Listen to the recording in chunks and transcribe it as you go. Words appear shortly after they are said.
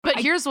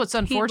here's what's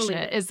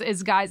unfortunate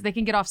is guys, they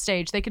can get off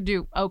stage. They could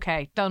do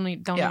okay. Don't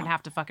even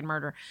have to fucking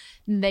murder.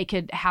 They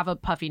could have a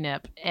puffy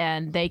nip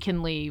and they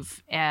can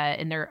leave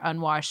in their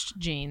unwashed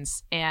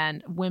jeans,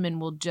 and women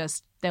will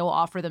they will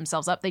offer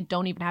themselves up. They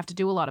don't even have to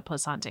do a lot of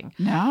puss hunting.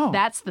 No.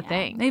 That's the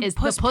thing. The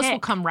puss will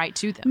come right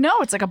to them.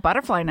 No, it's like a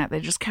butterfly net. They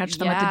just catch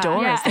them at the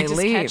door as they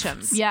leave. Catch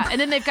them. Yeah, and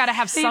then they've got to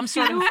have some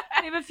sort of...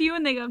 They have a few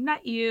and they go,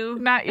 not you.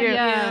 Not you.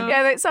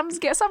 Yeah, some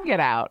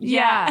get out.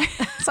 Yeah.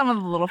 Some of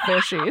the little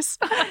fishies.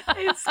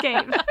 They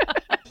escape.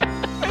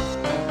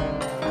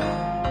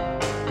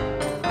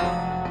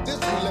 This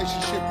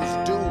relationship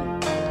is doomed.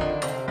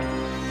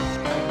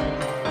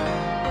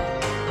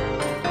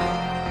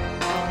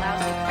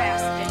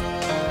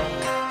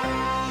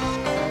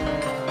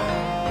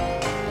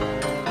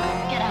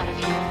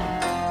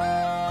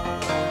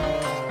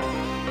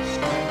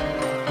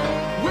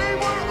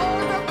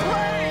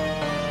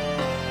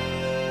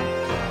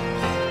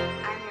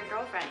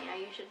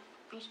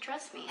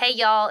 Trust me. Hey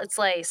y'all, it's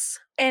Lace.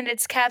 And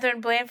it's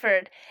Catherine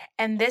Blanford.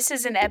 And this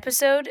is an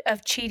episode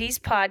of Cheaty's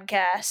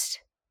Podcast.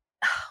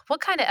 What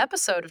kind of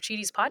episode of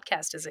Cheaty's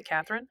Podcast is it,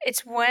 Catherine?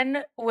 It's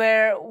one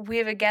where we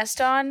have a guest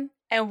on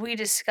and we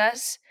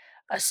discuss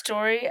a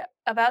story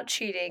about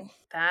cheating.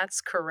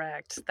 That's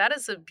correct. That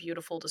is a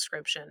beautiful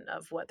description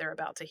of what they're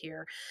about to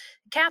hear.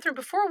 Catherine,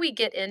 before we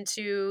get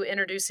into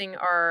introducing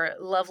our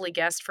lovely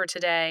guest for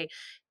today,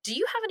 do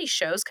you have any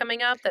shows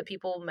coming up that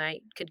people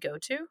could go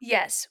to?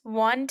 Yes,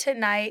 one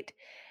tonight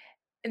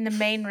in the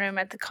main room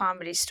at the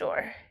Comedy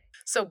Store.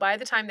 So by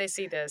the time they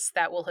see this,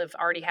 that will have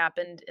already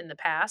happened in the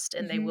past,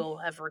 and they will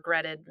have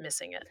regretted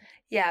missing it.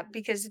 Yeah,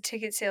 because the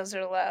ticket sales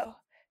are low.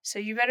 So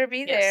you better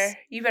be there.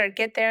 You better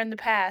get there in the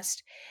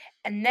past.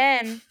 And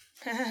then,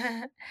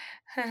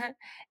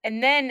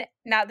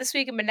 not this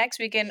weekend, but next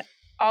weekend,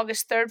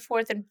 August 3rd,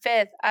 4th, and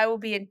 5th, I will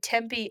be in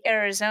Tempe,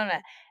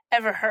 Arizona.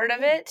 Ever heard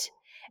of it?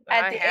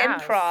 At the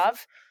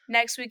Improv.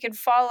 Next weekend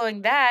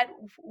following that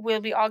will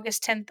be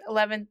August 10th,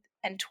 11th,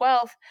 and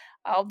 12th.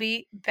 I'll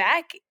be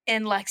back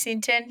in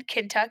Lexington,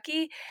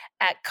 Kentucky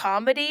at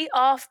Comedy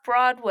Off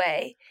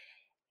Broadway.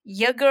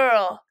 Your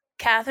girl,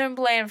 Catherine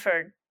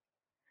Blanford.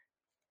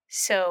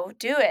 So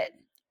do it.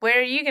 Where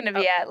are you going to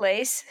be at,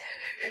 Lace?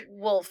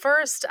 Well,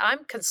 first,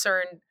 I'm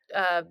concerned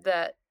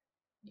that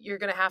you're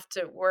going to have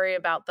to worry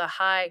about the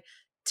high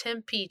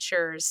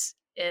temperatures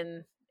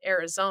in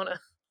Arizona.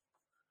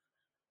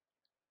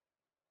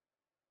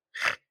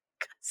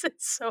 Because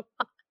it's so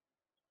hot.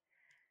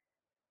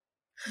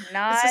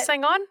 Is this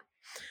thing on?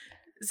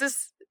 Is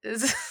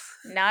this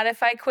Not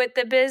if I quit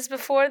the biz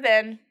before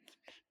then.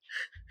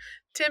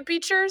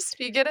 Temperatures?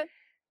 You get it?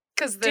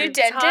 Because do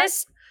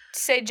dentists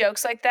say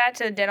jokes like that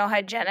to the dental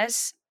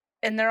hygienists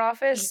in their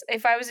office?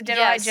 If I was a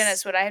dental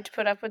hygienist, would I have to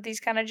put up with these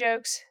kind of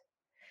jokes?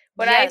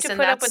 Would I have to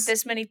put up with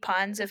this many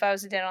puns if I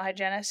was a dental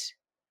hygienist?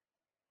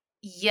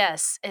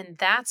 Yes, and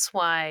that's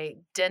why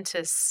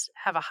dentists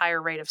have a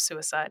higher rate of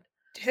suicide.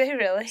 Do they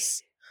really?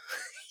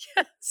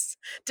 Yes.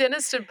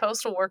 Dentists and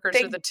postal workers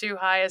are the two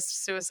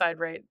highest suicide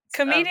rates.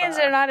 Comedians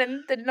are not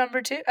in the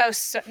number two? Oh,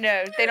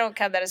 no, they don't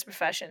count that as a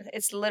profession.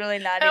 It's literally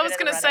not I was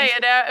going to say,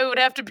 it would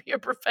have to be a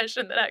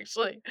profession that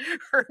actually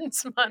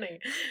earns money.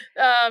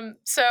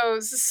 So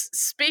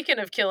speaking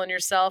of killing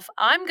yourself,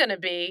 I'm going to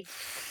be...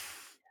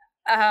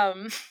 They're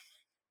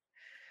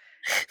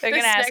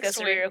going to ask us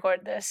to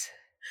re-record this.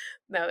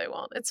 No, they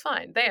won't. It's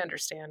fine. They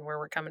understand where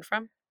we're coming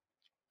from.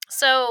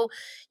 So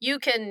you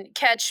can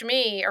catch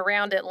me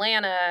around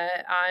Atlanta.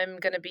 I'm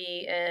going to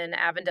be in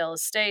Avondale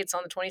Estates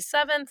on the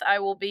 27th. I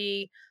will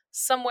be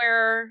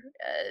somewhere.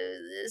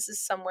 This is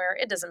somewhere.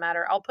 It doesn't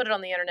matter. I'll put it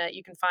on the internet.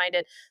 You can find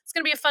it. It's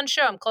going to be a fun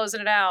show. I'm closing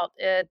it out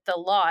at the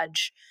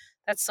Lodge.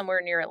 That's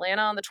somewhere near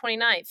Atlanta on the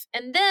 29th.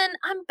 And then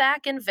I'm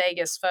back in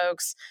Vegas,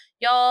 folks.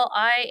 Y'all,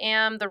 I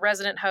am the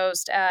resident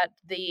host at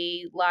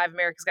the Live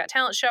America's Got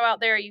Talent show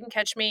out there. You can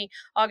catch me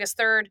August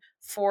 3rd,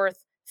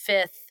 4th,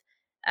 5th.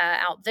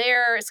 Out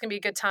there. It's gonna be a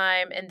good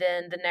time. And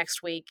then the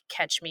next week,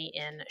 catch me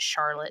in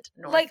Charlotte,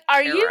 North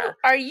Carolina.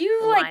 Are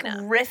you like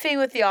riffing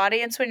with the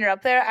audience when you're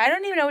up there? I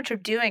don't even know what you're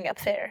doing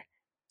up there.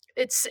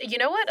 It's, you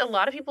know what? A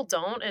lot of people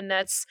don't. And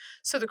that's,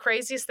 so the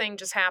craziest thing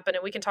just happened,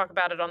 and we can talk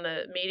about it on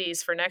the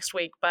meaties for next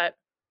week, but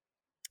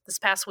this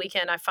past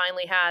weekend, I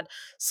finally had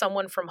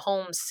someone from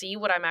home see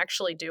what I'm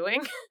actually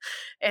doing.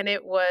 And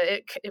it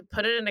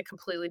put it in a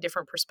completely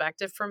different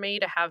perspective for me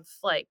to have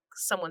like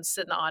someone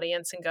sit in the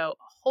audience and go,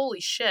 holy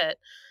shit.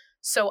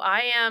 So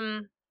I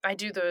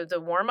do the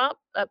warm up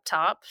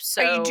top.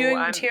 So are you doing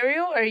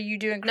material or are you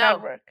doing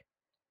crowd work?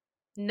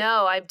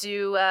 No, I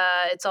do.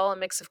 It's all a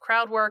mix of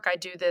crowd work. I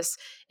do this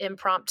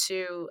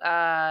impromptu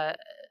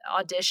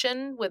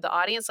audition with the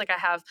audience. Like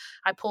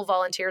I pull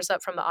volunteers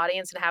up from the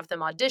audience and have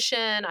them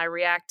audition. I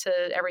react to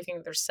everything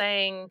that they're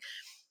saying.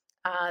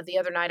 The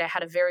other night I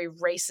had a very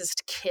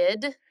racist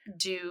kid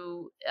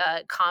do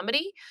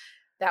comedy.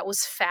 That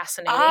was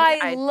fascinating.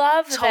 I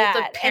love told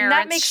that. The parents, and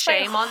that makes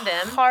shame on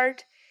them.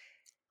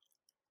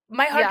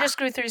 My heart just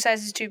grew 3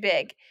 sizes too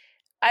big.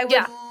 I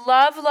would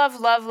love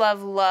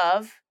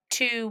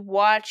to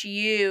watch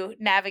you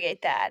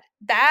navigate that.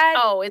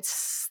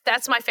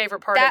 That's my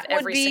favorite part of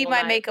every single night.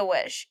 That would be my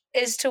Make-A-Wish,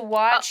 is to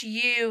watch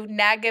you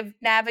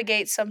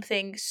navigate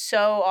something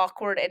so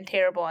awkward and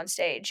terrible on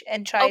stage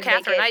and try and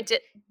Catherine, make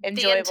it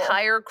enjoyable. The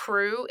entire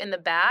crew in the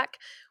back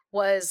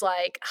was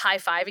like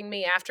high-fiving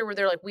me afterward.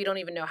 They're like, we don't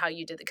even know how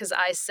you did it. Because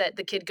I said,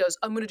 the kid goes,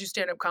 I'm going to do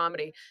stand-up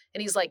comedy.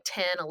 And he's like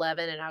 10,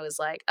 11. And I was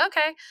like,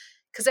 okay.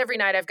 Because every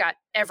night I've got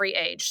every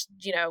age,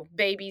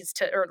 babies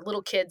or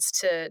little kids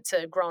to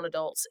grown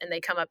adults. And they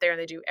come up there and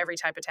they do every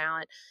type of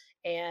talent.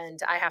 And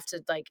I have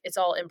to, it's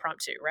all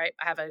impromptu, right?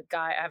 I have a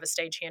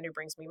stagehand who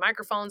brings me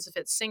microphones if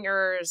it's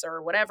singers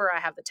or whatever. I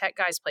have the tech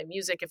guys play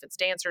music if it's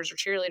dancers or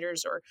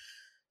cheerleaders or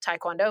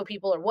taekwondo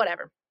people or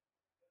whatever.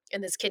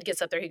 And this kid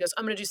gets up there. He goes,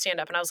 I'm going to do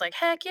stand-up. And I was like,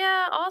 heck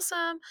yeah,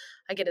 awesome.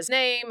 I get his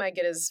name. I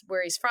get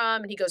where he's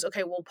from. And he goes,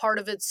 okay, well, part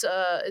of it's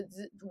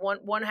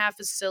one half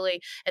is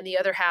silly and the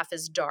other half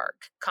is dark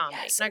comedy.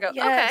 Yes, and I go,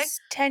 yes. okay.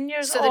 10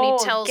 years so old. Then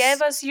he tells,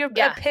 give us your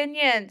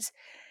opinions.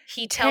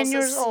 He tells 10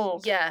 years us,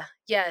 old. Yeah,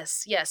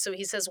 yes. So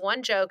he says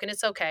one joke, and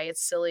it's okay.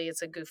 It's silly.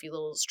 It's a goofy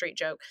little street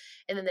joke.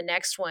 And then the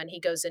next one he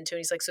goes into, and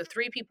he's like, so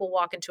 3 people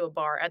walk into a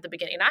bar at the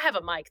beginning. And I have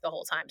a mic the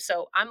whole time.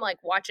 So I'm like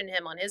watching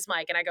him on his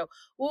mic, and I go,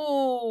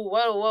 ooh,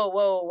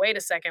 whoa, wait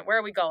a second. Where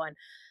are we going?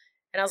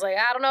 And I was like,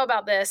 I don't know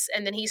about this.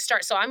 And then he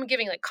starts, so I'm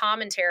giving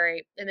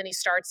commentary, and then he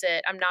starts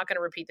it. I'm not going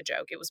to repeat the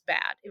joke. It was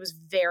bad. It was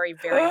very,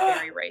 very,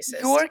 very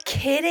racist. You're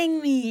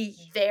kidding me.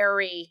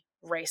 Very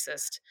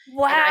racist.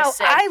 Wow,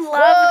 I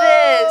love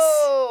this.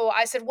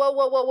 I said,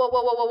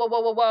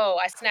 whoa.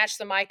 I snatched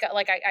the mic,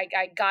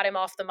 I got him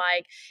off the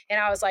mic, and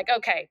I was like,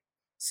 okay,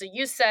 so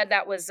you said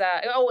that was,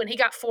 and he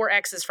got 4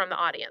 X's from the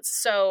audience.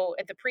 So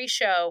at the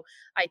pre-show,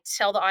 I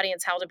tell the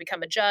audience how to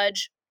become a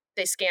judge.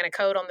 They scan a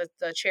code on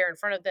the chair in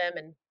front of them,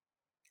 and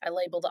I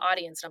label the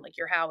audience, and I'm like,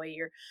 you're Howie,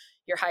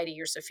 you're Heidi,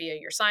 you're Sophia,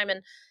 you're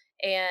Simon.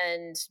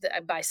 And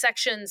by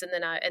sections, and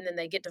then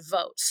they get to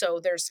vote.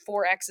 So there's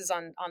 4 X's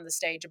on the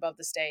stage, above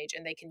the stage,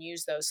 and they can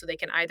use those. So they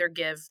can either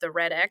give the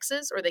red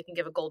X's or they can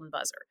give a golden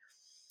buzzer.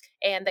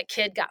 And the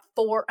kid got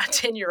a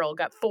 10-year-old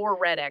got 4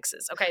 red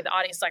X's. Okay, the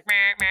audience is like,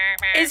 meh, meh,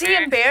 meh, is he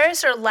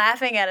embarrassed or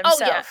laughing at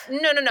himself? Oh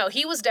yeah, no.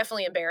 He was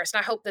definitely embarrassed.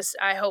 And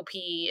I hope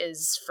he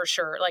is for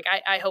sure.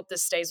 I hope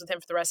this stays with him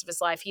for the rest of his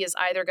life. He is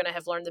either going to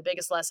have learned the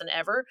biggest lesson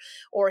ever,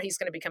 or he's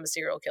going to become a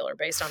serial killer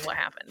based on what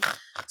happened.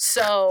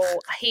 So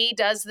he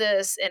does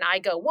this, and I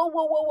go,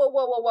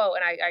 whoa,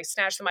 and I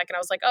snatched the mic, and I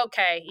was like,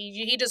 okay,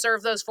 he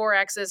deserved those 4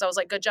 X's. I was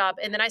like, good job.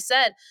 And then I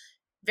said,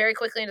 very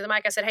quickly into the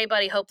mic, I said, hey,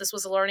 buddy, hope this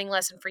was a learning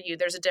lesson for you.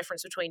 There's a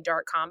difference between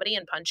dark comedy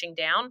and punching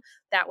down.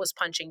 That was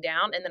punching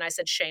down. And then I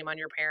said, shame on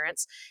your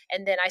parents.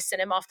 And then I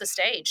sent him off the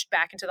stage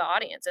back into the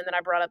audience. And then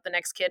I brought up the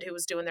next kid who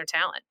was doing their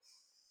talent.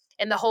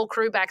 And the whole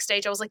crew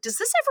backstage, I was like, does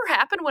this ever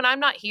happen when I'm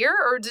not here?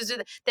 Or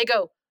they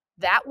go,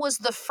 that was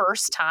the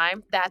first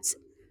time that's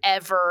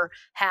ever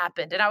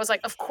happened. And I was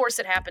like, of course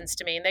it happens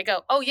to me. And they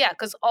go, oh yeah,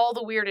 because all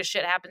the weirdest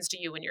shit happens to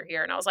you when you're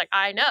here. And I was like,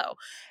 I know.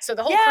 So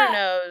the whole crew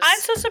knows.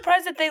 I'm so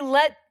surprised that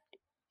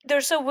they're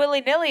so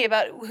willy-nilly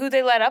about who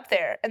they let up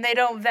there, and they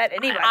don't vet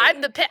anybody.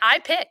 I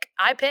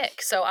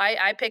pick. So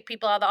I pick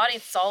people out of the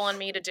audience. It's all on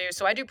me to do.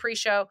 So I do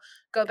pre-show,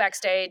 go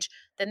backstage.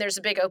 Then there's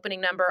a big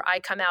opening number. I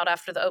come out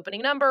after the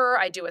opening number.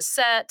 I do a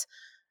set.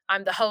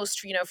 I'm the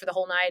host, for the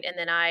whole night. And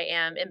then I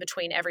am in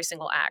between every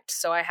single act.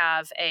 So I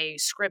have a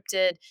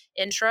scripted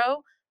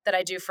intro that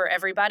I do for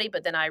everybody,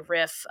 but then I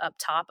riff up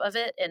top of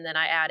it, and then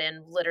I add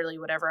in literally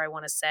whatever I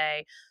want to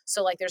say.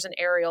 So there's an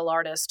aerial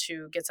artist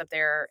who gets up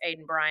there,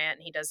 Aiden Bryant,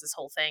 and he does this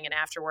whole thing, and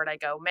afterward I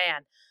go,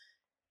 man,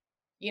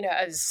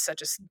 it's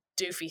such a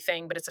doofy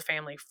thing, but it's a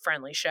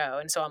family-friendly show.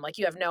 And so I'm like,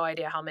 you have no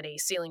idea how many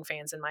ceiling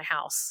fans in my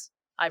house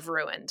I've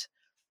ruined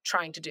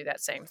trying to do that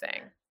same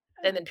thing.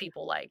 And then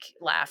people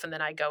laugh, and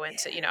then I go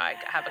into, I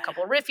have a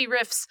couple of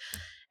riffs.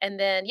 And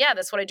then,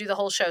 that's what I do the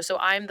whole show. So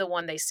I'm the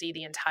one they see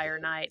the entire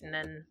night. And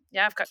then,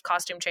 I've got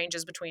costume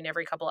changes between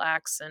every couple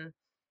acts, and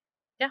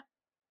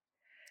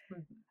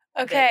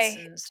okay,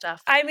 bits and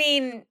stuff. I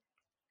mean,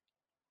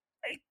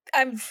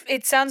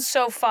 it sounds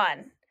so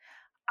fun.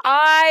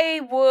 I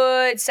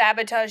would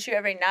sabotage you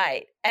every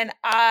night, and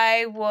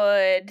I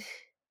would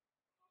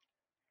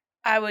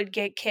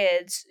get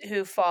kids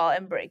who fall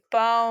and break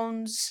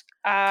bones.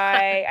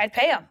 I'd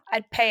pay them.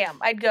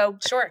 I'd go,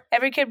 sure.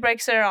 Every kid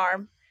breaks their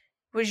arm.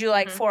 Would you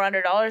like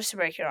 $400 to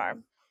break your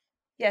arm?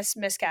 Yes,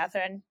 Miss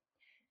Catherine.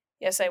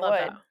 Yes, I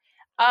would.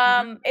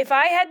 If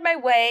I had my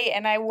way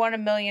and I won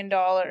 $1 million,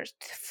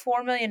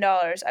 $4 million,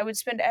 I would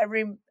spend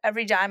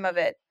every dime of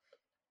it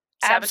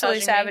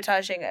absolutely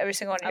sabotaging every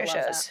single one of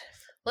your shows. That.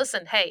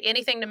 Listen, hey,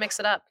 anything to mix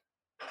it up.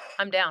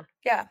 I'm down.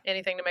 Yeah.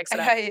 Anything to mix it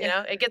up.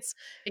 It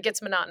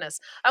gets monotonous.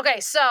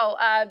 Okay, so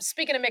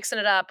speaking of mixing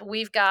it up,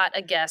 we've got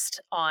a guest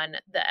on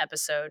the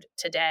episode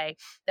today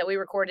that we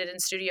recorded in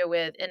studio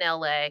with in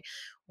LA.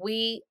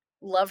 We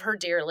love her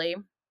dearly.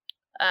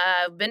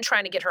 I've been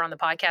trying to get her on the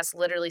podcast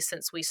literally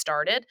since we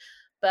started,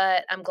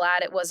 but I'm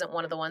glad it wasn't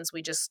one of the ones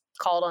we just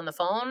called on the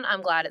phone.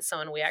 I'm glad it's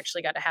someone we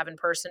actually got to have in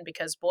person,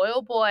 because boy,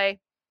 oh boy,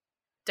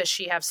 does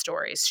she have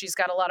stories. She's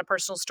got a lot of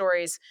personal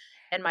stories,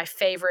 and my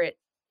favorite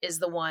is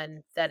the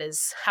one that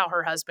is how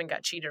her husband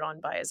got cheated on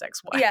by his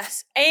ex-wife.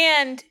 Yes.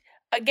 And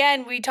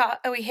again, we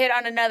hit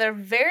on another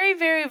very,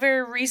 very,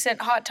 very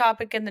recent hot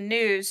topic in the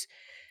news.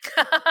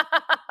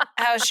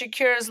 How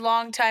Shakira's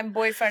longtime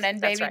boyfriend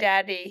and baby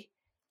daddy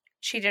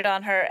cheated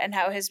on her and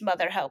how his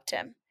mother helped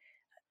him.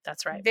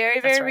 That's right. Very,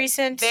 very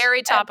recent.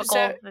 Very topical.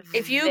 Episode.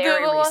 If you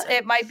Google it,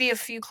 it might be a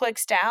few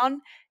clicks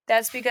down.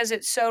 That's because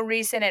it's so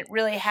recent, it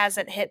really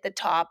hasn't hit the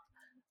top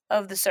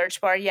of the search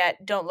bar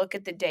yet. Don't look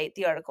at the date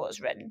the article is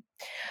written.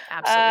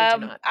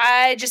 Absolutely not.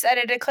 I just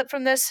edited a clip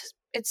from this.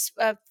 It's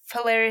a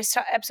hilarious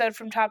episode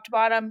from top to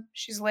bottom.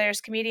 She's a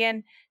hilarious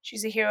comedian.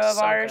 She's a hero of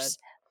ours.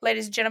 Good.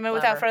 Ladies and gentlemen,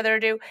 without further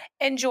ado,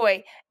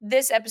 enjoy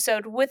this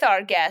episode with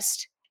our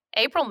guest,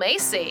 April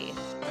Macie.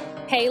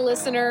 Hey,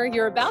 listener,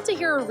 you're about to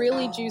hear a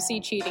really juicy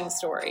cheating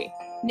story.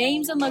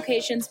 Names and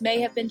locations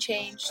may have been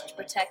changed to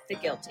protect the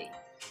guilty.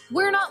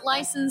 We're not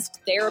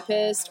licensed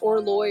therapists or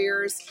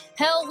lawyers.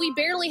 Hell, we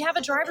barely have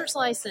a driver's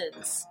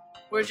license.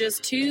 We're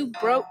just two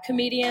broke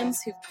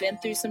comedians who've been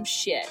through some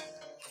shit.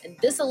 And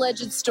this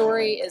alleged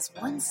story is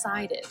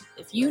one-sided.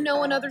 If you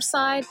know another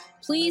side,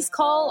 please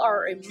call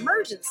our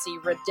emergency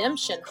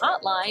redemption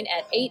hotline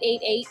at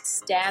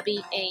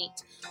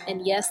 888-STABBY-8.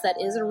 And yes,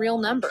 that is a real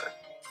number.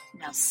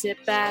 Now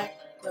sit back,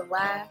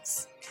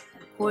 relax,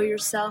 and pour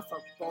yourself a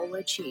bowl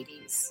of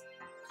Cheeties.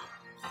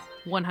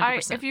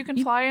 100%. If you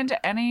can fly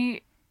into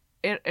any...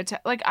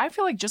 I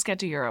feel like just get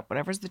to Europe,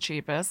 whatever's the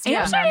cheapest.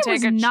 Amsterdam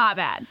was not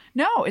bad.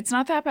 No, it's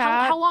not that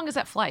bad. How long is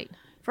that flight?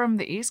 From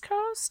the East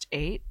Coast,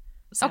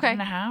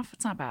 7.5.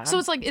 It's not bad. So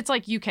it's like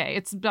UK.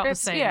 It's about the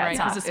same, right?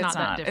 Because it's not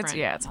that different.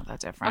 It's not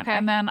that different. Okay.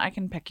 And then I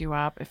can pick you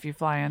up if you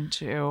fly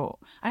into...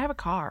 I have a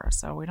car,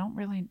 so we don't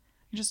really...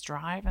 You just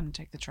drive and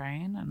take the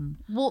train and...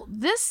 Well,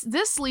 this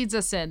leads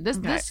us in.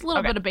 This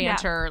little bit of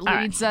banter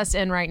leads us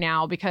in right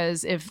now,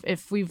 because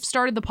if we've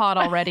started the pod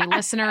already,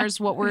 listeners,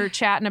 what we're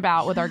chatting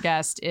about with our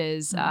guest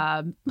is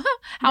how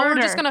we're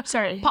just going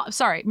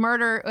to...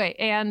 murder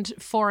and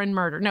foreign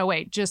murder. No,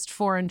 wait, just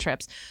foreign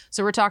trips.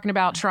 So we're talking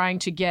about trying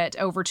to get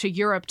over to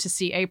Europe to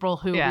see April,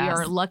 who we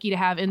are lucky to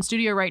have in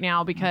studio right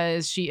now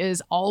because she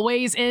is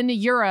always in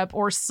Europe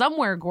or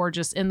somewhere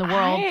gorgeous in the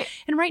world.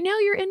 And right now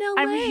you're in LA.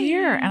 I'm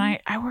here and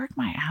I work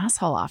my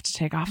asshole off to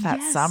take off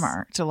that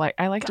summer to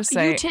I like to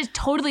say you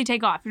totally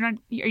take off. Are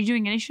you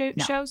doing any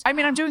shows? I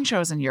mean, I'm doing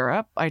shows in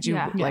Europe. I do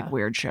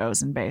weird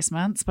shows in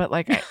basements, but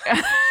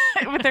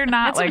but they're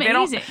not they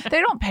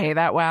don't pay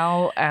that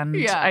well, and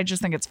I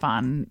just think it's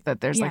fun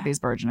that there's these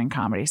burgeoning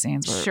comedy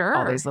scenes where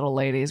all these little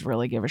ladies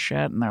really give a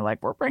shit, and they're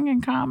like, we're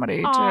bringing comedy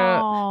to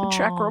the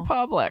Czech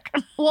Republic.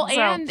 Well,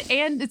 and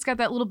it's got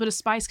that little bit of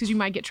spice because you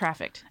might get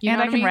trafficked,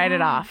 and I can write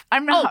it off.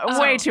 I'm not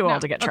way too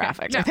old to get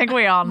trafficked. I think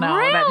we all know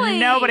that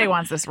nobody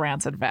wants this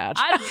rancid veg.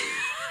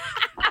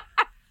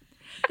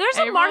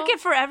 There's a market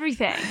for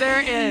everything. There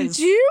is.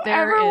 Do you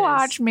ever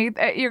watch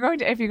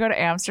if you go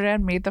to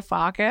Amsterdam, Meet the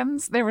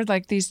Fockens? There were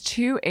these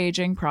two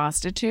aging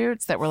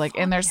prostitutes that were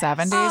in their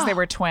 70s. They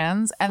were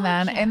twins, and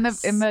then in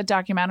the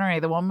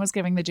documentary, the woman was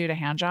giving the dude a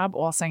hand job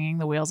while singing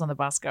 "The Wheels on the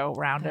Bus Go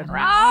Round and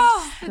Round."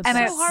 Oh, and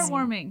it's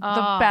heartwarming.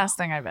 The best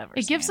thing I've ever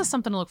seen. It gives us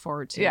something to look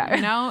forward to.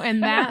 Yeah,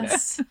 and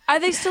that's. Are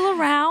they still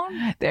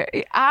around?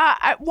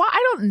 I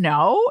don't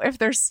know if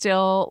they're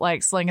still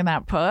slinging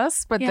that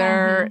puss, but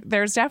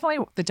there's definitely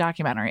the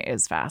documentary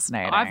is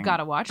fascinating. I've got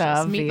to watch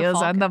this. The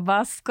Wheels on the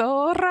Bus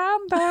Go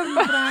round and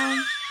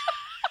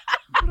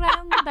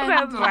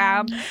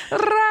round.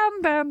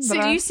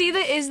 So do you see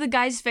is the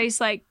guy's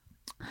face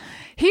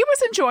he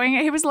was enjoying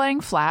it. He was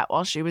laying flat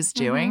while she was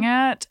doing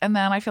it, and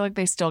then I feel like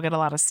they still get a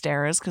lot of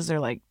stares because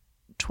they're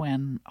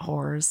twin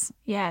whores.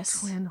 Yes,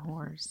 twin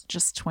whores.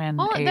 Just twin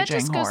aging whores. That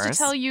just goes to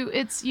tell you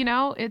it's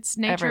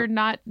nature,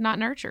 not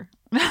nurture.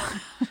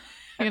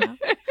 If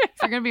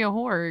you're gonna be a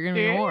whore, you're gonna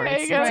be a whore.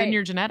 It's in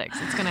your genetics.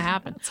 It's gonna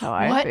happen. That's how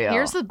I feel.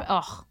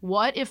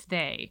 What if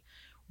they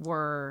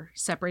were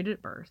separated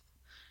at birth,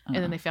 and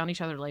then they found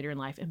each other later in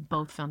life, and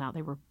both found out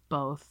they were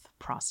both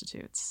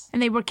prostitutes,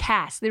 and they were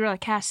cast. They were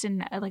cast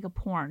in a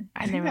porn.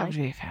 I think that would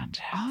be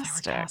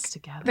fantastic. They were cast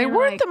together. They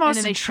weren't the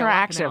most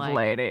attractive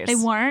ladies. They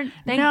weren't.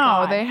 Thank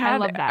God. They had. I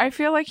love that. I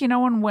feel like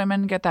when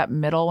women get that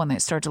middle when they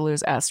start to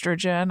lose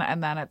estrogen,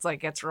 and then it's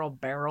gets real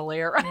barrely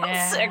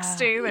around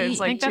 60. There's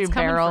two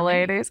barrel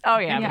ladies. Oh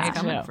yeah, it's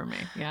coming for me.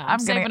 Yeah, I'm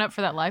saving up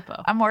for that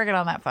lipo. I'm working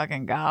on that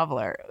fucking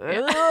gobbler.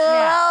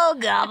 Oh,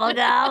 gobble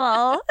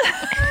gobble.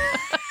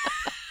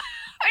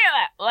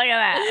 Look at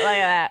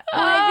that.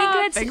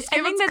 I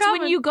think that's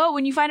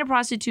when you find a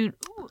prostitute,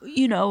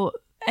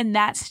 in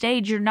that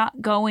stage, you're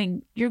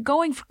going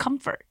for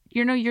comfort.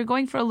 You're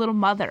going for a little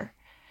mother.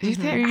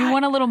 You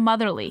want a little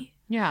motherly.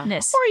 Yeah.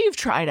 Or you've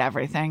tried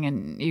everything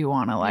and you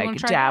want to like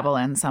dabble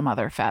in some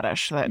other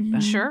fetish that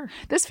sure.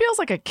 This feels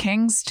like a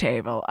king's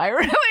table. I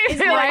really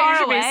feel like you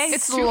should be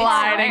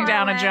sliding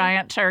down a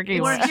giant turkey.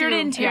 We're here to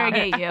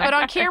interrogate you. But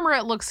on camera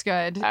it looks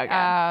good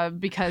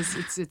because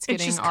it's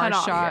getting our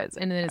shot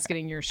and then it's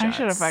getting your shot. I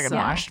should have fucking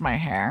washed my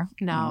hair.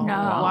 No.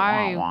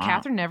 Why?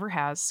 Catherine never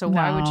has. So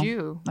why would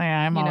you?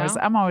 Yeah,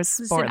 I'm always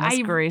sporting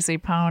this greasy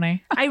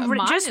pony.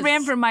 I just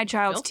ran from my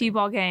child's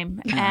t-ball game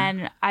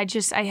and I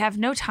have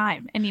no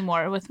time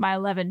anymore with my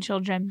 11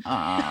 children.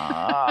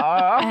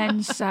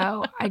 And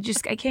so I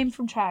came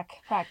from track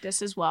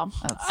practice as well.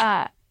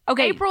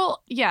 Okay.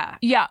 April, yeah.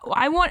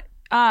 I want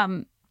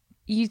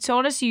you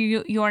told us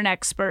you're an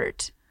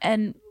expert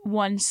in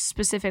one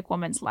specific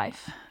woman's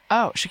life.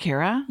 Oh,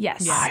 Shakira?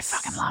 Yes. Oh, I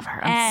fucking love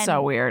her. I'm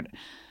so weird.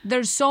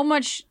 There's so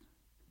much.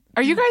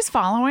 Are you guys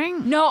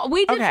following? No,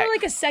 we did for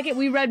like a second.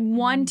 We read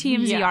one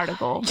TMZ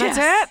article. That's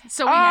it?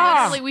 So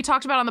we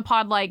talked about on the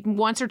pod like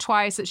once or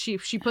twice that she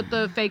put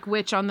the fake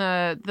witch on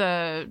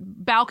the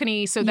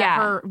balcony so that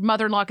her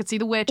mother-in-law could see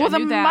the witch. Well, the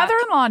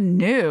mother-in-law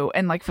knew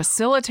and like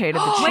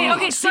facilitated the cheat. Wait,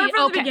 okay, start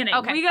from the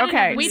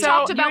beginning. We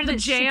talked about the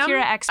jam.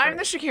 Shakira expert. I'm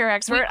the Shakira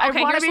expert. I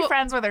want to be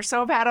friends with her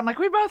so bad. I'm like,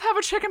 we both have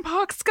a chicken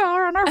pox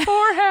scar on our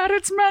forehead.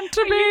 It's meant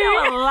to be.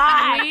 You know a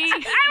lot.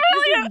 I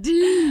really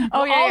do.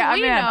 Oh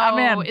yeah,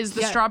 I'm in. Is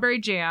the strawberry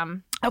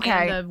jam. Okay.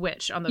 And the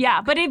witch on the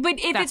but if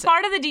it's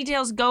part of the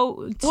details,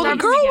 go. Well, the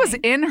girl was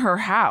in her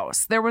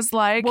house. There was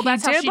like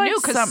that's how she knew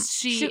because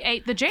she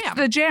ate the jam.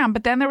 The jam,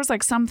 but then there was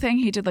like something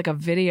he did like a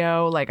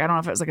video, like I don't know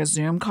if it was like a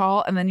Zoom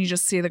call, and then you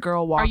just see the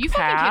girl walk. Are you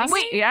past. fucking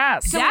kidding me?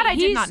 Yes. So that I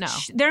did not know.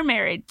 They're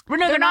married. No,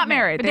 they're not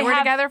married. They were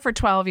together for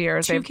 12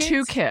 years. They have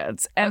 2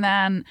 kids, and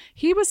then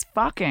he was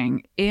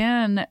fucking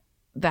in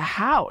the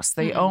house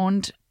they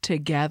owned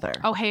together.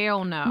 Oh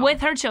hell no!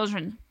 With her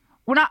children.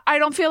 I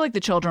don't feel like the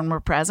children were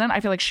present.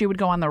 I feel like she would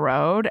go on the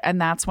road, and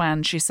that's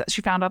when she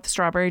found out the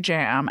strawberry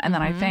jam. And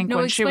then I think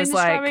when she was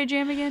like, strawberry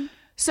jam again.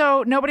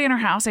 So nobody in her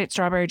house ate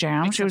strawberry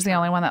jam. She was the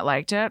only one that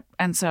liked it,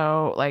 and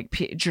so like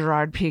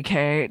Gerard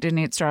Piqué didn't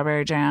eat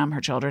strawberry jam. Her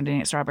children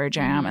didn't eat strawberry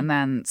jam, and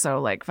then so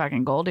like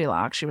fucking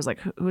Goldilocks, she was like,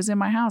 "Who's in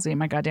my house eating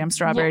my goddamn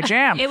strawberry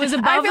jam?" It was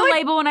above the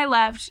label when I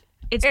left.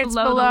 It's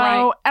below the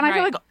light. And I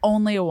feel like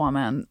only a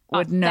woman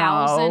would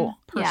know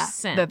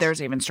 1,000% that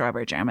there's even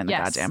strawberry jam in the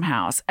goddamn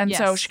house. And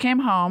so she came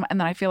home, and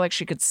then I feel like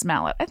she could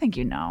smell it. I think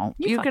you know.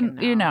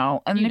 You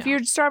know. And if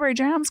your strawberry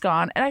jam's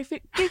gone, and I feel,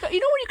 you know when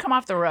you come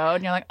off the road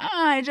and you're like,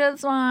 I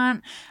just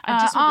want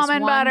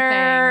almond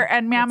butter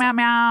and meow, meow,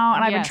 meow,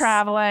 and I've been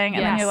traveling.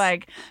 And then you're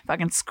like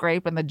fucking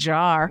scraping the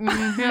jar.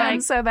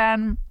 And so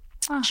then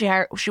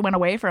she went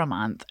away for a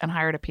month and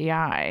hired a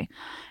PI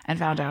and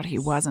found out he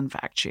was in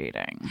fact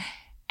cheating.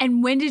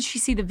 And when did she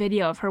see the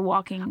video of her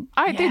walking?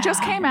 They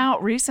just came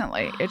out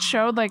recently. It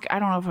showed like, I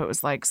don't know if it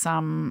was like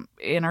some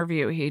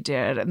interview he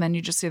did, and then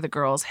you just see the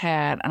girl's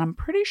head, and I'm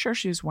pretty sure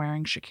she was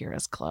wearing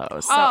Shakira's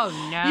clothes. So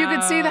no. You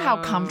could see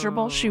how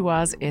comfortable she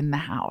was in the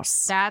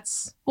house.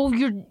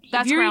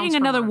 If you're eating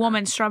another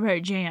woman's strawberry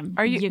jam.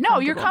 Are you? No,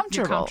 you're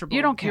comfortable.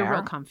 You don't care. You're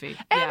real comfy.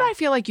 And I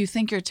feel like you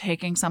think you're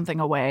taking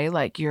something away,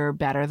 like you're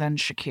better than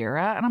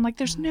Shakira. And I'm like,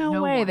 there's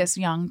no way this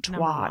young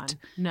twat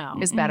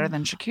is better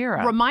than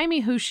Shakira. Remind me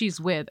who she's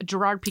with.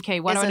 Gerard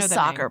Piqué. Why do I know that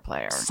soccer name?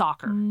 Player.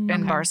 Soccer.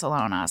 In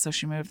Barcelona. So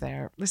she moved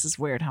there. This is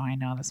weird how I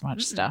know this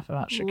much stuff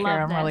about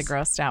Shakira. I'm really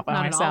grossed out by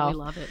Not myself. At all. We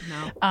love it.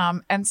 No.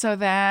 And so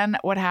then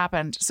what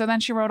happened? So then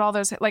she wrote all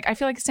those, like, I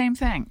feel like the same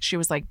thing. She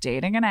was like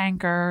dating an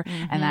anchor,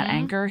 and that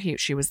anchor,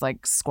 she was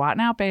like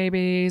squatting out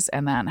babies,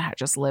 and then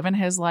just living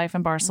his life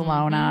in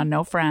Barcelona,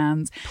 no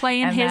friends,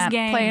 playing his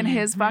game, playing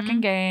his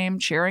fucking game,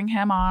 cheering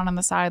him on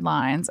the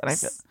sidelines. And I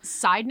feel,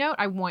 side note,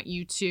 I want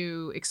you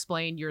to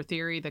explain your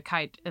theory, the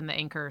kite and the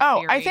anchor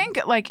theory. I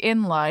think like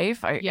in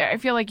life, I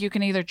feel like you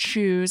can either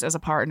choose as a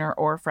partner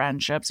or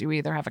friendships. You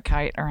either have a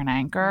kite or an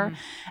anchor.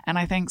 And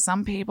I think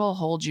some people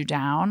hold you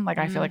down. Like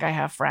I feel like I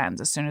have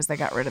friends, as soon as they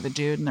got rid of the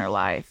dude in their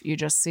life, you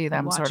just see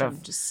them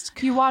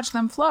you watch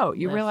them float.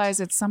 You realize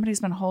it's somebody's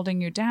been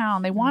holding you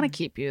down. They want to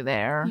keep you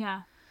there.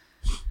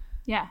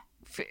 Yeah.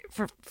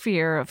 For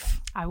fear of.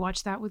 I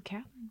watched that with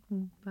Kat.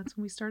 That's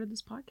when we started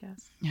this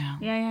podcast.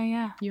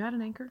 Yeah. You had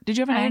an anchor? Did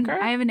you have an anchor?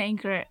 I have an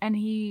anchor, and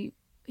he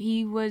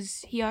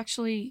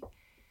actually,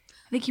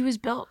 I think he was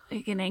built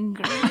like an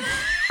anchor.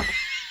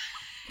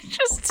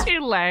 Just 2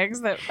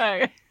 legs that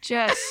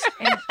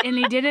and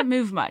he didn't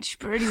move much.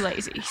 Pretty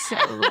lazy. So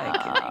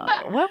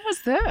what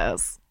was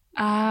this?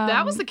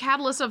 That was the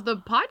catalyst of the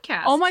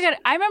podcast. Oh my god!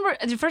 I remember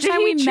the first time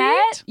we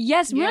met.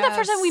 Yes, remember the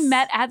first time we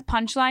met at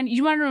Punchline?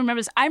 You might remember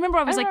this. I remember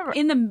I was like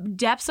in the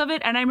depths of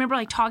it, and I remember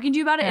like talking to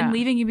you about it and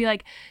leaving. You'd be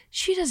like,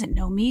 "She doesn't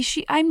know me.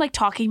 I'm like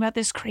talking about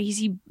this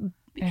crazy."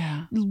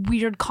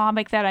 Weird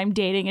comic that I'm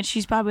dating, and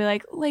she's probably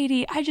like,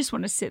 lady, I just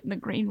want to sit in the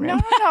green room.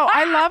 No,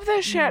 I love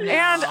this shit.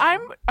 And I'm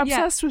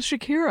obsessed with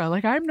Shakira.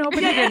 Like, I'm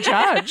nobody to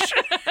judge.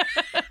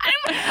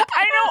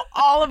 I know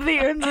all of the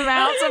ins and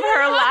outs of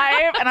her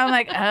life, and I'm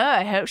like, oh,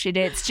 I hope she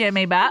dates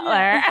Jimmy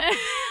Butler.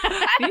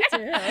 Me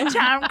too.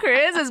 Tom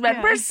Cruise has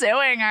been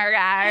pursuing her,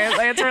 guys.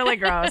 Like, it's really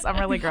gross. I'm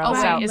really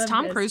grossed out. Is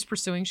Tom Cruise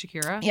pursuing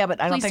Shakira? Yeah,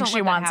 but I don't think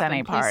she wants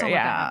any part.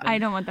 Yeah, I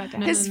don't want that to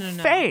happen. His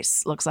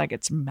face looks like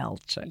it's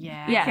melting.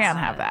 Yeah, can't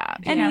have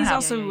that. And he's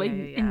also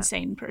an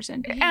insane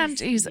person. And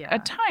he's a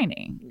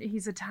tiny.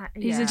 He's a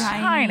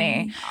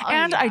tiny.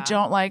 And I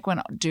don't like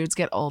when dudes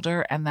get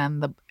older and then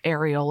the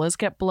areolas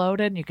get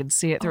bloated and you can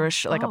see it through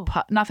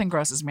nothing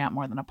grosses me out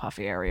more than a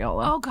puffy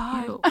areola. Oh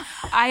God.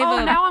 I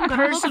have a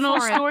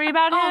personal story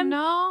about him.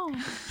 Oh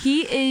no.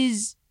 He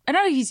is I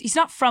don't know, he's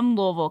not from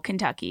Louisville,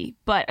 Kentucky,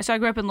 but so I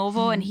grew up in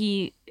Louisville and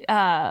he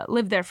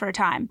lived there for a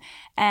time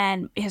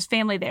and his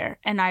family there.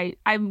 And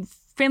I'm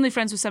family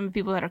friends with some of the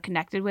people that are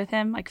connected with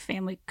him, like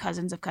family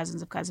cousins of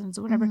cousins of cousins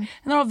or whatever. And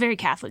they're all very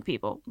Catholic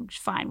people, which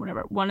is fine,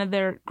 whatever. One of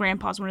their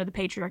grandpas, one of the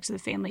patriarchs of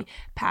the family,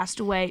 passed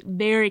away,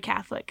 very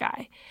Catholic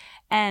guy.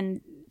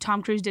 And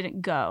Tom Cruise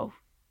didn't go.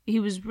 He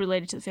was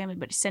related to the family,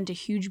 but he sent a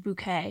huge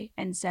bouquet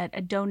and said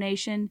a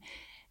donation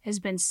has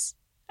been,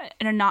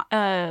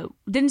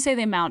 didn't say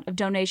the amount of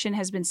donation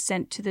has been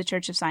sent to the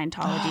Church of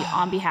Scientology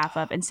on behalf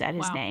of and said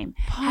his name.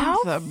 How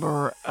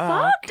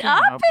fucked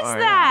up is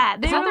that?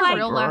 Is that their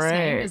real last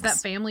name? Is that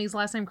family's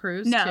last name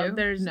Cruise too?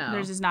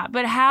 Theirs is not.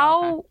 But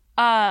how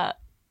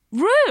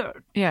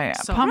rude. Yeah.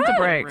 So pump the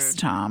brakes,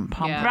 Tom.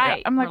 Pump the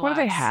brakes. I'm like, what do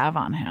they have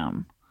on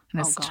him? In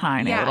his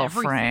tiny little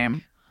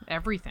frame.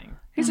 Everything.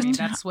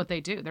 That's what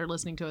they do. They're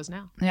listening to us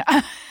now.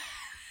 Yeah.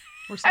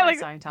 We're sorry,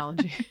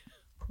 Scientology.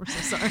 We're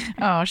so sorry.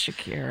 Oh,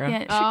 Shakira.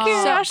 Yeah,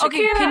 Shakira.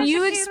 Okay, can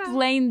you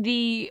explain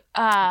the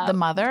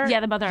mother? Yeah,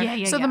 the mother.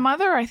 Yeah. So the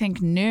mother, I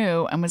think,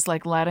 knew and was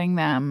like letting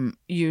them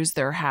use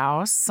their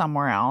house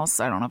somewhere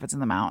else. I don't know if it's in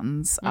the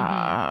mountains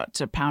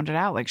to pound it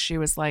out. Like she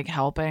was like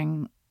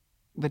helping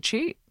the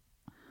cheat.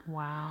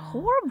 Wow.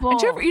 Horrible.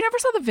 And you never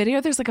saw the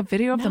video? There's like a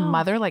video of the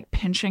mother like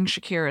pinching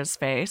Shakira's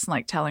face and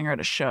like telling her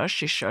to shush.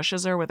 She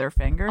shushes her with her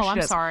fingers. Oh,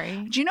 I'm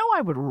sorry. Do you know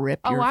I would rip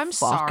your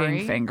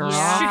fucking finger off?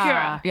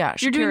 Shakira. Yeah,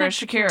 You're doing that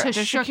Shakira.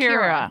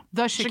 Shakira.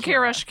 The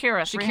Shakira.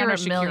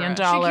 $300 million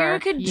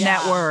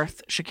net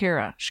worth.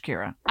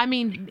 Shakira. I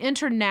mean,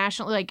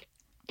 internationally, like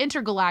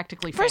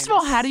intergalactically famous. First of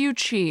all, how do you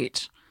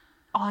cheat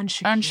on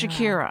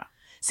Shakira?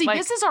 See,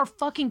 this is our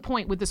fucking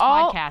point with this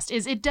podcast,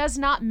 is it does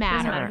not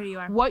matter who you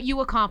are. what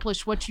you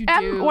accomplish, what you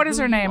do. What is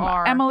her name?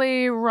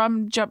 Emily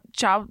Rumjowski?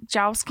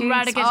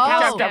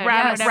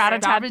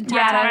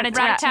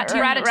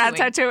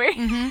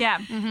 Ratatouille. Yeah.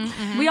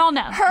 We all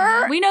know.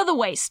 Her. We know the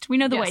waist. We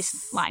know the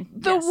waistline.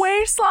 The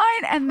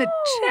waistline and the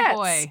tits.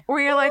 Boy.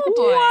 Where you're like,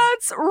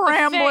 what's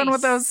rambling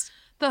with those?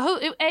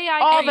 The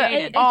AI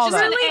created. It's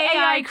just an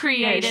AI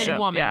created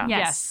woman. Yeah.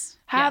 Yes.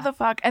 How the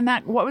fuck? And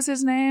that, what was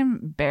his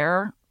name?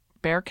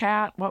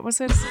 Bearcat? What was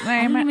his name?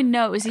 I don't even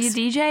know. Was he a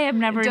DJ? I've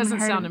never even heard. It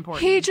doesn't sound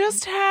important. He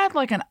just had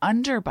like an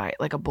underbite,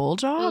 like a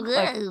bulldog.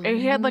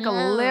 He had like a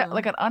lip,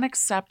 like an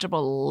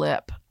unacceptable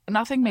lip.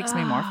 Nothing makes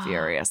me more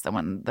furious than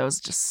when those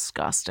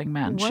disgusting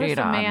men cheat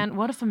on.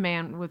 What if a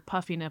man with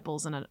puffy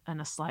nipples and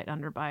a slight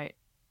underbite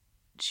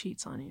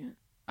cheats on you?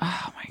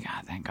 Oh my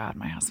God! Thank God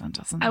my husband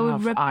doesn't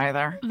have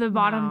either. The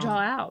bottom jaw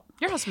out.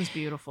 Your husband's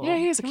beautiful. Yeah,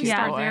 he's a cute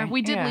boy.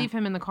 We did leave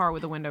him in the car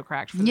with the window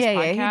cracked for this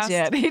podcast.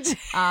 Yeah, he did. He's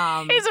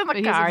in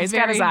the car. He's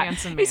got his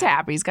handsome man. He's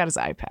happy. He's got his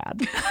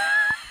iPad.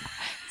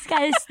 He's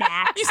got his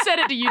snack. You said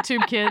it to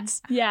YouTube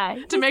kids. Yeah,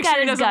 to make sure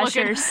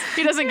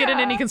he doesn't get in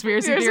any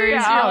conspiracy theories.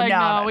 You're like,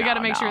 no, we got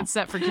to make sure it's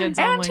set for kids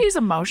only. And he's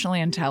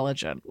emotionally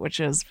intelligent, which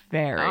is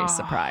very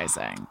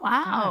surprising.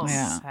 Wow,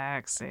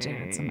 sexy. I've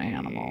dated some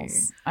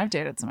animals. I've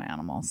dated some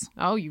animals.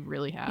 Oh, you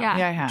really have? Yeah,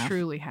 I have.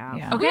 Truly have.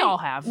 Yeah. Okay. We all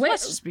have.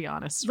 Let's just be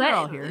honest. We're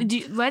all here.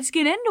 Let's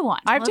get into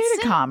one. I've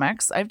dated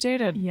comics. I've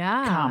dated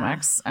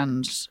comics,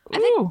 and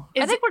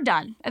I think we're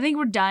done. I think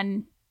we're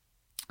done.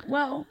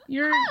 Well,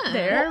 you're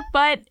there,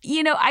 but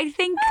I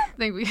think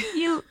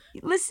you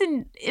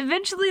listen.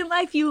 Eventually in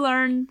life, you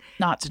learn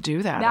not to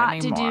do that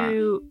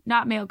anymore.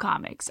 Not male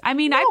comics. I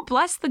mean, I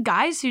bless the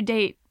guys who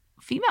date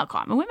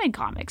women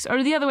comics,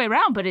 or the other way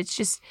around. But it's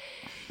just,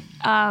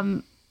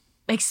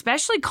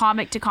 especially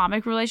comic to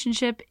comic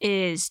relationship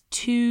is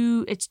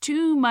too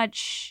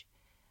much.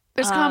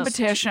 There's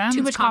competition.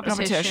 Too much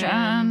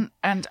competition.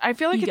 And I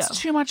feel like it's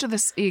too much of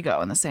this ego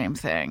in the same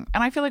thing.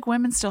 And I feel like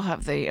women still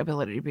have the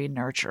ability to be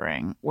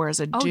nurturing, whereas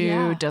a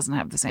dude doesn't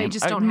have the same. They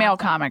just don't male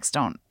comics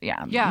don't.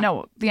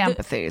 No, the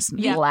empathy is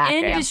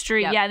lacking.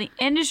 The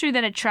industry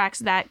that attracts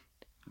that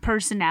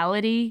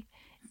personality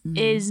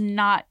is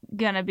not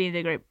going to be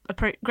the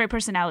great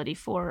personality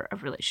for a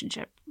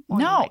relationship.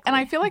 No, and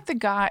I feel like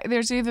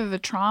there's either the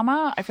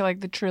trauma, I feel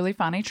like the truly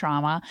funny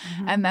trauma,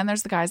 and then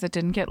there's the guys that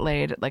didn't get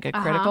laid at like a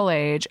critical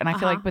age, and I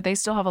feel like, but they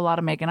still have a lot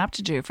of making up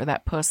to do for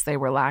that puss they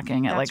were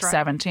lacking at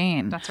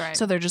 17. That's right.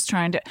 So they're just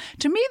trying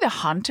to me, the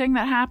hunting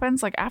that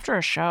happens, like after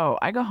a show,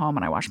 I go home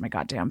and I wash my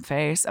goddamn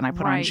face and I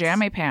put on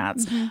jammy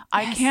pants.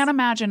 I can't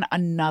imagine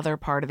another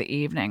part of the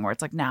evening where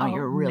it's like, now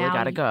you really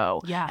got to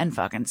go and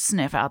fucking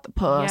sniff out the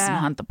puss and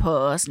hunt the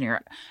puss, and you're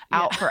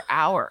out for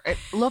hours. It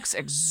looks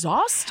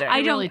exhausting.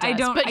 I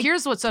don't.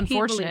 here's what's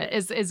unfortunate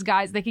is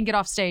guys, they can get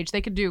off stage.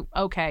 They could do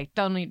okay.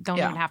 Don't even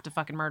have to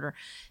fucking murder.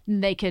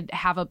 They could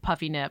have a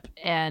puffy nip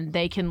and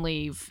they can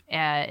leave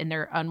in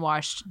their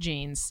unwashed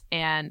jeans,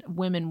 and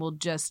women will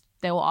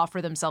they will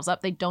offer themselves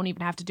up. They don't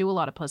even have to do a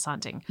lot of puss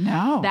hunting.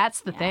 No.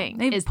 That's the thing.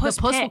 The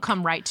puss will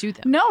come right to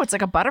them. No, it's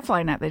like a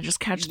butterfly net. They just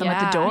catch them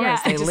at the door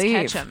as they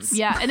leave. Catch them.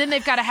 Yeah, and then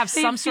they've got to have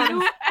some sort of...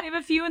 They have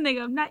a few and they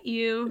go, not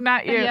you.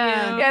 Not you.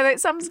 Yeah,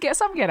 some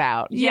get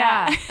out.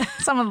 Yeah.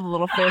 Some of the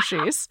little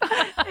fishies.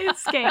 They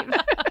escape.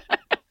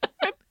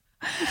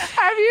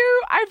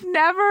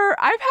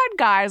 I've had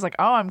guys like,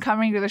 oh, I'm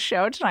coming to the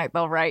show tonight.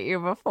 They'll write you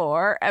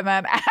before. And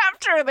then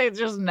after, they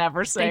just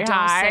never say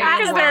hi.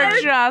 Because they're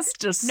just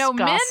disgusted. No,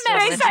 men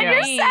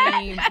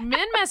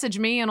message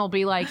me and will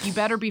be like, you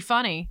better be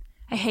funny.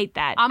 I hate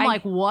that. I'm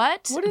like,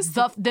 what? What is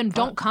then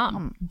don't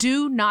come.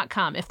 Do not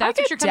come. If that's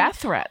what you're death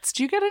threats.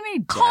 Do you get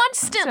any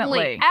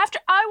constantly? After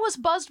I was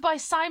buzzed by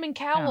Simon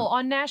Cowell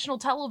on national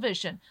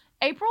television.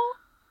 April,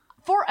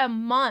 for a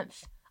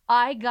month,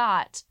 I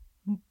got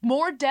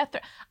more death.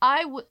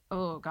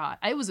 Oh God,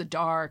 it was a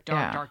dark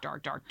time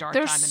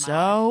They're in my life.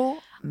 so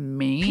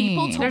mean.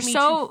 People told me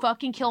to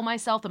fucking kill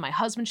myself, that my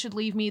husband should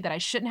leave me, that I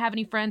shouldn't have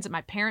any friends, that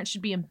my parents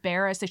should be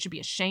embarrassed, they should be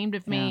ashamed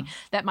of me,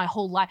 that my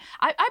whole life.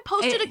 I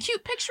posted a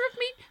cute picture of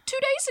me 2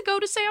 days ago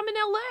to say I'm in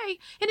LA,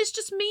 and it's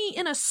just me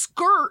in a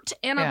skirt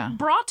and a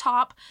bra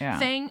top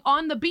thing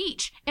on the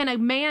beach. And a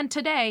man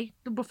today,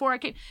 before I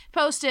came,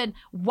 posted,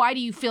 why do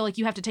you feel like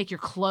you have to take your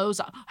clothes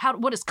off?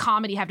 What does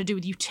comedy have to do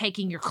with you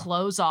taking your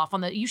clothes off?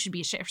 You should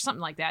be ashamed, or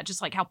something like that.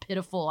 Just like how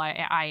pitiful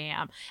I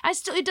am.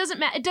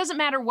 It doesn't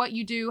matter what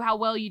you do, how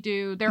well you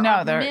do. Men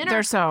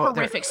are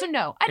horrific. So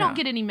no, I don't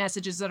get any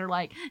messages that are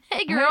like,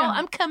 hey girl,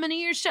 I'm coming to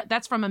your show.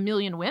 That's from a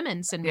million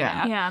women sending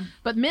that. Yeah.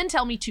 But men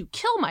tell me to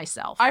kill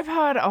myself. I've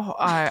had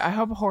I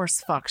hope a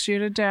horse fucks you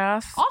to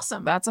death.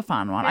 Awesome. That's a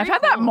fun one. I've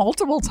had that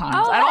multiple times.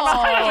 I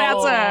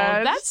don't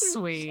know. That's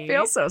sweet.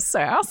 Feels so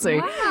sassy.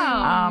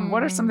 Wow.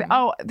 What are some?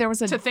 There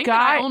was a to think guy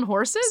that I own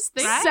horses.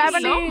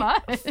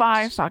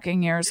 75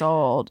 fucking years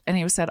old, and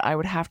he said I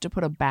would have to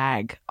put a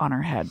bag on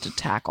her head to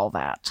tackle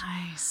that.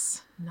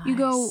 Nice. You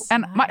go,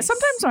 and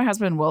sometimes my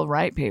husband will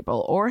write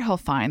people, or he'll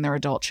find their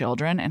adult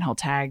children and he'll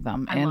tag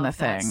them in the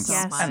things. So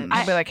and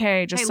I'll be like,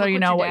 hey, just so you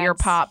know what your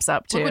pop's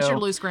up to. Look what your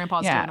loose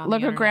grandpa's doing on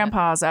look the what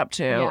grandpa's up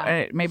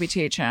to. Maybe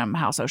teach him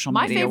how social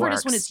media works. My favorite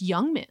is when it's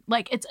young men.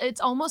 Like it's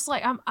almost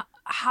like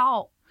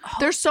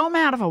they're so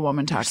mad if a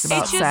woman talks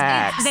about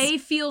sex. They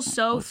feel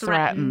so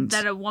threatened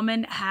that a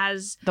woman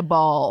has the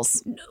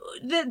balls.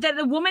 That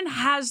a woman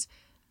has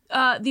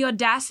the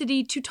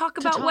audacity to talk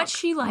about what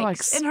she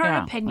likes in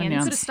her opinion.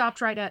 Could have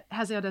stopped right at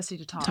has the audacity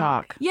to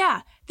talk.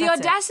 Yeah, the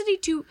audacity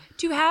to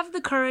have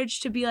the courage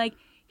to be like,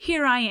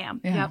 here I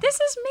am. Yeah. This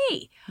is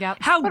me. Yep.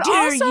 How but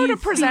dare also you to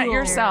present feel?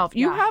 yourself.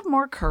 You have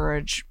more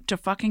courage to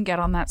fucking get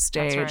on that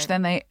stage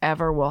than they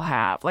ever will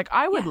have. Like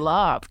I would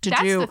love to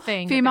do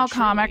female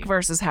comic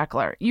versus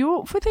heckler.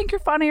 You think you're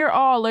funny,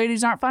 or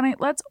ladies aren't funny.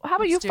 How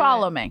about you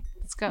follow me?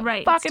 Let's go.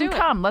 Right. Fucking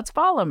come. Let's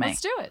follow me.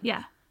 Let's do it.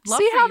 Yeah.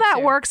 See how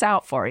that works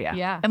out for you.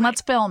 Yeah. And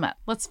let's film it.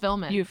 Let's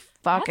film it. You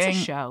fucking That's a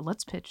show.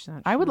 Let's pitch that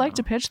show. I would like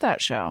to pitch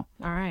that show.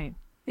 All right.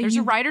 There's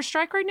a writer's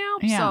strike right now,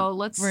 so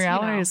let's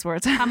reality is where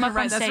it's come up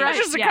on stage. There's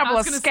just a couple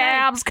of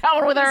scabs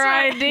coming with their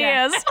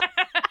ideas.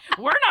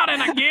 We're not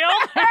in a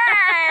guild.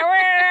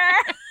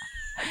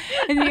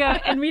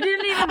 And we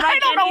didn't even write I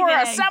don't know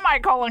where a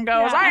semicolon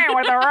goes. I ain't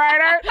with a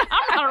writer.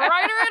 I'm not a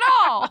writer at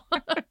all.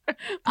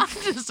 I'm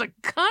just a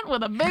cunt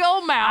with a big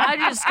old mouth. I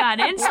just got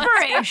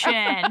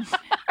inspiration.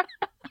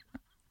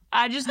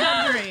 I just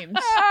got dreams.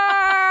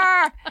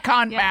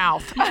 Cunt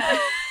mouth.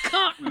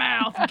 Cunt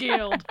Mouth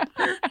Guild.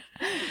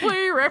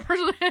 We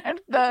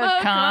represent the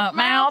Cunt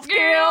Mouth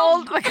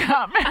Guild. The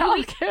Cunt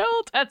Mouth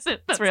Guild. That's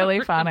it. That's really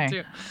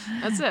funny.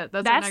 That's it.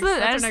 That's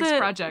our next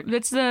project.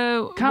 That's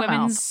the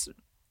women's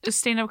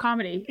stand-up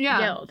comedy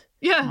guild.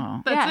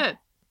 Yeah, that's it.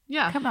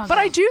 Yeah. But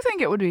I do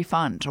think it would be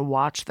fun to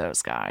watch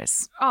those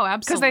guys. Oh,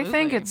 absolutely. Because they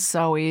think it's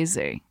so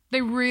easy.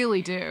 They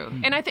really do.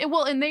 And I think,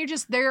 and they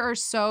are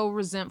so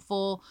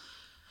resentful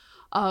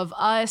of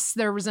us.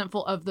 They're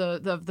resentful of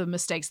the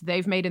mistakes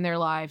they've made in their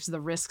lives,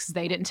 the risks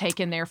they didn't take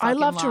in their fucking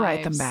lives. I love to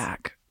write them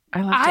back.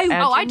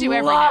 I do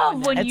every now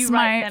and then. When you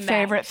write them back. It's my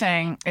favorite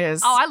thing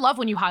is... I love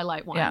when you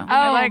highlight one.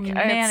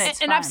 Yeah.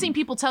 And I've seen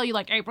people tell you,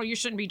 like, April, you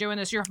shouldn't be doing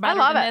this. You're better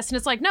than this. And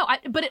it's like, no,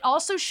 but it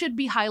also should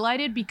be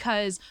highlighted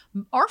because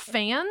our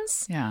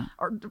fans,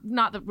 or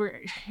not that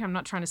I'm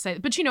not trying to say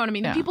that, but you know what I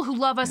mean? The people who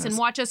love us and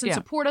watch us and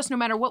support us no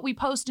matter what we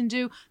post and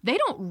do, they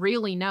don't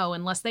really know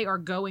unless they are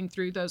going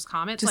through those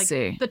comments. To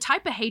see. The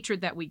type of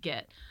hatred that we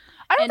get.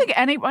 I don't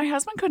think my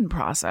husband couldn't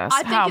process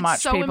how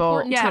much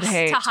people could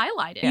hate. To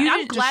highlight it.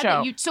 I'm glad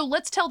that you. So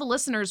let's tell the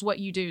listeners what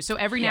you do. So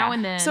every now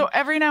and then. So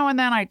every now and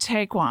then I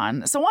take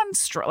one. So one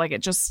like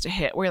it just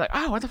hit. We're like,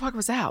 oh, what the fuck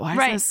was that?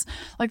 Why is this?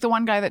 Like the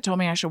one guy that told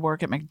me I should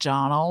work at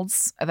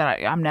McDonald's, that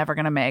I'm never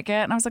gonna make it,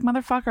 and I was like,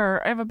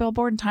 motherfucker, I have a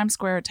billboard in Times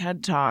Square,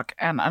 TED Talk,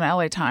 and an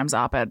LA Times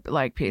op-ed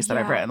like piece that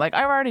I've written. Like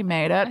I've already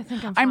made it. I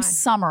think I'm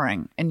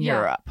summering in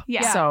Europe.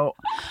 Yeah. So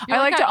I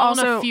like to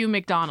also own a few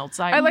McDonald's.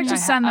 I like to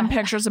send them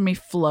pictures of me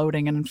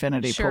floating in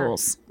infinity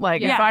pools.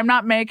 Like if I'm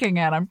not making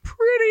it, I'm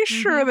pretty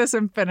sure this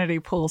infinity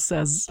pool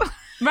says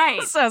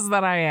says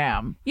that I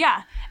am.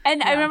 Yeah.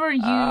 And I remember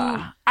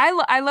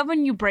I love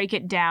when you break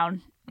it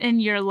down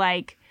and you're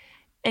like,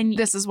 and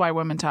this is why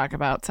women talk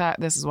about that.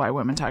 This is why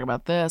women talk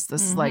about this.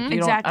 This is like,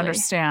 you don't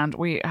understand.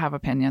 We have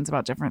opinions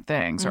about different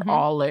things. Or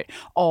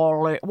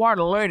why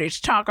do ladies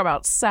talk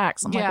about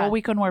sex? I'm like, well,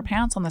 we couldn't wear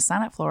pants on the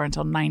Senate floor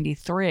until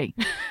 93.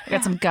 I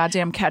got some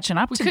goddamn catching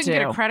up to do. We couldn't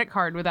get a credit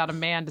card without a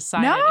man to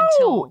sign it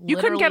until you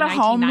couldn't get a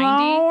home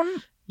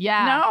loan.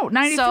 Yeah. No,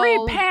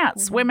 93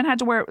 pants. Women had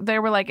to wear, they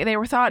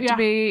were thought to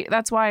be,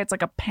 that's why it's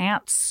like a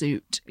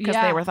pantsuit, because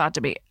they were thought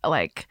to be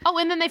like. Oh,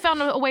 and then they found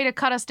a way to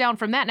cut us down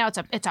from that. Now it's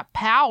a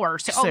power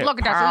suit. Oh,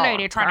 look at this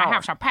lady trying to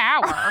have some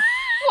power.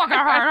 Look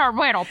at her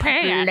little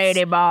pants.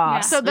 Lady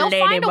boss. So they'll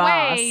find a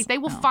way. They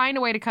will find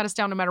a way to cut us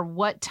down no matter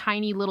what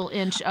tiny little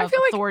inch of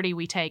authority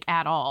we take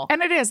at all.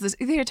 And it is.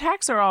 The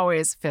attacks are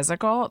always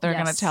physical. They're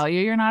going to tell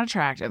you you're not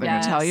attractive. They're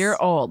going to tell you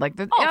you're old. Like,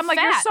 I'm like,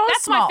 you're so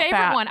That's small, my favorite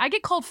fat. one. I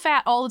get called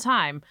fat all the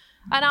time.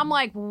 And I'm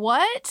like,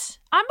 what?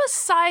 I'm a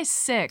size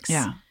 6.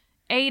 Yeah.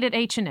 8 at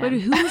H&M. But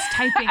who's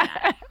typing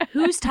it?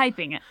 Who's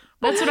typing it?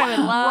 That's what I would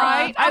love.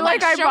 Right? I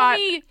bought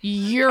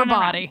your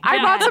body.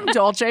 I bought some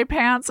Dolce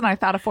pants and I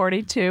thought a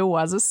 42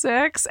 was a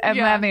 6. And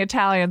then the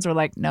Italians were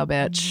like, no,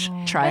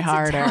 bitch, try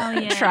harder.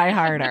 Italian. Try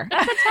harder.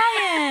 That's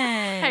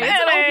Italian. Hey,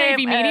 it's an Old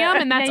Navy medium,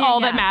 and that's all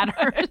that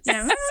matters.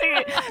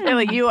 They're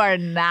like, you are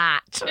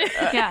not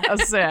a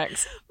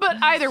 6. But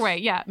either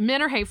way,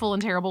 men are hateful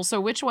and terrible. So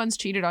which ones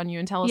cheated on you,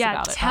 and tell us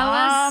about it? Tell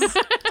us.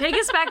 Take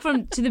us back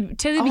to the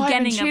beginning.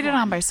 I've been cheated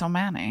on by so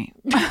many.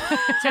 Pick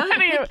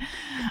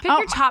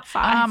your top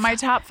 5. My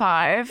top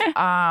 5.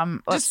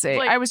 Let's see.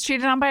 I was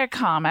cheated on by a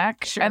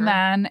comic, and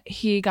then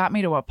he got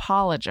me to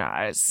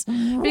apologize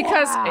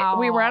because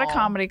we were at a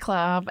comedy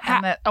club,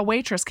 and a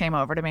waitress came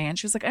over to me, and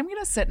she was like, "I'm going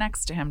to sit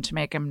next to him to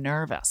make him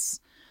nervous."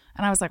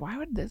 And I was like, "Why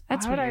would this?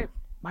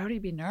 Why would he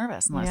be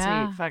nervous unless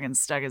he fucking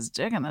stuck his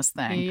dick in this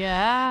thing?"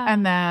 Yeah.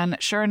 And then,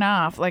 sure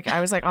enough, like I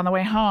was like on the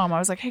way home, I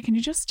was like, "Hey, can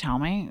you just tell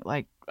me?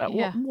 Like,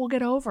 we'll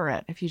get over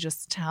it if you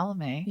just tell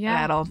me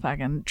that old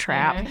fucking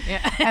trap."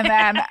 Yeah. And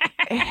then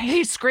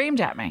he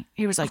screamed at me.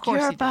 He was like,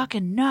 "You're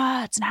fucking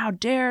nuts, and how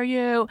dare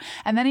you?"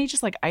 And then he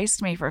just like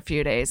iced me for a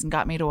few days and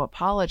got me to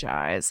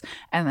apologize.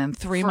 And then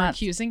 3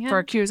 months for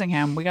accusing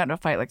him, we got into a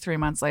fight like 3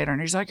 months later,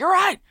 and he's like, "You're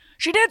right.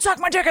 She did suck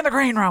my dick in the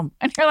green room."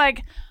 And you're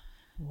like,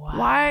 wow.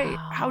 Why?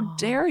 How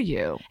dare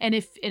you? And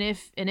if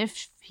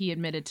he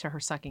admitted to her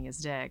sucking his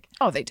dick,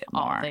 they did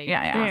more. They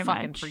were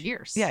fucking for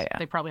years. Yeah.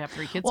 They probably have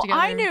 3 kids together.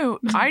 I knew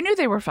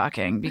they were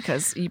fucking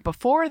because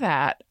before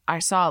that, I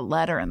saw a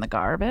letter in the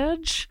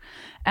garbage,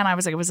 and I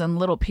was like, it was in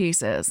little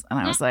pieces, and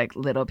I was like,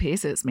 little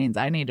pieces means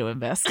I need to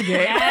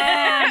investigate.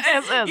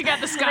 Yes. You got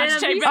the scotch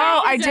tape.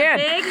 Oh, I did.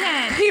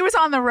 He was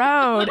on the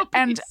road,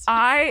 and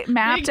I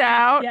mapped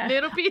out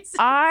little pieces.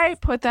 I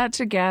put that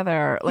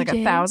together like a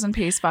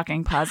 1,000-piece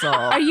fucking puzzle.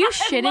 Are you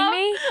shitting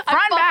me?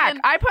 Front back.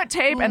 I put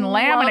tape and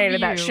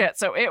laminated that shit,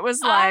 so it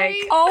was like,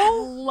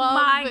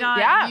 my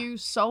God, you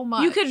so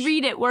much. You could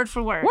read it word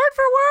for word. Word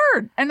for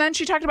word. And then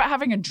she talked about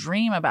having a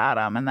dream about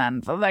him, and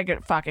then like a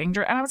fucking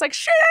dream. And I was like,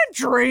 she didn't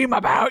dream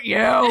about you.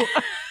 Nobody's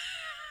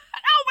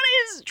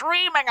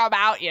dreaming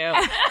about you.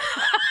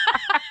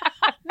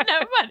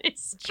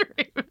 Nobody's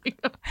dreaming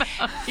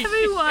about you.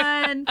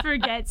 Everyone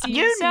forgets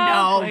you. You so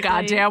know quickly.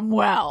 goddamn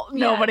well.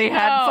 Nobody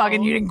had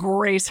fucking, you didn't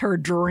grace her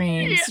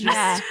dreams.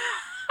 Yeah.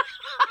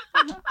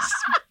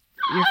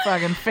 Your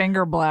fucking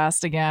finger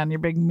blast again. Your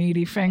big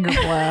meaty finger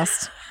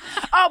blast.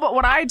 Oh, but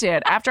what I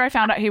did, after I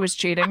found out he was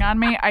cheating on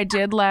me, I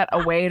did let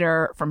a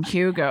waiter from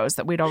Hugo's,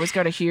 that we'd always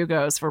go to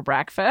Hugo's for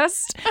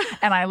breakfast,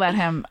 and I let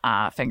him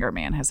finger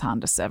me in his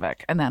Honda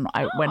Civic. And then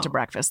I went to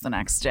breakfast the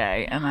next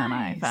day, and then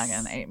I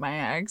fucking ate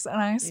my eggs,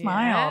 and I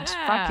smiled.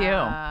 Fuck you.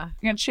 You're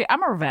gonna cheat.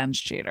 I'm a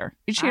revenge cheater.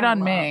 You cheat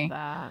on me.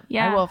 That.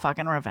 Yeah. I will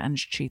fucking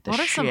revenge cheat the shit.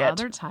 What are some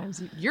other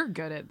times? You're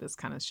good at this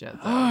kind of shit,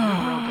 though.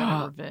 You're real good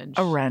at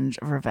revenge.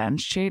 A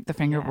revenge cheat? The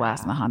finger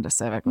blast in the Honda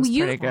Civic was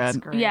pretty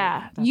good.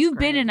 Yeah. You've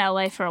been in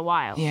LA for a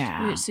while.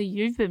 Yeah. So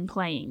you've been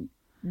playing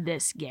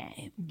this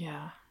game.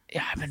 Yeah.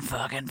 Yeah, I've been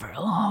fucking for a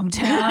long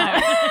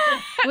time.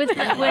 with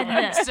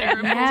the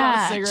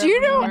cigarette. Do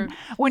you know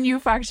when you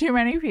fuck too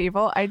many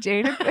people? I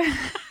dated. This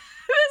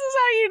is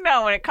how you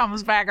know when it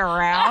comes back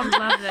around. I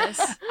love this.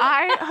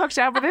 I hooked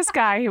up with this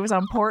guy. He was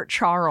on Port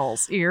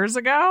Charles years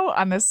ago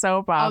on this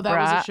soap opera. Oh, that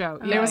was a show.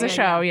 There was a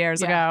show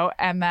years ago,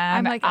 and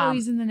then I'm like,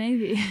 he's in the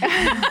Navy.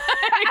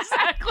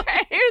 Exactly.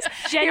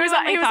 he was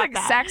like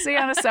sexy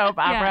on a soap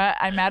opera.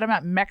 I met him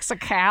at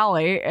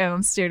Mexicali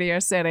in Studio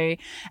City.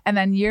 And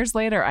then years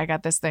later, I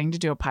got this thing to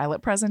do a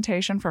pilot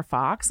presentation for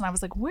Fox. And I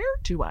was like, where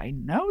do I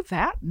know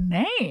that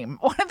name?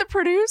 One of the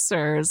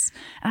producers.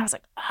 And I was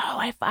like, oh,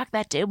 I fucked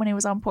that dude when he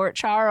was on Port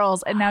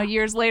Charles. And now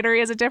years later, he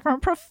has a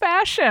different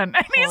profession.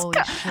 And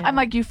I'm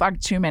like, you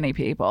fucked too many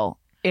people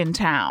in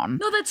town.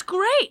 No, that's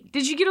great.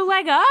 Did you get a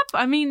leg up?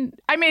 I mean,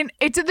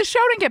 the show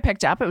didn't get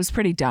picked up. It was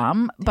pretty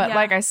dumb, but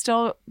like I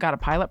still got a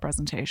pilot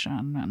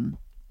presentation, and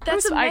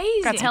that's amazing.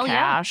 I got some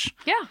cash.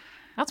 Yeah,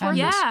 that's worth it.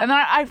 Yeah, and then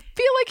I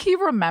feel like he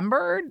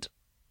remembered.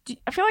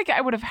 I feel like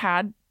he would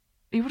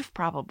have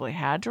probably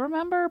had to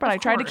remember, but I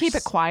tried to keep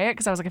it quiet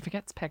because I was like, if it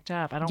gets picked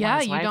up, I don't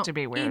want his life to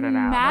be weirded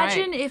out.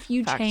 Imagine if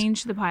you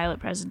changed the pilot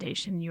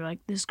presentation. You're like,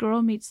 this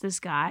girl meets this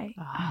guy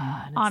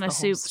on a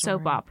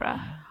soap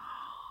opera.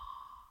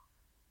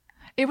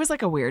 It was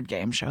like a weird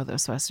game show that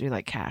was supposed to be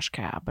like Cash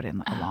Cab, but in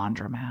like a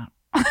laundromat.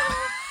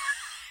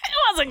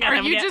 Are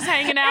you just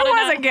hanging out? It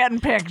wasn't getting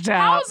picked up.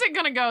 How is it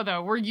going to go,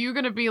 though? Were you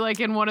going to be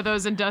like in one of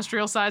those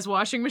industrial-sized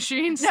washing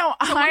machines? No,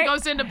 someone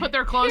goes in to put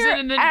their clothes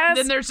in, and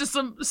then there's just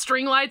some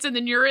string lights, and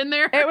then you're in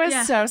there? It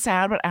was so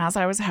sad, but as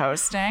I was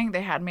hosting,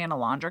 they had me in a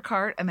laundry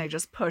cart, and they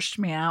just pushed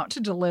me out to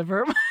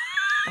deliver my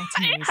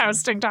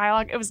hosting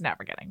dialogue. It was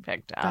never getting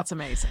picked up. That's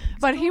amazing.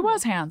 But he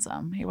was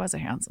handsome. He was a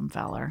handsome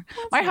feller.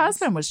 My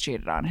husband was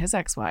cheated on. His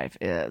ex-wife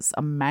is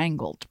a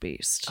mangled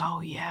beast. Oh,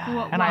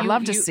 yeah. And I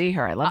love to see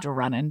her. I love to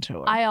run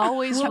into her. I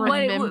always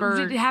remember.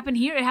 Did it happen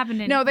here? It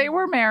happened in... No, they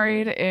were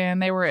married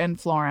and they were in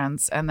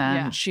Florence. And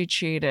then she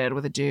cheated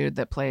with a dude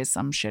that plays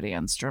some shitty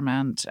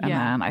instrument. And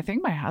then I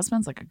think my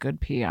husband's like a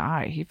good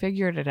PI. He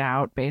figured it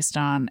out based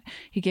on...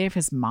 He gave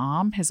his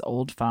mom his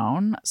old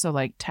phone. So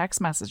like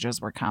text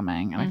messages were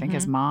coming. And I think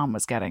his mom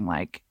was getting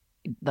like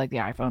the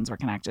iPhones were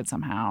connected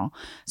somehow,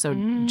 so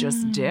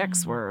just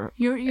dicks were.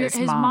 His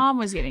mom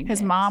was getting.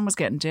 His mom was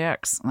getting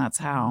dicks, and that's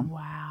how.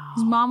 Wow.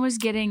 His mom was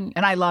getting.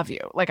 And I love you.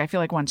 Like I feel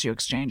like once you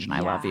exchange and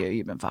I love you,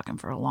 you've been fucking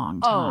for a long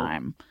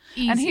time.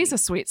 Easy. And he's a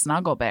sweet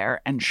snuggle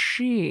bear, and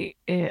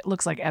it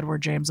looks like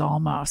Edward James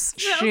Olmos.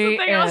 She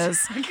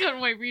is. I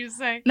couldn't wait for you to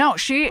say. No,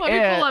 she Let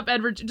me pull up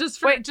Edward.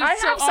 Wait, I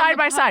have side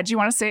by side. Do you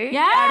want to see?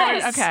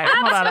 Yes. Okay,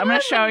 hold on. I'm going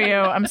to show you.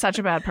 I'm such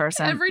a bad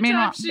person.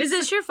 Is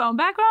this your phone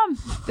background?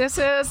 This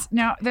is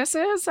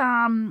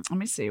let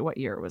me see, what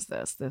year was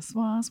this?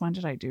 When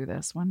did I do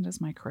this? When is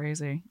my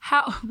crazy?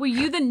 How were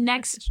you the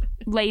next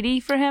lady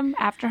for him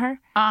after her?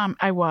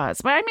 I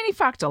was, but I mean he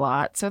fucked a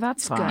lot, so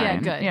that's fine. Yeah,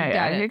 good.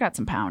 Yeah, he got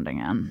some pounding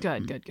in.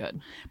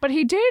 Good. But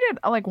he dated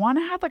like one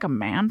had like a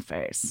man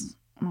face.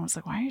 And I was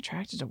like, why are you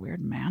attracted to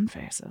weird man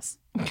faces?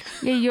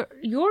 Yeah,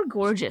 you're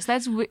gorgeous.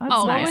 That's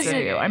nice of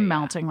you. I'm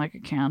melting like a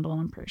candle.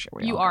 I'm pretty sure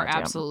you are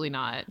absolutely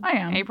not. I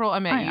am. April, I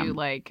met you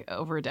like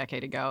over a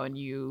decade ago, and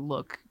you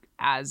look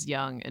as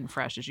young and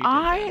fresh as you did.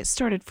 I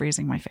started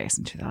freezing my face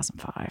in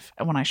 2005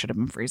 when I should have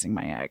been freezing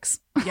my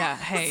eggs. Yeah,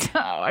 hey, so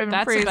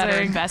that's a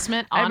better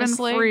investment.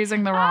 Honestly, I've been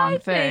freezing the wrong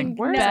thing.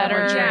 Where's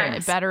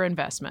better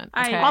investment.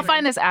 Okay. I'll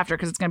find this after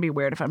because it's gonna be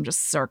weird if I'm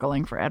just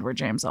circling for Edward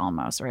James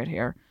Olmos right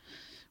here.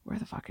 Where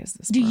the fuck is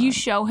this? Do you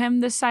show him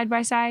this side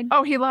by side?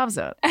 Oh, he loves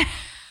it.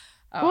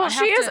 Well,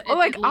 she is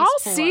like, I'll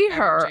see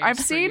her. I've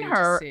seen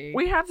her.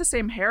 We have the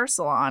same hair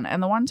salon.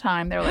 And the one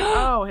time they're like,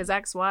 oh, his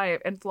ex-wife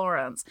in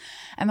Florence.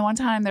 And the one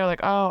time they're like,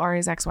 oh,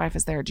 Ari's ex-wife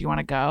is there. Do you want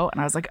to go? And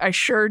I was like, I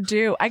sure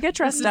do. I get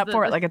dressed up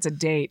for it like it's a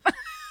date. I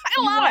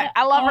love it.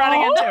 I love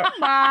running into it. Oh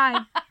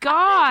my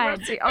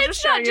God. I'll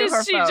just show you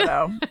her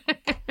photo.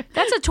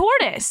 That's a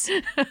tortoise.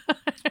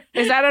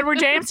 Is that Edward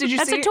James? Did you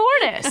see? That's a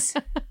tortoise.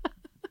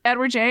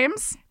 Edward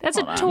James? That's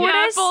Hold a on. tortoise.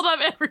 Yeah, I pulled up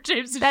Edward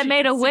James. That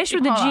made a wish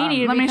with the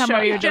genie. Let me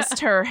show you just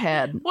her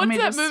head. What's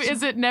that movie?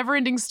 Is it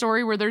Neverending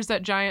Story where there's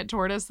that giant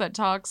tortoise that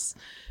talks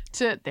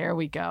to... There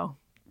we go.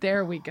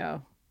 There you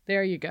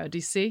go. Do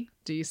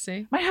you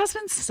see? My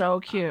husband's so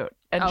cute.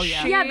 And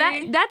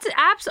that's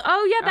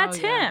that's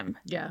him.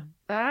 Yeah.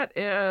 That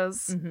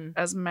is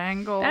as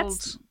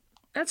mangled.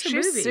 That's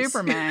She's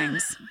super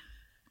mangs.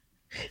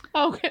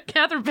 Oh,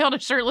 Catherine found a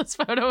shirtless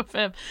photo of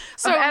him.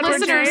 So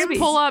listeners,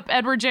 pull up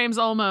Edward James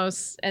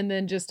Olmos and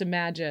then just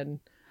imagine.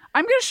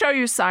 I'm going to show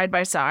you side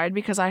by side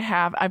because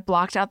I've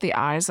blocked out the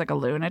eyes like a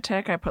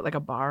lunatic. I put like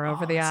a bar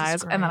over the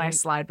eyes and then I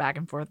slide back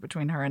and forth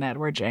between her and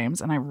Edward James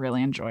and I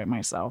really enjoy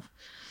myself.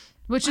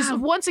 Which is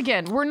once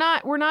again, we're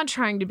not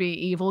trying to be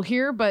evil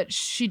here, but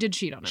she did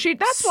cheat on him.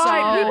 That's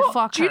why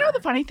people. Do you know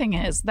the funny thing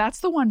is that's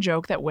the one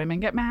joke that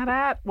women get mad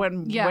at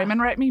when women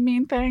write me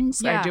mean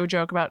things. Yeah. I do a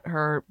joke about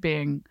her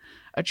being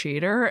a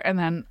cheater, and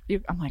then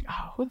I'm like,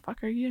 oh, who the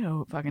fuck are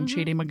you, fucking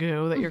cheaty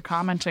magoo, that you're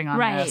commenting on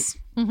this?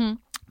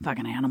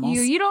 Fucking animals.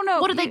 You don't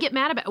know. What do they get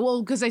mad about?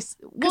 Well, because they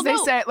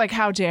say like,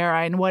 how dare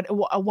I? And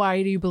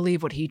why do you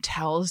believe what he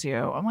tells you?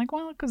 I'm like,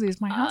 well, because he's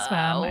my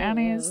husband, and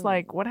he's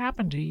like, what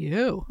happened to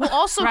you? Well,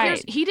 also,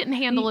 he didn't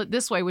handle it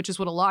this way, which is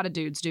what a lot of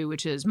dudes do,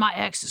 which is my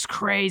ex is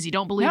crazy.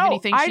 Don't believe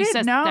anything she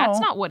says. Know.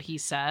 That's not what he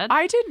said.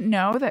 I didn't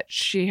know that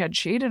she had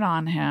cheated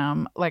on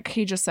him. Like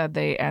he just said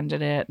they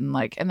ended it,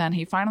 and then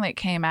he finally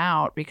came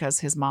out because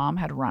his mom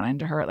had run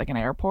into her at like an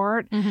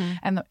airport,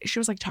 and she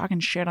was like talking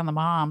shit on the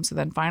mom. So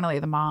then finally,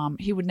 the mom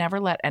he would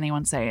never let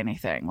anyone say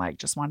anything. Like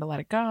just wanted to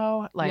let it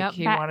go. Like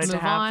he wanted to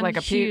have like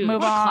a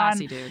move on.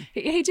 Classy dude.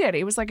 He did.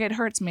 He was like, it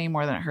hurts me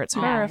more than it hurts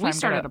her. We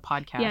started a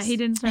podcast. Yeah, he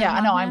didn't. Start I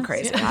know. I'm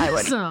crazy. I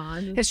would.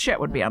 His shit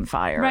would be on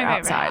fire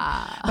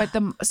outside. But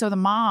the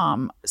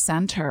mom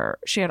sent her.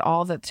 She had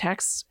all the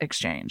text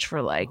exchange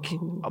for like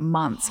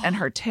months, and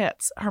her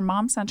tits. Her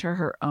mom sent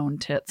her own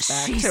tits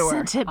back to her. She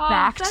sent it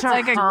back to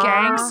like her. A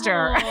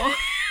gangster.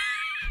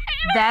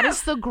 That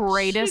is the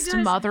greatest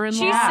mother-in-law.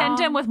 She sent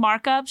him with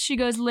markups. She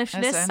goes,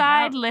 lift this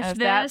side, lift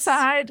that this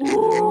side.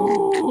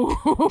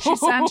 She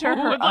sent her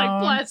with own.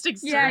 Like plastic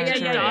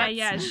strands.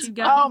 Yeah. She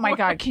oh my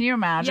God, can you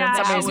imagine?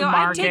 Somebody's marking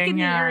I'm taking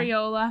the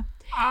areola.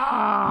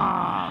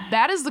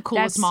 That is the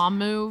coolest mom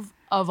move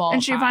of all.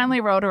 And she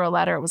finally wrote her a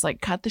letter. It was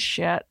like, cut the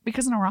shit,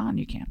 because in Iran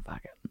you can't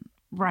fuck it.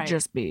 Right.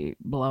 Just be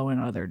blowing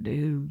other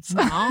dudes. You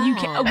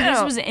can,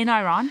 this was in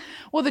Iran?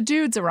 Well, the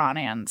dude's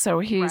Iranian. So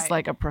he's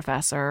like a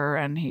professor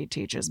and he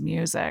teaches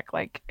music.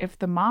 Like if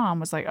the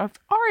mom was like, if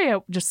Arya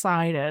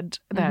decided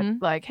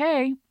that like,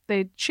 hey,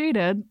 they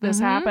cheated, this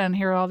happened,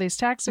 here are all these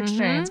text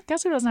exchanges.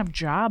 Guess who doesn't have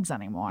jobs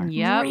anymore?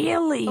 Yeah.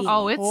 Really?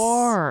 Oh, it's... Of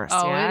course.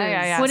 Oh,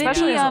 yeah. Would it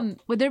be,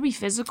 would there be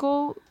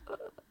physical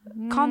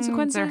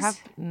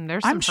consequences?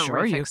 There's some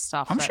horrific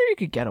stuff. I'm sure you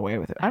could get away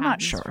with it. I'm not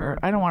sure.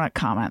 I don't want to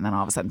comment, and then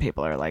all of a sudden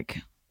people are like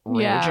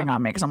raging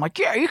on me because I'm like,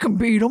 yeah, you can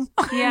beat them.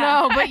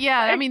 No, but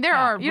I mean, there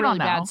are really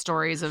bad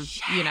stories of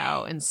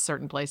in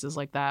certain places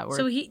like that. Where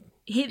so he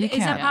is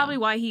that probably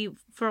why he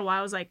for a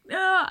while was like,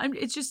 no,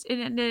 it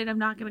ended. I'm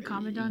not going to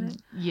comment on it.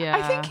 Yeah,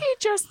 I think he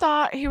just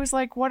thought, he was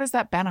like, what does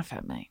that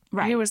benefit me?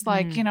 Right. He was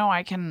like,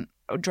 I can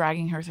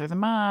dragging her through the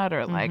mud,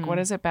 or like, what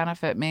does it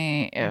benefit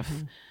me if.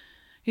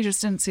 He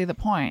just didn't see the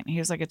point. He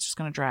was like, it's just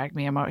going to drag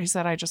me. He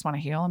said, I just want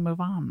to heal and move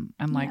on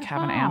and like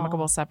have an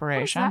amicable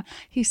separation.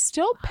 He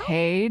still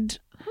paid.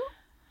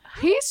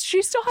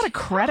 She still had a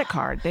credit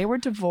card. They were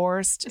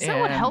divorced. Is that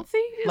what healthy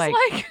is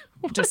like?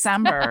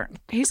 December.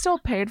 He still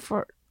paid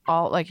for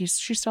all, like she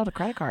still had a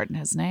credit card in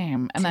his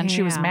name. And then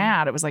she was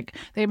mad. It was like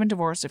they'd been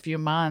divorced a few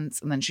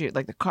months, and then she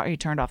like he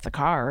turned off the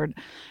card,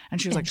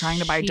 and she was like trying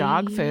to buy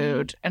dog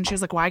food, and she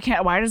was like, why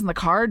doesn't the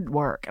card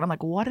work? And I'm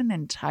like, what an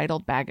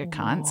entitled bag of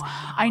cunts.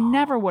 Wow. I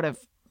never would have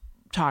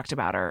talked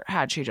about her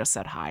had she just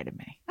said hi to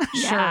me.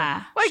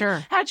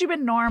 Sure. Had you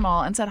been normal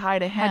and said hi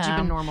to him. Had you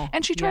been normal.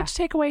 And she tried to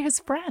take away his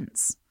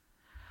friends.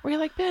 Where you're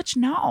like, bitch,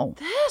 no.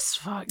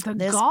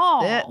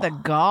 The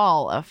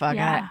gall of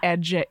fucking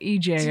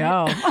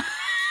EJO.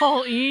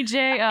 Oh,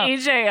 EJO.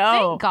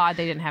 Thank God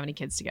they didn't have any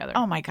kids together.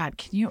 Oh my God,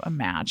 can you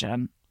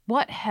imagine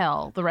what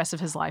hell the rest of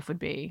his life would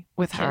be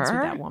with kids her?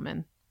 With that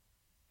woman.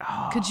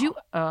 Oh. Could you?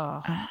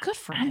 Good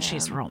for him. And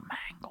she's real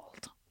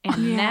mangled.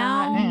 And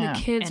now the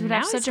kids would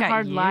have such a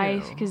hard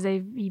life because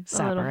they've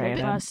a little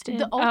bit busted.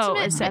 The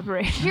ultimate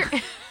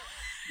separated.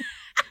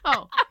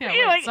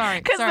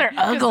 Sorry. Because they're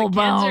uggle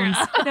bones.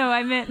 No,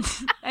 I meant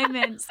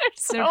they're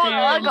so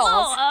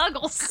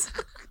uggles.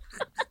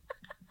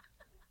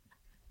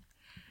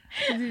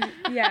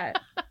 Yeah.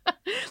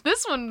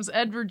 This one's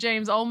Edward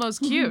James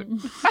almost cute.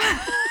 Its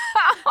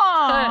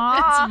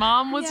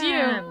mom was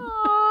you.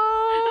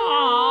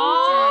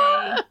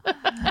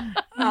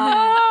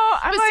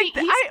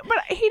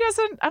 But he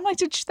doesn't. I'm like,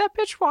 did that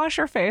bitch wash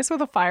her face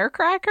with a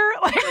firecracker?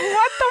 Like,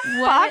 what the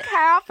fuck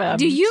happened?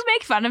 Do you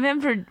make fun of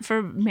him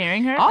for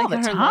marrying her all the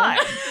time?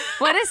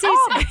 What is he?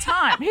 All the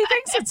time. He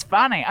thinks it's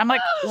funny. I'm like,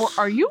 well,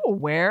 are you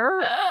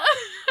aware?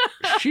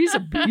 She's a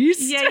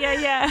beast.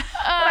 Yeah.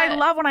 But I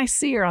love when I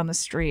see her on the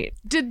street.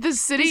 Did the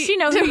city? Does she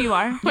know who you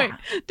are? Wait,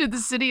 did the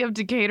city of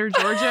Decatur,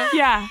 Georgia?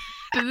 Yeah.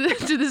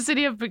 Did the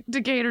city of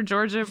Decatur,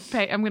 Georgia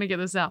pay? I'm gonna get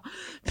this out.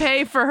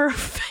 Pay for her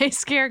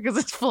face care because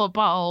it's full of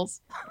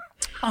potholes.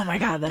 Oh my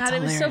God, that's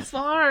hilarious. It was so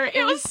far.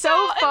 It was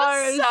so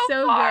far. It was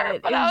so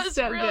good. But it was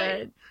so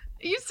good.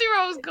 You see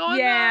where I was going?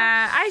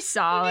 Yeah, I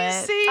saw it. I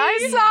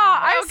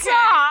saw.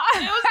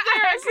 It was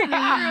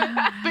there.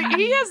 But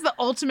he has the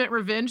ultimate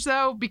revenge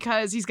though,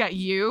 because he's got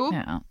you.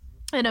 Yeah.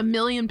 And a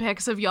million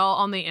pics of y'all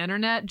on the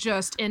internet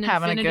just in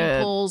having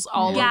infinity pools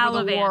all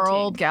over the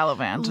world.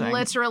 Gallivanting.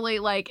 Literally,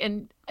 like,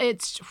 and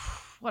it's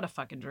what a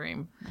fucking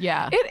dream.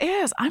 Yeah. It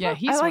is.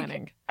 He's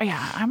winning.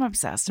 Yeah, I'm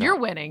obsessed. You're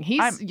winning.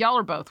 Y'all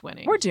are both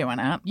winning. We're doing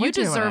it. You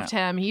deserved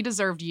him. He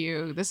deserved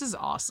you. This is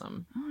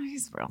awesome. Oh,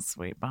 he's real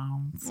sweet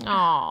bones.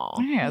 Oh.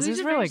 He is.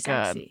 He's really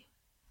good. Sexy.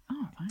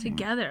 Oh,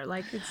 together,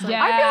 like it's like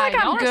yeah, I feel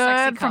like I'm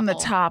good from the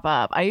top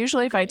up. I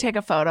usually, if I take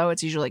a photo,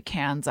 it's usually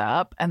cans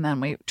up, and then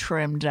we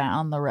trim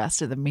down the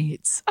rest of the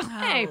meats.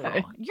 Hey,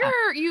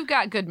 you've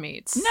got good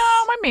meats. No,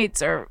 my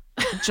meats are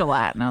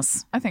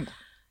gelatinous. I think.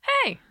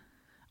 Hey,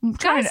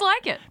 Guys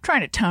like it.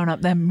 Trying to tone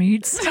up them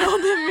meats.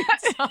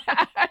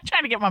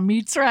 Trying to get my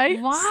meats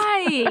right.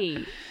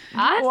 Why?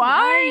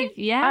 Why?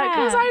 Yeah.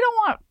 Because I don't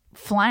want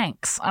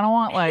flanks. I don't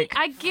want like.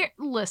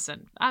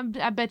 Listen,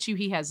 I bet you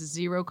he has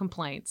zero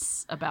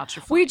complaints about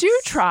your flanks. We do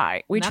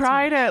try. We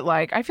try to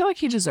like. I feel like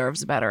he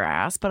deserves a better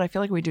ass, but I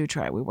feel like we do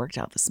try. We worked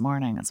out this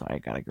morning. That's why I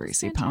got a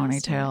greasy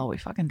ponytail. We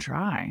fucking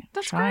try.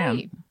 That's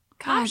great.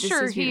 I'm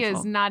sure he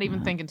is not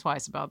even thinking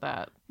twice about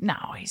that. No,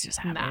 he's just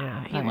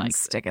happy. He likes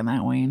sticking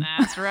that wing.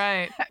 That's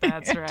right.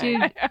 That's right.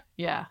 Dude.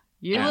 Yeah.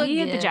 He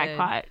hit the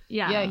jackpot.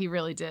 Yeah. Yeah, he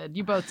really did.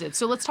 You both did.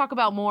 So let's talk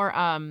about more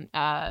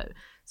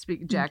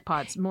speaking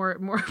jackpots,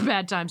 more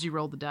bad times you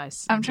rolled the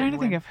dice. I'm trying to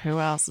think of who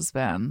else has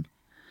been.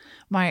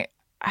 I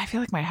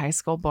feel like my high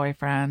school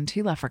boyfriend,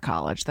 he left for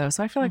college though,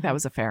 so I feel like that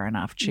was a fair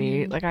enough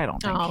cheat. Like I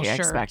don't think he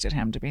expected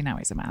him to be. Now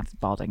he's a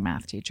balding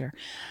math teacher.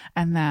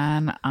 And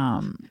then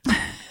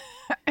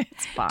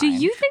it's fine. Do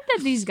you think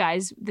that these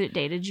guys that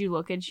dated you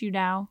look at you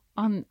now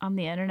on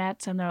the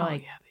internet and they're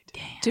like, yeah, they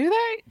do. Do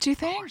they? Do you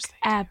think?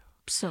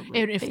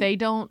 Absolutely. And if they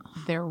don't,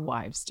 their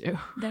wives do.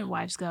 Their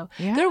wives go.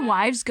 Yeah. Their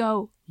wives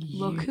go,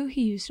 look who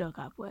he used to hook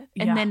up with.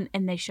 And then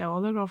they show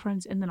all their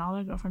girlfriends, and then all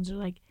their girlfriends are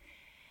like,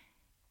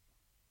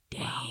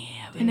 damn.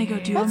 And they go,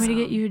 do you want me to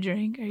get you a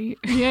drink? Are you?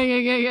 Yeah.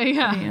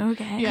 Are you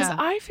okay? Because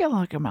I feel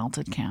like a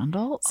melted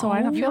candle, so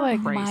I don't feel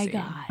like crazy. My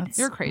God,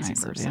 you're a crazy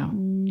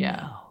person.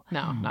 Yeah,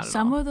 no, not at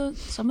all.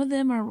 Some of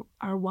them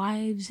are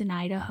wives in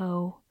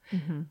Idaho.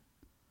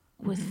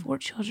 With 4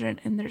 children,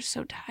 and they're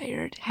so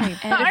tired. Hey,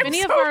 and if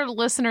any of our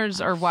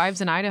listeners are wives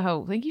in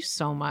Idaho, thank you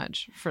so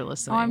much for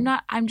listening. Oh, I'm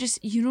not. I'm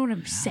just. You know what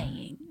I'm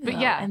saying. But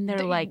yeah, and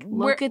they're like,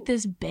 look at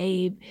this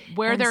babe.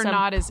 Where they're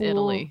not is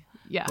Italy.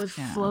 Yeah, with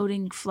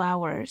floating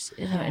flowers.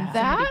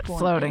 That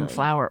floating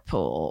flower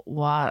pool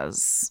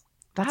was.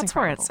 That's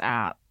where it's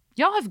at.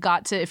 Y'all have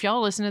got to, if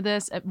y'all listen to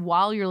this,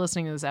 while you're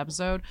listening to this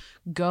episode,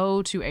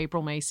 go to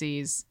April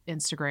Macy's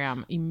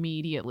Instagram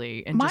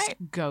immediately and just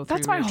go through.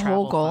 That's my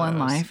whole goal in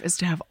life is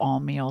to have all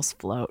meals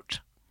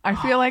float. I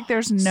feel like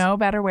there's no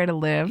better way to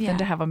live than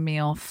to have a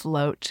meal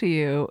float to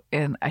you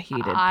in a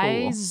heated pool.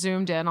 I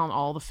zoomed in on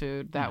all the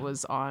food that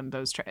was on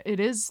those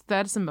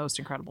that's the most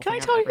incredible thing.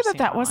 Can I tell you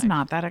that was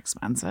not that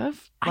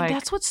expensive?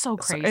 That's what's so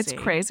crazy. It's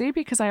crazy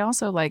because I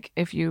also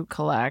if you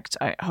collect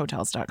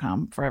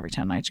hotels.com for every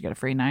 10 nights you get a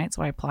free night,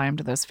 so I apply them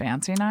to those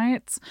fancy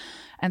nights.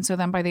 And so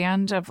then by the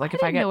end of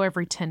if I get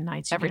every 10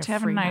 nights you every get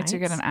 10 nights you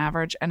get an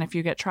average, and if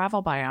you get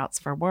travel buyouts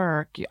for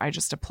work, I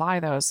just apply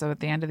those. So at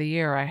the end of the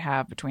year I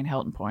have between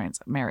Hilton points,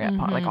 Marriott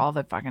points, all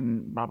the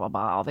fucking blah blah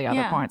blah, all the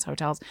other points,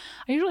 hotels.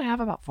 I usually have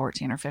about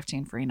 14 or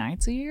 15 free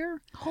nights a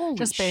year. Holy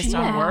just based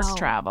on work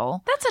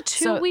travel. That's a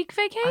 2-week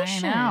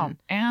vacation. I know.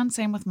 And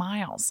same with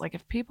miles. Like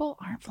if people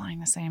aren't flying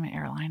the same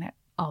airline,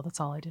 that's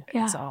all I do.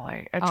 Yeah. That's all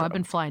I've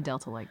been flying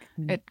Delta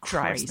it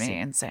drives me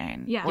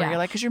insane. Yeah. Where you're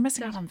like, because you're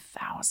missing out on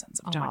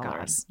thousands of dollars. My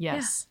God.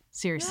 Yes.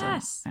 Seriously.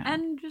 Yes. Yeah.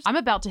 And I'm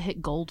about to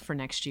hit gold for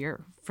next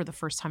year for the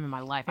first time in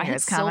my life. I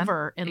hit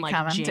silver in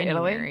January. To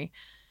Italy?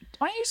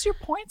 Why don't you use your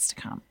points to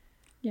come?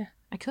 Yeah.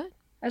 I could.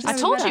 I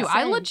told you,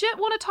 I legit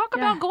want to talk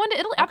about going to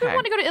Italy. I've been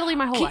wanting to go to Italy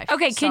my whole life.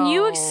 Okay, can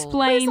you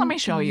explain? Please let me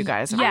show you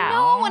guys. Yeah. I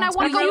know, and I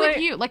want to go with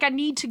you. I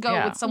need to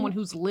go with someone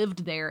who's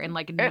lived there and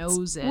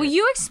knows it. Will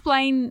you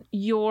explain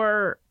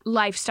your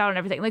lifestyle and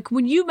everything? Like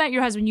when you met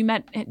your husband,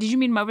 did you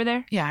meet him over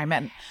there? Yeah, I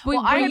met.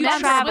 I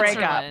had a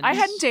breakup. I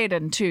hadn't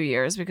dated in 2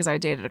 years because I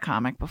dated a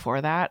comic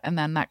before that, and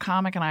then that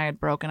comic and I had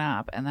broken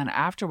up, and then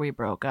after we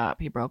broke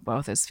up, he broke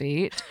both his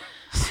feet.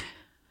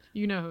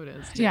 You know who it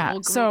is. Yeah.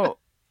 So.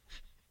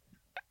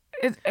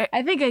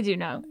 I think I do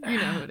know. You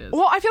know who it is.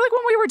 Well, I feel like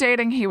when we were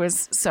dating, he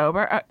was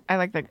sober. I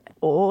like the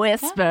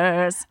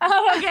whispers.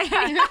 Oh, okay.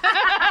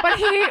 But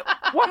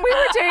when we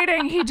were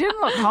dating, he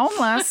didn't look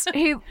homeless.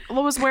 He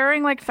was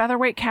wearing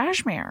featherweight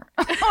cashmere.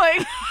 He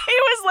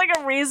was like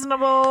a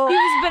reasonable.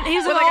 He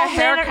was like a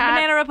haircut.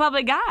 Banana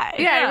Republic guy.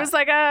 Yeah, he was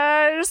like we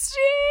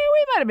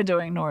might have been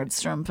doing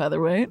Nordstrom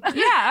featherweight.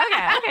 Yeah.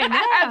 Okay. No.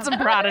 Had some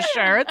Prada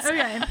shirts.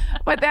 Okay.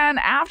 But then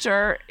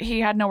after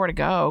he had nowhere to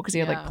go because he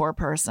had poor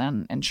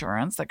person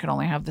insurance that could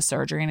only have the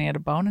surgery, and he had a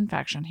bone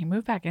infection. He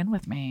moved back in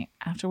with me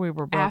after we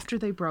were after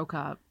they broke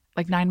up,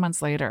 9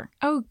 months later.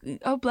 Oh,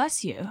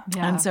 bless you.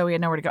 Yeah. And so he had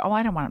nowhere to go.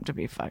 I didn't want him to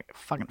be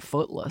fucking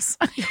footless,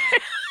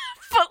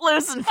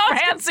 footloose and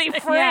fancy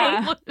free.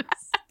 Yeah.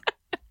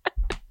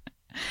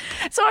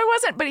 So I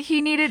wasn't, but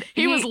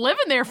he was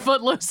living there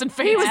footloose and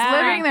fancy. He was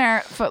living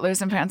there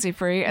footloose and fancy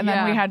free. And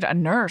then we had a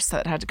nurse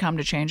that had to come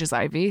to change his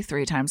IV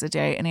 3 times a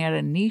day. And he had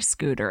a knee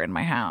scooter in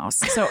my house.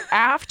 So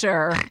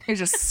after he was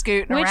just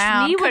scooting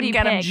around, couldn't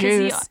get him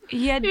juice.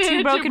 He had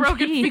two broken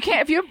feet. You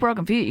can't, if you have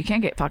broken feet, you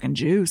can't get fucking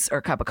juice or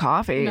a cup of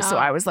coffee. No. So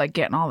I was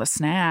getting all the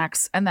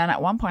snacks. And then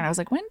at one point I was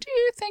like, when do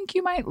you think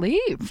you might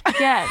leave?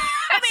 Yeah.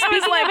 And he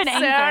was like,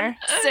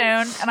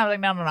 soon. And I was like,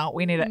 no.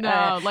 We need a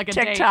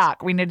TikTok.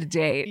 Date. We need a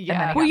date. Yeah.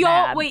 And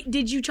then wait,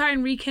 did you try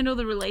and rekindle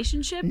the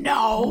relationship?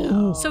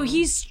 No. So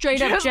he's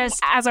straight up just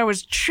as I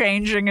was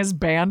changing his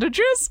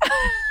bandages.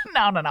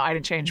 No. I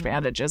didn't change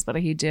bandages, but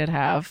he did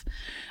have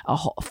a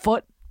whole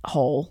foot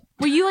hole.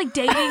 Were you like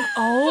dating?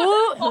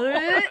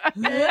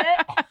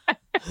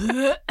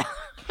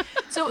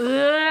 So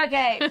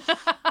okay.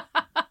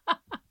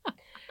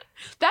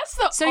 That's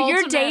the so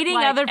you're dating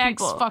other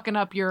people, ex fucking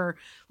up your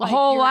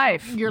whole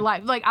life. Your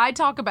life. Like I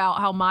talk about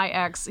how my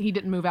ex, he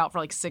didn't move out for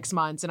like 6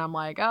 months, and I'm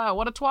like, oh,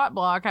 what a twat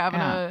block having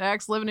an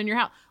ex living in your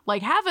house.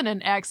 Like having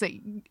an ex that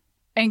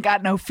ain't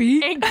got no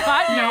feet. Ain't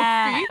got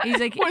no feet. He's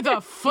like with a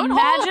foot.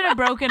 Imagine a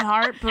broken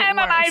heart, but and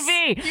worse. An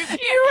IV. You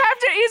have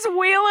to. He's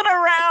wheeling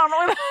around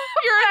with an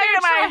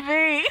IV.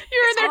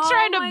 You're in there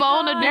trying to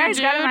bone a dude. He's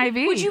got an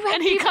IV.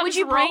 Would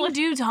you bring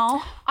dudes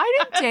home?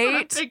 I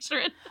didn't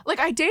date. Like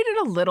I dated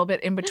a little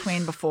bit in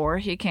between before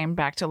he came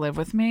back to live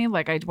with me.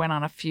 Like I went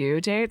on a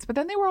few dates, but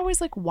then they were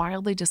always like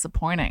wildly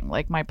disappointing.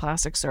 Like my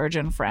plastic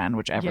surgeon friend,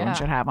 which everyone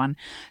should have on,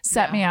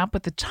 set me up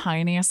with the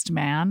tiniest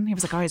man. He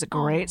was like, oh, he's a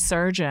great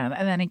surgeon.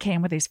 And then he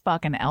came with these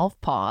fucking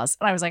elf paws.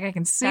 And I was like, I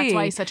can see. That's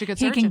why he's such a good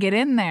surgeon. He can get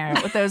in there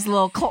with those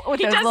little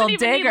he doesn't even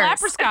diggers. need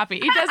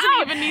laparoscopy. He doesn't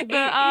even need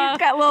the he's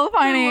got little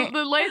tiny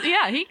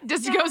he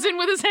just goes in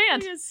with his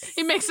hand.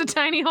 He makes a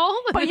tiny hole.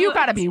 But you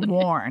got to be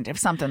warned if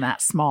something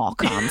that small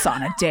comes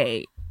on a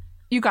date.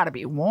 You got to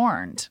be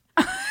warned.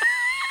 You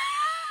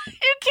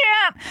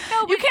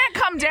can't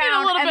come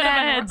down a little and bit then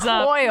of a heads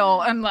up.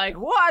 Coil and like,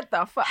 what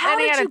the fuck? How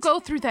did you go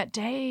through that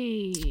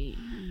date?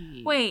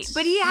 Wait,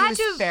 but he was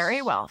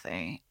very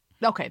wealthy.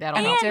 Okay, that'll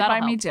and help. He did that'll buy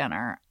help. me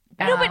dinner.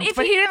 No, but he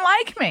didn't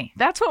like me.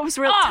 That's what was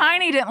real.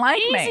 Tiny didn't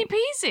like me. Easy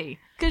peasy.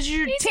 Because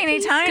you're teeny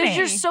tiny. Because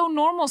you're so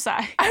normal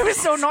size. I was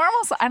so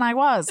normal size, and I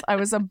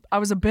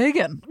was a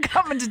biggin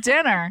coming to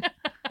dinner.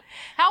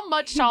 How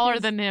much taller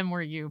than him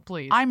were you,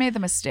 please? I made the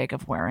mistake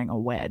of wearing a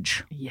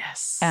wedge.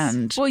 Yes.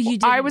 And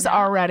I was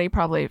already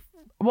probably.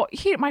 Well,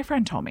 my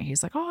friend told me,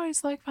 he's like, oh,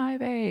 he's like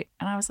 5'8",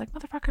 and I was like,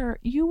 motherfucker,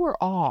 you were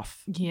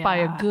off by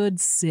a good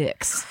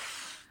 6.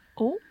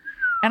 Oh.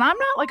 And I'm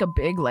not like a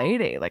big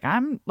lady. Like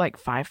I'm like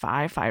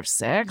 5'5",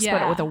 5'6",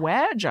 but with a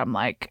wedge, I'm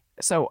like,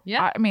 so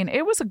I mean,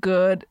 it was a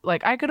good,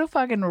 like I could have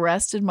fucking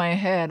rested my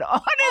head on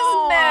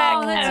his neck.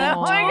 Oh, that's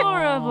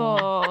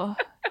adorable.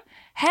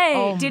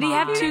 Hey, did he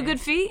have 2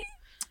 good feet?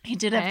 He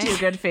did have 2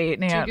 good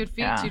feet. 2 good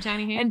feet, 2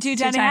 tiny hands. And 2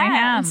 tiny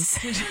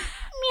hands. Meow,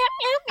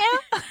 meow,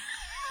 meow.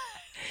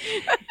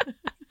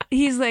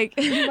 He's like,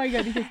 oh my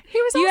God. He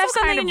was you have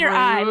something in your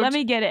eye. Let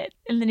me get it.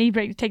 And then he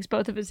takes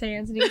both of his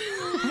hands and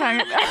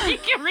he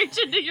can reach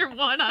into your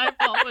one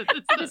eyeball with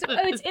his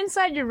it's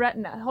inside your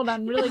retina. Hold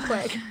on really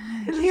quick.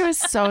 He was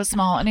so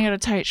small and he had a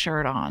tight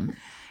shirt on.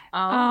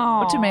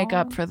 Oh. To make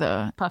up for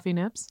the puffy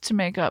nips. To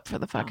make up for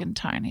the fucking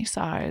tiny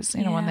size.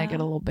 You know, when they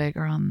get a little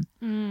bigger on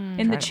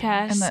in the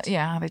chest.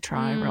 They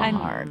try real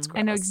hard. It's gross.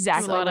 I know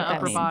exactly what that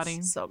upper means.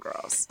 Body. So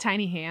gross.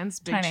 Tiny hands,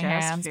 big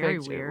chest, very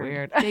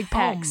weird. Big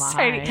pecs. Oh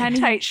my. Tiny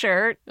tight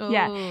shirt. Oh.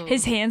 Yeah.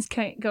 His hands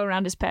can't go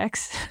around his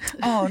pecs.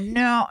 Oh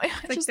no.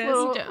 Like just this.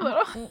 little Could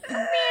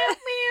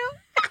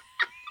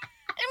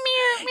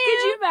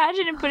you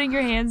imagine him putting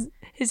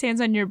his hands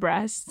on your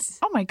breasts?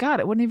 Oh my God,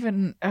 it wouldn't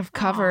even have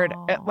covered.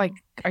 Like,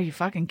 are you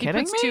fucking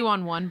kidding me? 2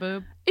 on 1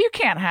 boob. You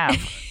can't have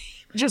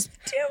just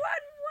 2 on 1.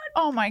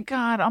 Oh my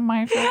God, on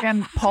my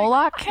fucking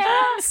Pollock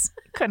cans.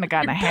 Couldn't have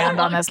gotten a hand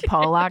on this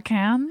Pollock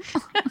can.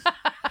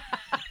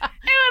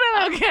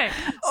 Okay,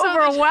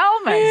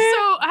 overwhelming.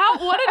 So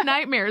what a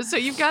nightmare. So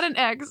you've got an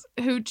ex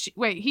who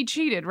he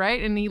cheated,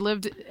 right? And he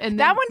lived, and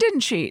that one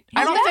didn't cheat.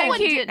 I don't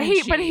think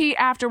he cheat. But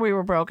after we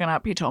were broken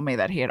up, he told me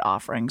that he had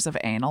offerings of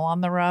anal on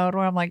the road.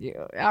 Where I'm like,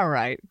 all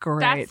right, great.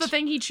 That's the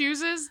thing he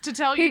chooses to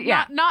tell you.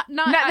 Not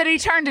that he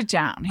turned it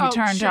down. He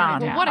turned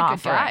down. Well, what a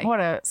good guy. What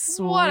a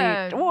sweet. What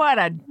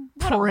a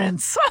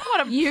prince.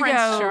 What a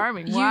Prince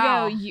Charming.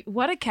 Wow.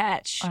 What a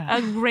catch.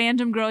 A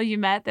random girl you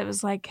met that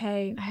was like,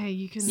 hey,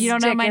 you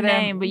don't know my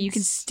name, but you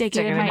can stick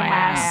it in my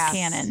ass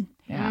cannon.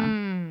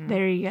 Yeah.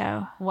 There you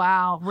go.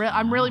 Wow.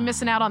 I'm really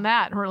missing out on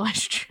that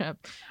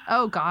relationship.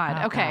 Oh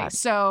God. Okay. God.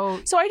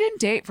 So I didn't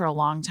date for a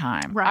long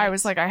time. Right. I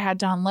was like, I had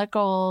Don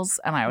Lickles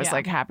and I was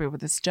like happy with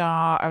this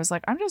dog. I was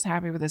like, I'm just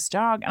happy with this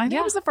dog. And I think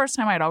it was the first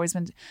time I'd always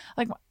been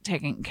like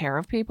taking care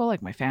of people,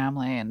 like my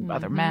family and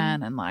other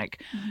men. And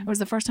like, it was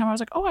the first time I was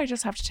like, oh, I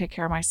just have to take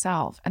care of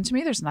myself. And to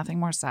me, there's nothing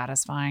more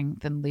satisfying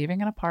than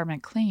leaving an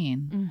apartment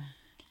clean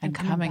and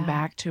coming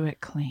back to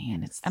it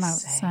clean. And I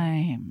was the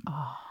same.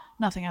 Oh.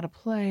 Nothing out of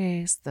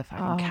place. The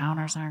fucking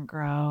counters aren't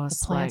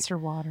gross. The plants are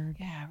watered.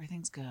 Yeah,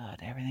 everything's good.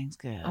 Everything's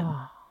good.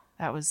 Oh.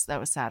 That was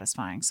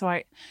satisfying.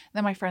 So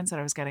then my friend said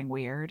I was getting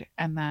weird,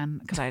 and then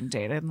because I hadn't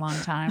dated in a long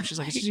time, she's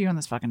like, "It's just you and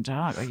this fucking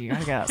dog. Like you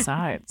gotta get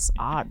outside. It's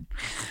odd."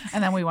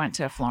 And then we went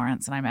to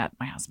Florence, and I met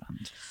my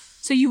husband.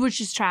 So you were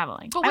just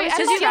traveling. But wait,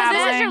 this is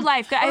your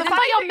life. I thought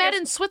y'all met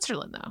in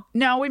Switzerland, though.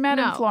 No, we met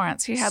in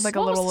Florence. He had like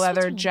a little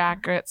leather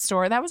jacket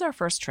store. That was our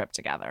first trip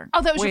together.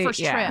 Oh, that was your first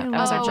trip. That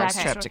was our first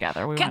trip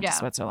together. We went to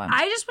Switzerland.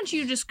 I just want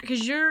you to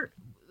because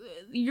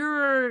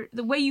you're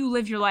the way you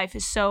live your life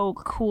is so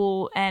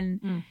cool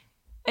and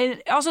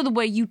also the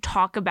way you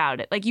talk about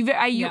it. Like you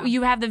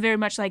have the very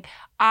much like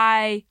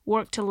I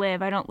work to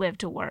live. I don't live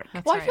to work.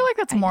 I feel like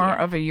that's more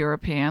of a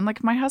European.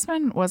 Like, my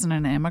husband wasn't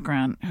an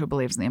immigrant who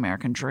believes in the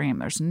American dream.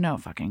 There's no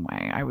fucking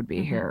way I would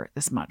be here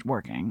this much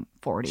working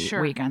 40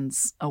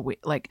 weekends a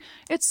week. Like,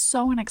 it's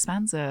so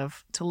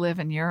inexpensive to live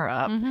in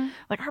Europe.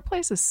 Like, our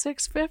place is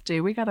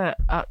 $650. We got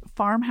a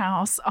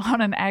farmhouse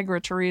on an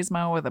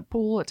agriturismo with a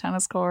pool, a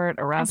tennis court,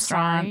 a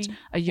restaurant,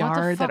 a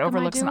yard that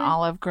overlooks an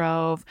olive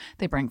grove.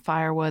 They bring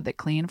firewood. They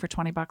clean for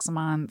 $20 a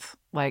month.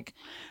 Like,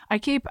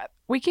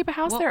 we keep a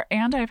house there,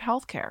 and I have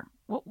health care.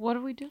 What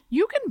do we do?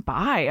 You can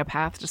buy a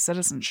path to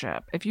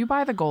citizenship. If you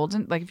buy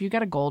if you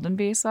get a golden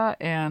visa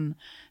in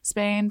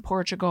Spain,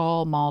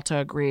 Portugal,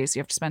 Malta, Greece, you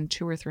have to spend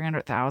 $200,000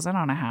 or $300,000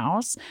 on a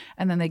house,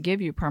 and then they give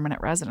you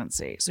permanent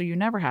residency. So you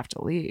never have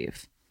to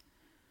leave.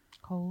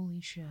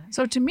 Holy shit.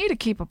 So to me, to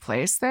keep a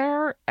place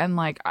there, and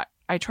like,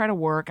 I try to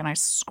work and I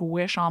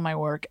squish all my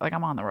work. Like,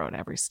 I'm on the road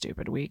every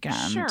stupid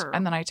weekend. Sure.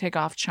 And then I take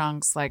off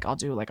chunks. Like, I'll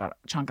do like a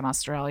chunk in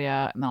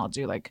Australia, and then I'll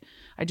do like,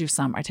 I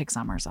take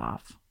summers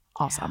off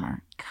all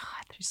summer.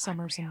 God, there's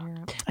summers in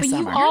Europe. But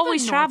you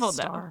always traveled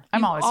though.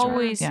 I'm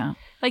always yeah.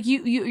 Like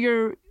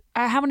you're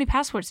how many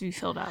passports have you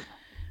filled up?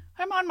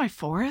 I'm on my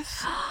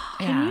 4th.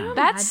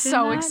 That's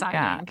so exciting.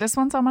 Yeah, this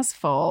one's almost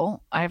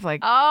full. I have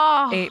like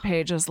 8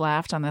 pages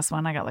left on this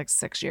one. I got like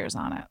 6 years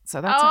on it. So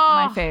that's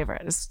my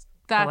favorite.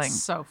 That's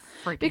so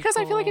freaking because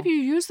cool. I feel like if you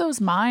use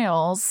those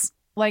miles,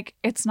 like,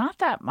 it's not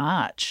that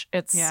much.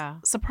 It's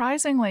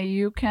surprisingly,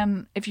 you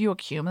can, if you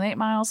accumulate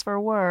miles for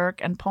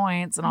work and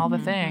points and all the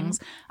things,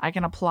 I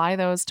can apply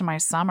those to my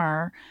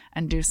summer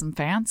and do some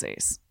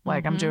fancies.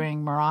 Like, I'm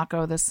doing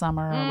Morocco this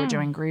summer. We're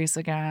doing Greece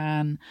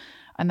again.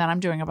 And then I'm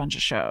doing a bunch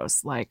of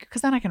shows, like,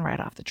 because then I can write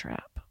off the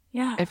trip.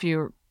 Yeah. If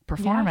you're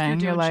performing,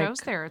 you're like, shows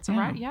there. It's a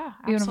right. Yeah.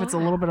 Absolutely. Even if it's a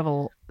little bit of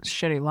a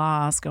shitty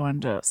loss,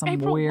 going to some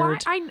April,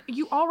 weird.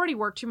 You already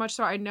work too much,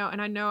 so I know,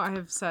 and I know I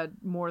have said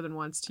more than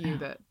once to you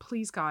that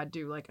please God,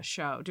 do like a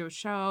show, do a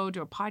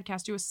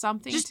podcast, do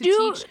something to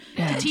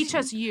teach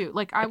us you.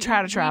 Like, I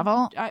try to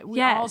travel.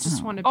 We all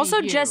just want to be also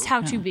you. Just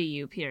how to be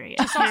you. Period.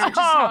 Just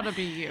how to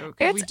be you.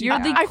 I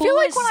feel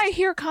like when I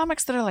hear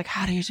comics that are like,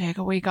 "How do you take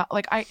a week off?"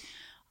 Like, I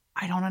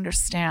don't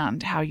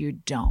understand how you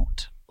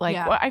don't. Like,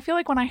 I feel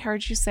like when I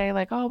heard you say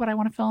like, "Oh, but I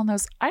want to fill in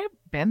those," I've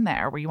been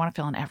there where you want to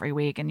fill in every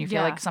week and you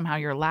feel like somehow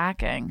you're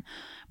lacking.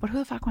 But who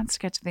the fuck wants to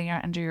get to the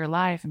end of your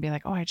life and be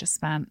like, "Oh, I just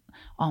spent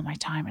all my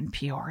time in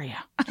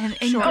Peoria and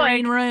in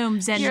green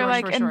rooms and you're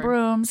like in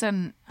rooms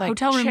and like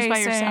hotel rooms by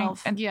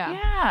yourself." And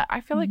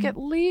I feel like at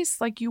least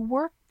like you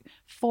work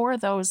for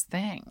those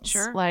things.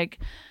 Sure. Like,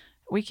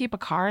 we keep a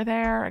car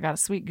there. I got a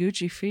sweet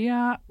Gucci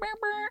Fiat.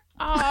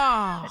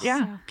 Oh, yeah,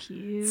 so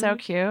cute. So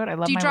cute. I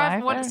love. Do you my drive?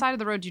 life What there. side of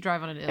the road do you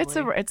drive on in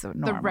Italy? It's a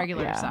normal, the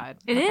regular side.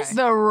 It is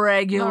the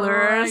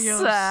regular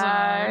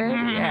side.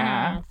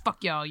 Yeah.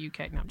 Fuck y'all,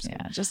 UK. No, I'm just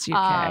kidding. Yeah, just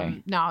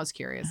UK. No, I was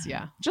curious.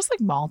 Yeah, just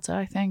like Malta,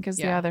 I think, is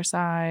the other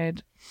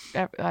side.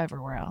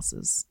 Everywhere else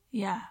is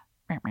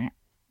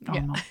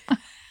normal.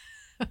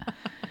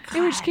 We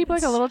just keep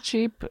like a little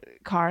cheap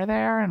car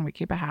there, and we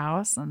keep a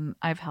house, and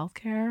I have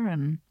healthcare,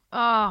 and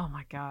oh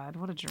my God,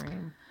 what a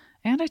dream.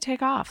 And I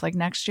take off. Like,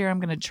 next year,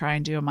 I'm going to try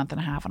and do a month and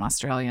a half in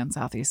Australia and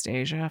Southeast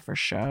Asia for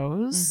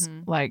shows.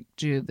 Like,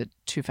 do the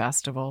 2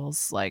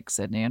 festivals, like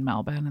Sydney and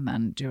Melbourne, and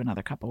then do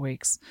another couple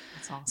weeks.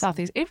 That's awesome.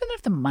 Southeast. Even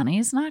if the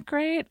money's not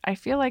great, I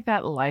feel like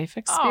that life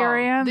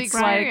experience. The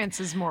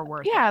experience is more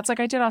worth it. Yeah, it's like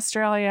I did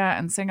Australia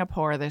and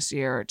Singapore this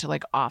year to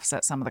like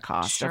offset some of the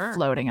cost of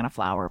floating in a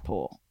flower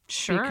pool.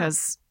 Sure.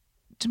 Because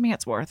to me,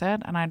 it's worth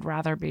it. And I'd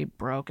rather be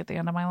broke at the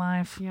end of my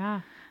life.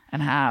 Yeah.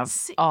 And have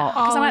all,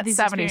 because I'm at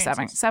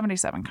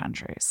 77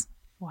 countries.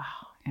 Wow.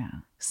 Yeah.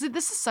 So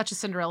this is such a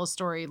Cinderella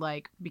story,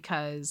 like,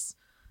 because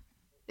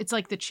it's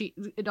like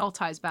it all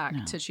ties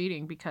back to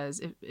cheating,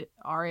 because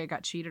Aria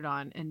got cheated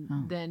on, and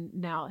then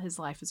now his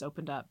life is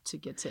opened up to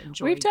get to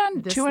enjoy. We've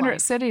done this 200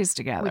 cities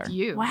together with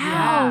you.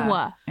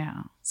 Wow.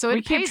 Yeah. So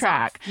we keep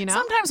track. Off, you know?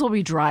 Sometimes we'll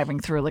be driving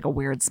through like a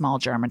weird small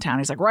German town.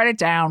 He's like, "Write it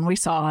down. We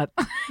saw it."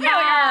 Yeah,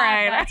 like, all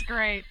right. That's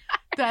great.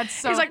 That's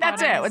so. He's like,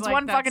 "That's funny. it. It's like,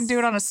 one fucking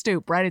dude on a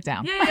stoop. Write it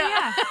down."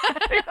 Yeah.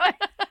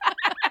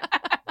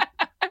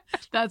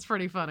 That's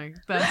pretty funny.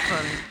 That's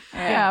funny.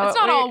 Yeah, it's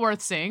not all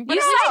worth seeing, but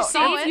you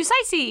sightsee. You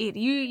sightsee.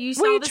 You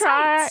saw the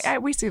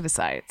sights. We see the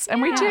sights, and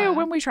we do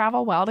when we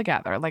travel well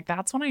together. Like,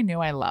 that's when I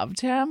knew I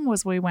loved him.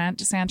 Was we went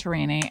to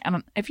Santorini,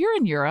 and if you're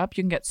in Europe,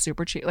 you can get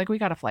super cheap. Like, we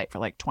got a flight for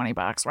like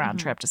 $20 round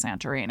trip to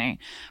Santorini,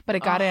 but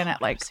it got in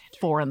at like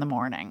 4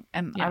 a.m,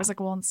 and I was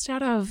like, well,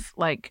 instead of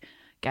like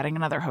getting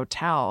another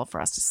hotel for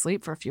us to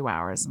sleep for a few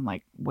hours and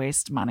like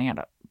waste money at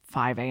a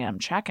 5 a.m.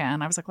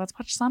 check-in, I was like, let's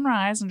watch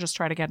sunrise and just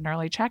try to get an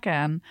early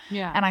check-in.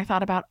 Yeah. And I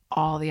thought about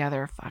all the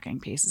other fucking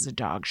pieces of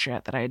dog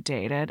shit that I had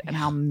dated and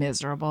how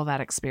miserable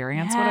that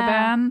experience would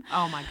have been.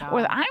 Oh my God.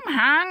 With I'm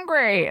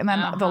hungry. And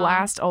then the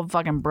last old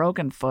fucking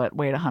broken foot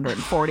weighed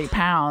 140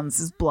 pounds.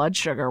 His blood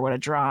sugar would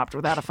have dropped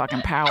without a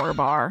fucking power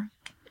bar.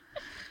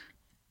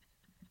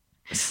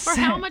 For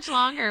how much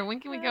longer? When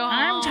can we go home?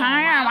 I'm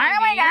tired. Why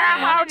don't we get a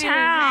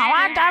hotel?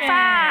 What the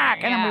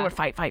fuck? And then we would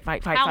fight.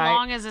 How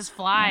long is this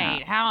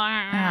flight? How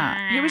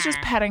long? He was just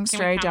petting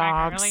stray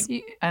dogs.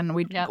 And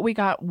we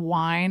got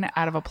wine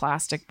out of a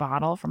plastic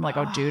bottle from like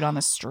a dude on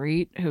the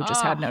street who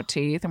just had no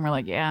teeth. And we're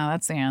like, yeah,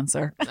 that's the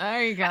answer.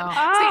 There you go.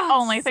 It's the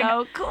only thing.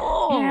 So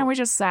cool. Yeah, we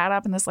just sat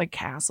up in this like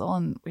castle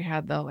and we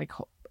had the like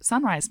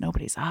sunrise.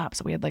 Nobody's up.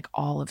 So we had like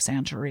all of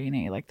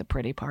Santorini, like the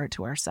pretty part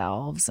to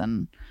ourselves.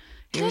 And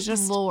he was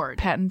just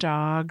petting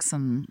dogs.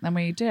 And then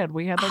we had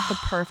like the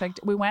perfect,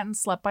 we went and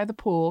slept by the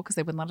pool because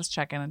they wouldn't let us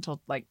check in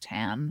until like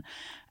 10.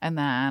 And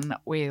then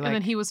and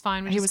then he was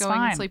fine. He was going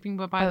and sleeping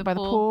by the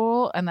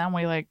pool. And then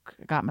we like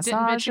got massages.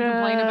 Didn't bitch and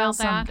complain about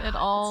that at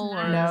all?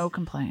 Or? No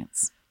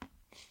complaints.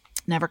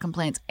 Never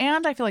complaints.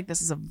 And I feel like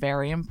this is a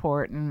very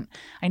important,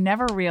 I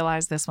never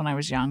realized this when I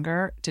was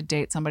younger, to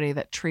date somebody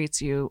that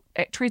treats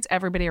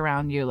everybody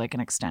around you like an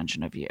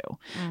extension of you.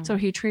 So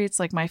he treats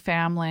like my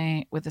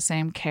family with the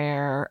same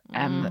care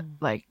and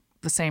like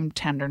the same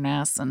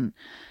tenderness. And,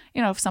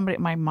 you know, if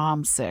my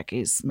mom's sick,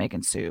 he's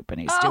making soup and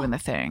he's doing the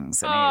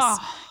things. And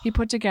he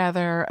put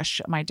together,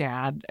 my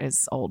dad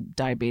is old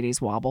diabetes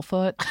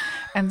wobblefoot.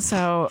 And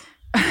so...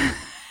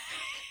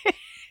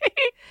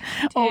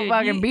 Dude,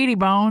 old Beady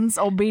Bones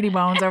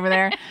over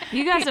there.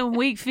 You got some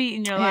weak feet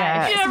in your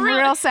life. Yeah, some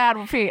real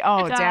sad feet.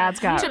 Oh, Dad's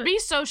got to be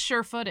so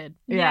sure-footed.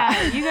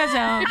 Yeah, you guys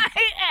don't.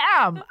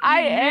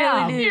 I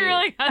am. You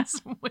really got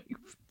some weak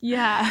feet.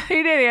 Yeah,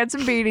 he did. He had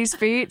some Beatty's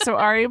feet. So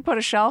Ari put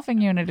a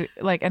shelving unit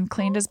and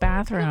cleaned his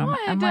bathroom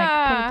and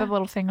put the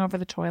little thing over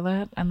the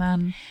toilet and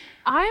then.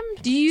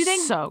 Do you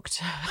think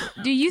soaked?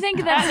 Do you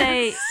think that's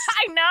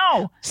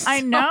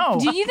I know.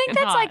 Do you think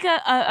that's like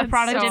a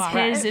product of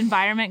his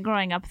environment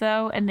growing up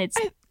though? And it's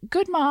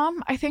good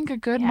mom. I think a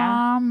good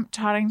mom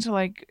taught him to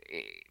like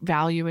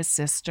value his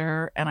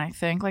sister, and I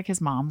think like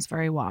his mom's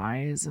very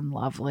wise and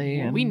lovely.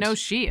 And we know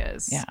she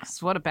is. Yeah.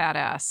 What a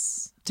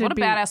badass. What a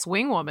badass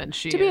wing woman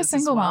she is. To be a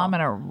single mom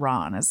in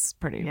Iran is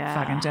pretty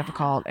fucking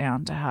difficult,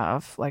 and to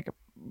have like a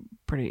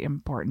pretty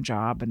important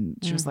job, and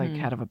she was like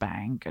head of a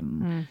bank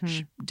and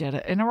she did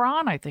it in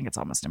Iran. I think it's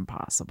almost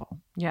impossible.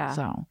 Yeah.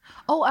 So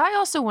I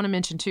also want to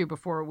mention too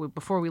before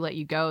we let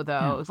you go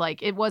though,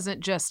 like it wasn't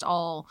just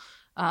all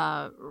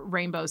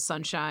rainbows,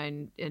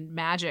 sunshine, and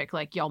magic.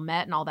 Like y'all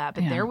met and all that,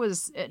 but there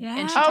was.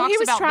 And she talks he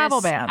was about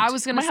travel this. band. I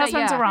was going to say, my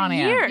husband's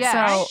Iranian.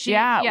 So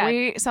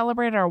we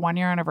celebrated our 1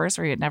 year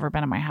anniversary. He'd never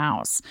been in my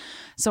house,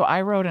 so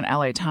I wrote an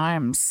LA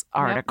Times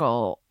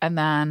article, and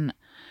then.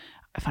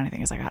 The funny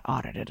thing is I got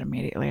audited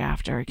immediately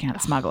after. You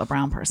can't smuggle a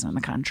brown person in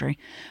the country.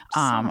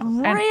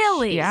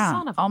 Really?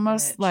 Yeah.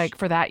 Almost like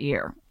for that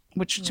year,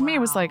 which to me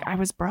was like, I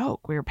was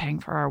broke. We were paying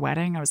for our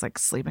wedding. I was like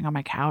sleeping on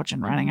my couch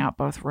and renting out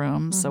both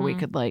rooms so we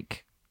could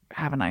like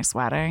have a nice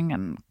wedding.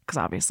 And because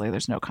obviously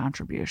there's no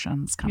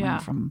contributions coming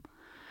from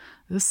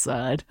this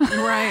side.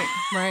 Right.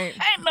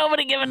 Ain't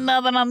nobody giving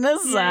nothing on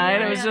this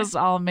side. It was just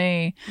all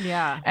me.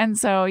 Yeah. And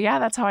so,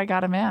 that's how I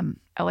got him in.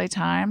 LA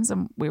Times,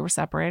 and we were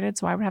separated,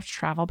 so I would have to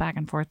travel back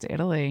and forth to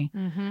Italy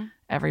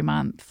every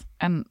month.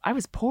 And I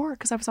was poor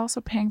because I was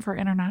also paying for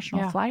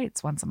international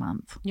flights once a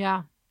month.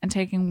 Yeah. And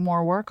taking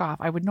more work off.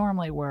 I would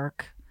normally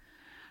work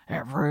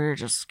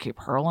just keep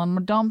hurling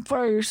my dumb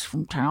face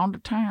from town to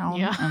town.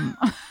 Yeah. And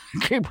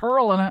keep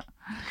hurling it.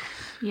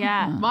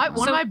 Yeah.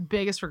 One of my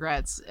biggest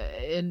regrets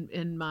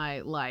in my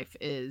life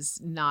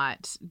is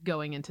not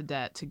going into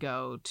debt to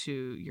go to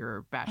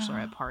your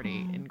bachelorette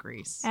party in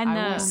Greece. And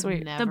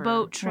the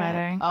boat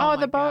trip.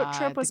 The boat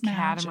trip was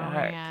magic.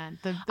 I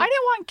didn't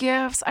want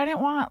gifts. I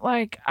didn't want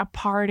like a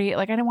party.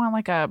 Like I didn't want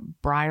like a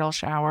bridal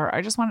shower.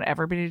 I just wanted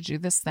everybody to do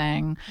this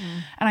thing.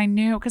 And I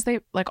knew because they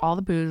like all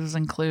the booze was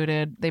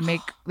included.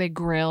 They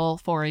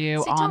grill for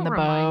you on the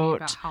boat.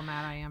 About how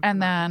mad I am.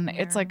 And then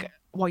it's like.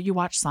 Well, you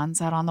watch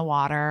sunset on the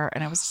water,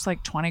 and it was just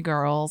like 20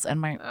 girls and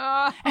my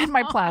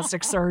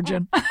plastic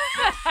surgeon. Just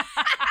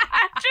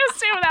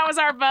that was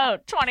our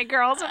boat. 20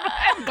 girls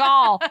and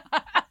Gaul.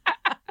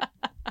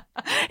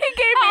 He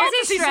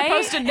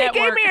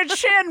gave me a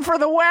chin for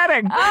the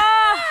wedding.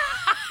 That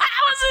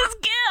was his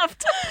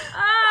gift.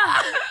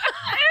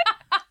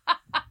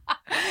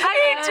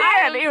 He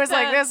did. He was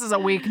like, "This is a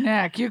weak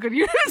neck. You could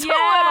use a little."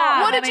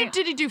 What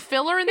did he do?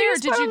 Filler in there, or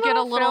did you get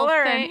a little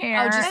thing?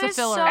 Oh, just the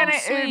filler. And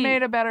it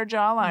made a better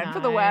jawline for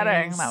the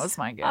wedding. That was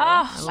my gift.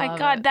 Oh my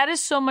God, that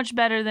is so much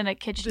better than a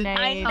KitchenAid.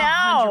 I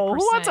know. 100%.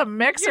 Who wants a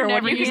mixer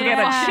when you can get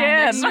a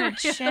chin?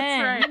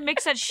 Right. You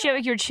mix that shit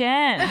with your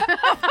chin.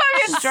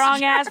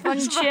 Strong ass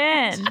fucking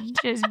chin.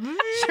 Just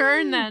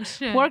churn that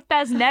shit. Work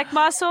those neck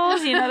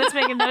muscles. That's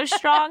making those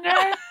stronger.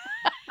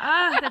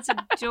 That's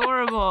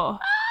adorable.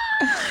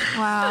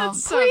 Wow.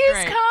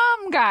 Please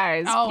come,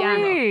 guys.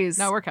 Please.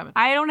 No, we're coming.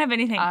 I don't have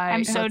anything.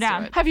 I'm so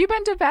down. Have you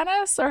been to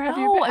Venice or have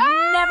you been?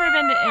 I've never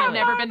been to Italy. I've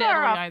never been to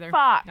Italy either.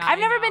 Fuck. I've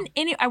never been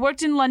I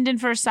worked in London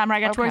for a summer. I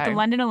got to work the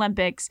London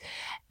Olympics.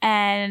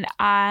 And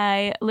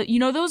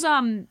those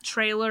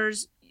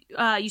trailers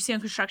you see on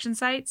construction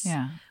sites?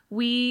 Yeah.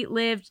 We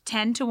lived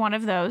 10 to 1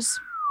 of those.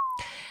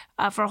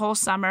 for a whole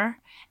summer.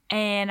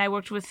 And I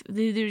worked with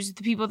there's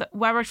the people that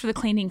I worked for the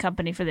cleaning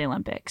company for the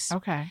Olympics.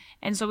 Okay.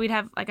 And so I'd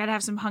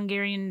have some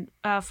Hungarian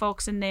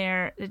folks in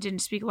there that didn't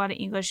speak a lot of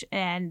English,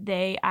 and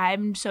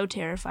I'm so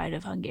terrified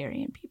of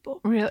Hungarian people.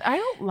 Really, I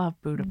don't love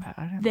Budapest.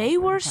 They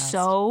were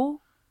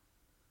so.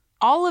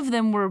 All of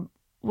them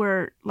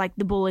were like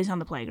the bullies on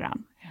the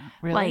playground. Yeah.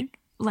 Really?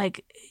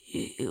 Like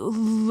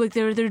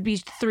there'd be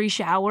 3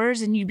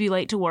 showers and you'd be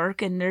late to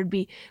work, and there'd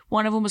be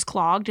one of them was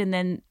clogged, and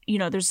then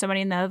there's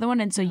somebody in the other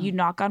one, and so you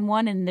knock on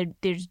one and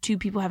there's 2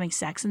 people having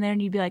sex in there,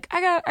 and you'd be like,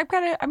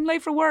 I'm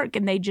late for work,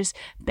 and they just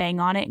bang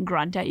on it and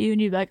grunt at you,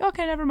 and you'd be like,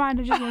 okay, never mind,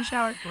 I just want to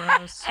shower.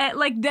 Gross. And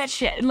like that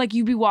shit, and like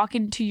you'd be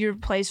walking to your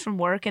place from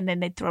work, and then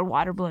they'd throw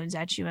water balloons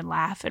at you and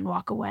laugh and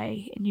walk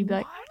away, and you'd be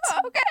like,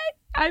 okay.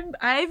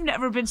 I've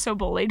never been so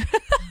bullied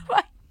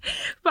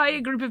by a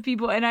group of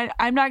people, and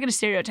I'm not going to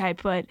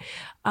stereotype, but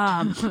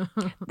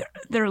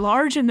they're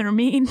large and they're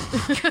mean.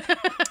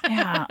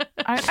 Yeah,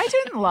 I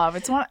didn't love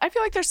it's one. I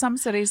feel like there's some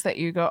cities that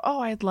you go,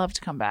 oh, I'd love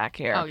to come back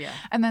here. Oh yeah,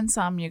 and then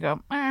some you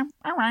go, all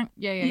right,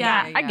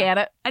 yeah. I get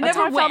it. That's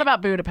how I felt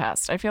about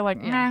Budapest. I feel like,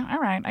 all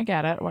right, I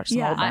get it. Watch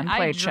some old men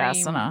play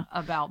chess in a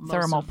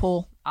thermal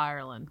pool.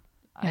 Ireland.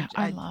 Yeah,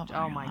 I love. Oh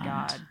Ireland. my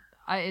god.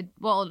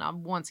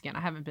 Once again,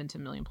 I haven't been to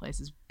a million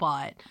places,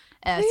 but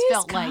it's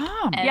felt come.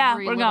 like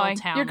every we're little going.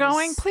 town. You're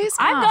going? Please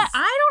come.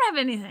 I don't have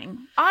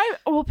anything. I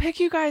will pick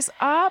you guys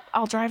up.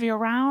 I'll drive you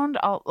around.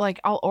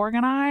 I'll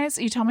organize.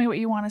 You tell me what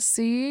you want to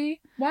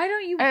see. Why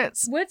don't you?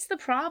 What's the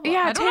problem?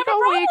 Yeah, take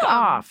a week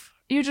off.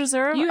 You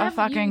deserve a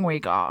fucking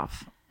week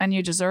off. And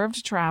you deserve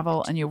to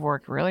travel, and you've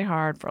worked really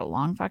hard for a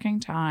long fucking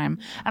time.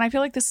 And I feel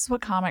like this is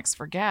what comics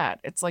forget.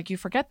 It's like you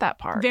forget that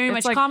part. Very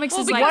much. Like, comics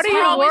is like, what are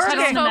you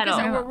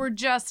working? We're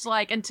just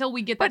like, until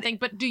we get that thing,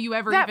 but do you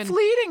ever that even...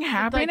 fleeting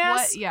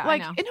happiness, I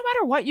know. no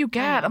matter what you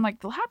get, I'm like,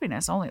 the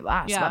happiness only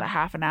lasts about a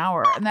half an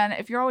hour. And then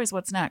if you're always,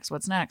 what's next? It's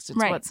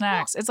what's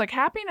next. It's like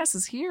happiness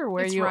is here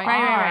where you are.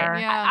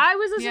 Right. Yeah. I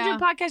was listening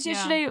to a podcast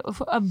yesterday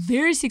of a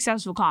very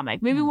successful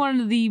comic, maybe one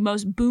of the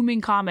most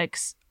booming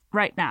comics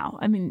right now.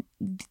 I mean...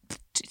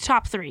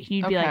 top 3.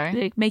 You'd be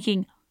like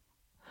making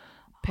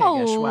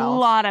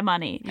lot of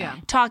money. Yeah.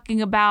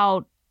 Talking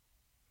about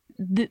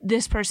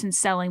this person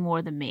selling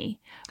more than me,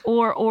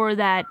 or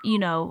that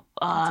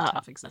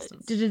tough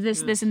existence.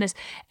 This and this,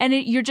 and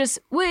you're just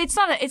it's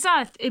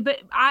not. But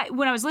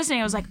when I was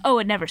listening, I was like, oh,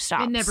 it never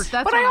stops. It never. That's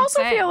but what I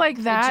also saying. feel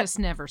like that it just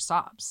never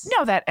stops.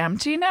 No, that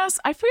emptiness.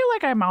 I feel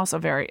like I'm also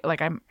very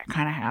I'm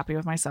kind of happy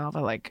with myself.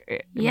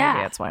 Maybe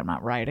that's why I'm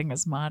not writing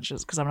as much,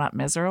 is because I'm not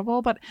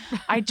miserable. But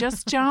I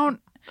just don't.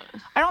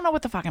 I don't know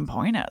what the fucking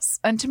point is.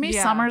 And to me,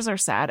 summers are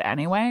sad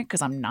anyway,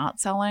 because I'm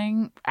not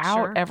selling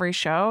out every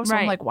show. So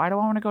I'm like, why do I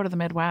want to go to the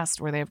Midwest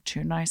where they have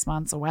 2 nice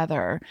months of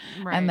weather?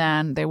 Right. And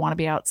then they want to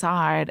be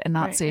outside and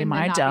not see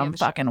my dumb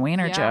fucking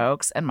wiener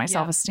jokes. And my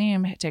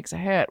self-esteem takes a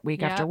hit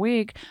week after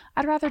week.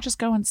 I'd rather just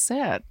go and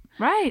sit.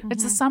 Right.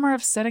 It's the summer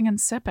of sitting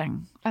and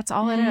sipping. That's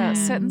all it is.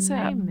 Sit and sip.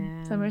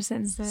 Amen. Summer sit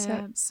and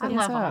sip. I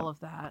love all of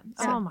that.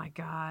 Oh my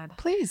God.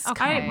 Please.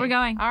 Okay. All right, we're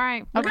going. All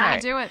right. We're going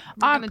to do it.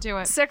 We're going to do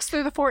it. 6th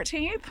through the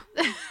 14th.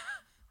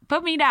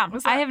 Put me down.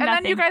 I have nothing.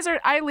 And then you guys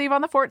I leave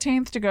on the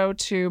 14th to go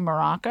to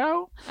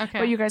Morocco. Okay.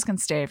 But you guys can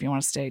stay if you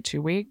want to stay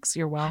 2 weeks.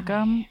 You're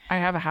welcome. I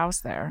have a house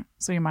there,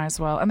 so you might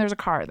as well. And there's a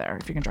car there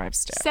if you can drive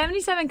stick.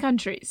 77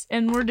 countries,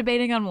 and we're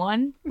debating on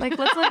one. Like,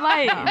 let's live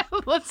life.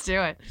 Let's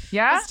do it.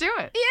 Yeah? Let's do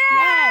it.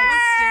 Yeah.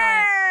 Let's do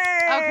it.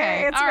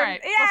 Okay. All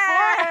right.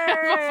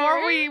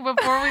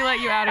 Before we let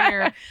you out of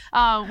here,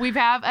 we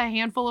have a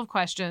handful of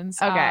questions.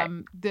 Okay.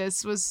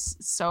 This was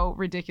so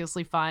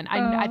ridiculously fun.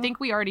 I think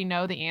we already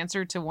know the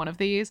answer to one of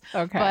these.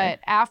 Okay. But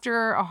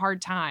after a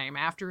hard time,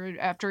 after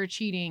a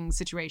cheating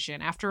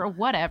situation, after a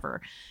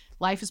whatever,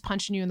 life is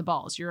punching you in the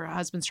balls. Your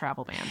husband's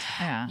travel band.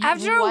 Yeah.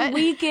 After a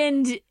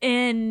weekend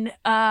in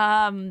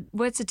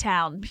what's a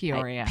town?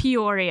 Peoria.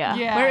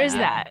 Yeah. Where is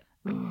that?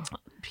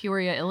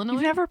 Peoria, Illinois.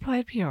 You've never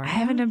played Peoria? I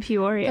haven't done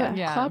Peoria.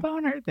 The club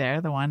owner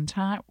there, the one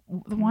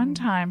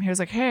time he was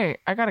like, "Hey,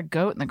 I got a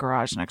goat in the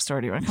garage next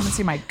door. Do you want to come and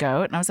see my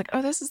goat?" And I was like,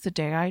 "Oh, this is the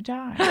day I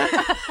die.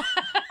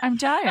 I'm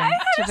dying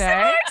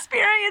today."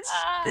 Experience.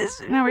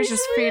 Now he's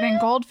just feeding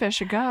goldfish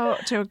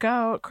to a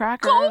goat,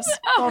 crackers,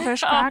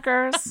 goldfish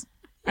crackers,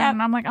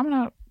 and I'm like, I'm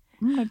gonna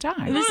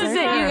die. This is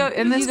it. You go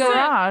in this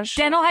garage.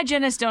 Dental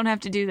hygienists don't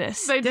have to do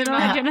this. They do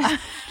not.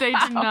 They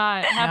do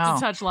not have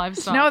to touch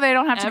livestock. No, they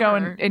don't have to go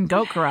in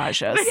goat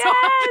garages.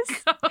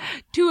 Yes.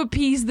 To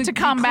appease the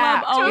come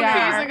back.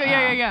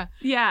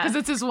 Yeah. Because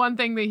it's this one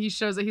thing that he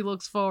shows that he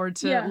looks forward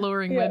to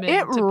luring women.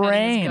 It to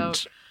rained. Pet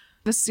his goat.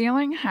 The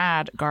ceiling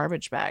had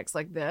garbage bags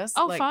like this,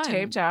 fun.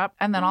 taped up,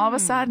 and then all of a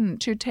sudden,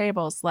 2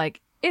 tables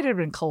it had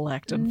been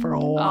collected for a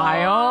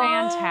while.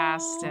 Oh,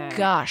 fantastic.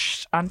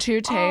 Gosh, on 2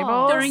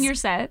 tables. During your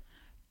set?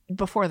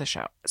 Before the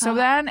show. So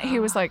then he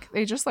was like,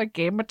 they just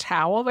gave him a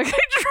towel. They dried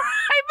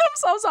the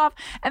themselves off.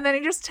 And then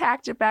he just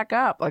tacked it back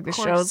up. Like the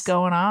show's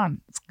going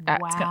on.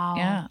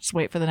 Wow. Just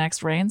wait for the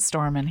next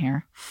rainstorm in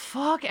here.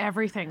 Fuck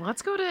everything.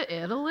 Let's go to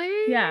Italy.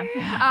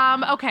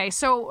 Yeah. Okay.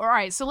 So, all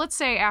right. So let's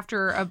say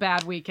after a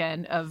bad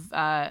weekend of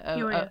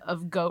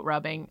goat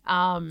rubbing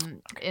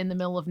in the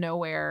middle of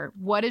nowhere,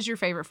 what is your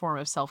favorite form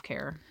of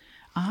self-care?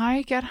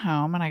 I get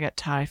home and I get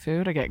Thai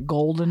food. I get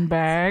golden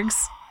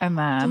bags. And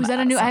then... Was that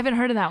a new... I haven't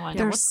heard of that one.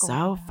 They're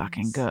so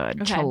fucking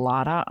good. Okay.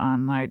 Chelada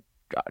on my...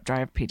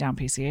 drive down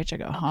PCH. I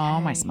go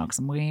home. I smoke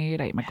some weed.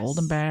 I eat my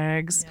golden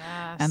bags.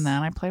 And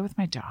then I play with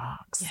my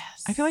dogs.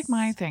 Yes. I feel like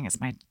my thing is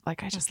I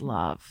just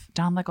love...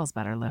 Don Lickle's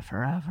better live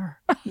forever.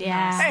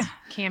 Yeah.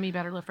 Cammy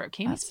better live forever.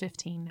 Cammy's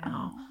 15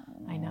 now.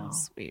 I know.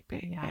 Sweet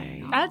baby.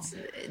 Yeah,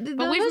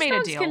 but we've made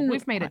a deal.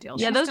 We've made a deal.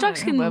 Yeah, those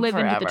dogs can live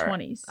into the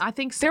 20s. I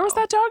think so. There was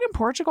that dog in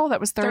Portugal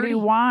that was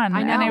 31.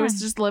 I know. And he was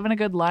just living a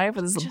good life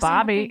with his little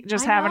Bobby,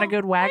 just having a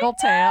good waggle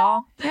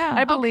tail. Yeah.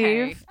 I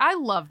believe. Okay. I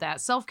love that.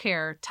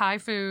 Self-care, Thai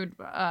food,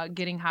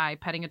 getting high,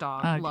 petting a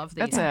dog. Love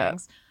these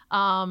things.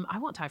 I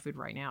want Thai food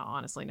right now,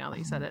 honestly, now that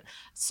you said it.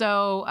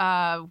 So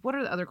what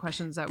are the other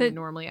questions that we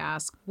normally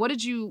ask? What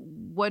did you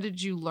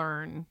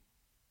learn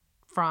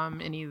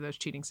from any of those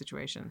cheating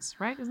situations,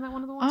 right? Isn't that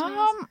one of the ones?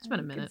 It's been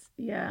a minute.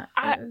 Yeah,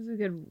 it was a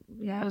good.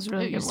 Yeah, it was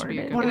really good.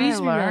 What did I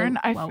learn?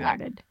 I feel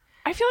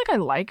like I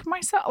like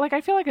myself. Like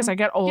I feel like as I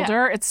get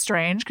older, it's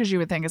strange because you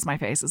would think as my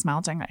face is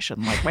melting, I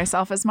shouldn't like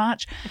myself as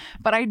much,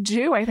 but I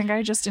do. I think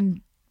I just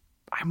I'm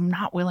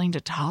not willing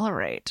to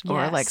tolerate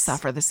or like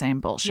suffer the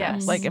same bullshit.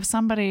 Yes. Like if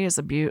somebody is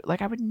abused,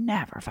 like I would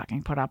never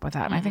fucking put up with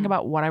that. And I think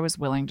about what I was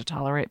willing to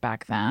tolerate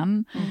back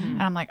then,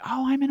 and I'm like,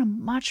 oh, I'm in a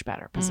much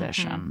better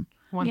position.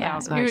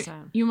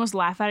 1,000%. You almost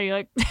laugh at her. You're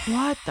like,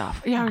 what the?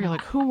 You're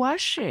like, who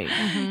was she?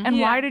 And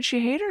why did she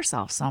hate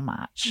herself so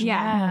much?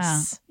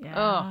 Yes. Yeah.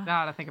 Oh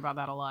God, I think about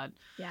that a lot.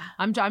 Yeah.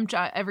 I'm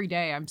every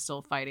day. I'm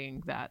still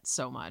fighting that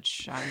so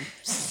much. I'm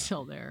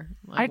still there.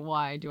 Like,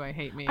 why do I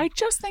hate me? I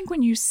just think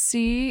when you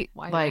see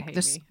like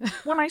this,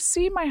 when I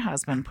see my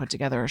husband put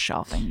together a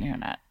shelving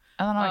unit.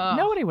 And then I'm like,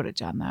 nobody would have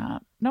done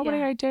that.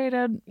 Nobody I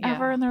dated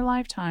ever in their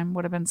lifetime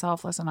would have been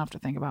selfless enough to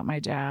think about my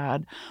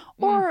dad.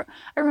 Or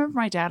I remember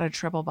my dad had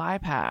triple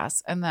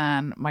bypass, and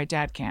then my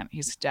dad can't.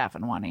 He's deaf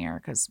in one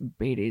ear because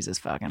Beatties is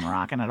fucking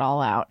rocking it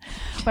all out.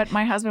 But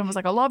my husband was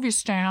like, I love you,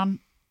 Stan.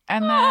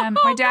 And then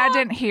my dad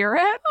didn't hear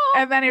it.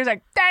 And then he was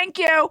like, thank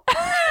you. And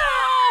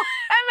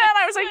then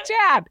I was like,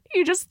 Dad,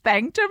 you just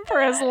thanked him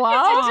for his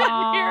love? He's like,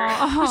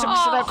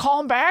 should I call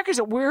him back? Is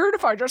it weird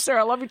if I just say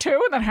I love you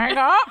too and then hang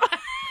up?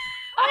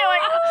 You're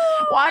like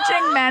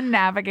watching men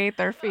navigate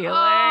their feelings.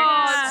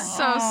 Oh, it's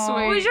so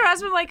sweet. Was your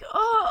husband like,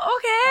 oh,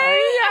 okay?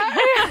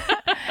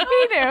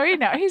 He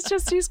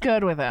knew. He's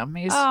good with him.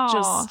 He's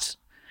just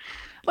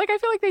like, I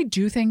feel like they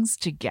do things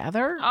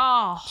together.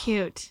 Oh,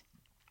 cute.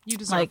 You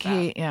deserve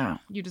that.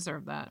 You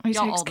deserve that. He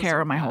takes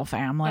care of my whole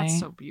family. That's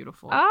so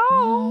beautiful.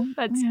 Oh,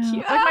 that's cute.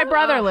 Like my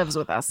brother lives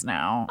with us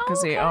now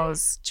because he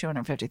owes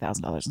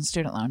 $250,000 in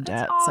student loan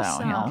debt.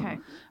 Awesome. So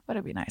but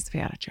it'd be nice if he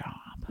had a job.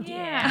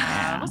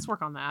 Yeah. Let's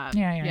work on that.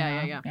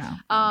 Yeah.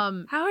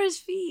 How are his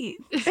feet?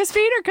 His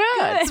feet are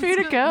good. His feet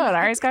are good.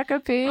 Ari's got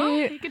good feet. Well,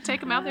 you could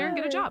take him out there and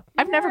get a job.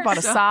 I've never bought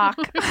a sock.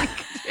 I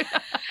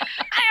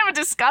have a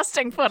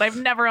disgusting foot. I've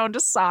never owned a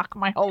sock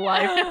my whole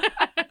life.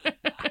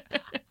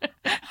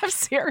 I'm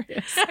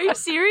serious. Are you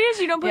serious?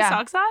 You don't put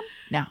socks on?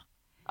 No.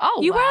 Oh,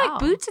 you wear like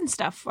boots and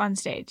stuff on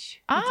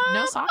stage.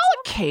 No socks.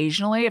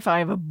 Occasionally, if I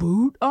have a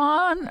boot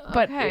on,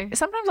 but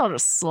sometimes I'll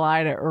just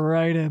slide it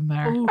right in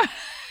there.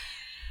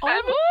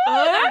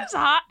 That's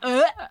hot.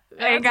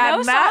 Ain't got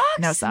no that. Socks?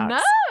 No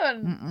socks.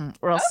 None.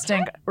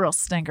 Real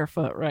stinker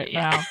foot right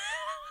now.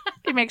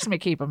 He makes me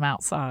keep him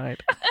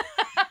outside.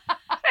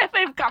 If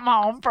they've come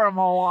home from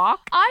a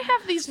walk. I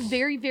have these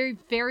very, very,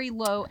 very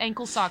low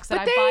ankle socks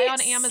that I buy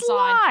on Amazon.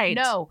 Slide.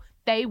 No.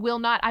 They will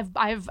not.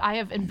 I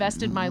have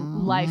invested my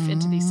life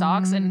into these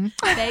socks, and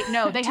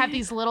they have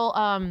these little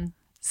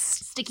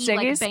sticky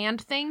like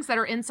band things that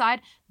are inside.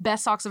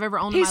 Best socks I've ever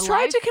owned in my life. He's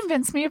tried to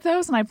convince me of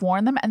those, and I've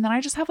worn them, and then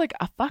I just have like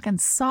a fucking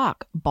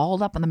sock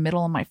balled up in the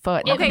middle of my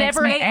foot. That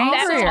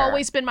has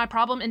always been my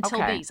problem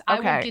until these. I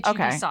will get you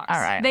these socks. All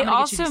right. They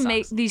also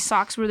make these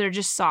socks where they're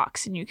just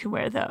socks, and you can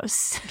wear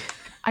those.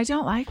 I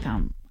don't like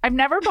them. I've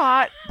never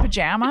bought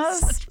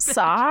pajamas,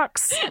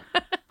 socks,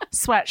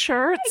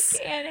 sweatshirts.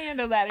 I can't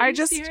handle that. Are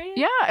you serious?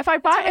 Yeah. If I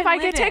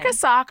take a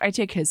sock, I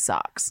take his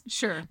socks.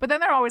 Sure. But then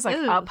they're always like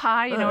up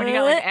high, when you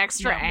got like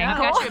extra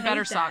ankle. I've got you a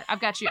better sock. I've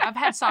got you. I've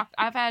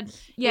had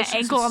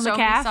ankle on the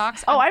calf.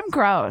 Socks. Oh, I'm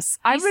gross.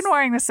 I've been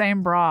wearing the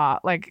same bra.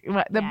 Like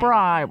the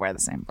bra, I wear the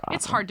same bra.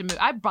 It's hard to move.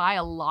 I buy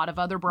a lot of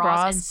other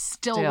bras and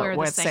still wear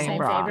the same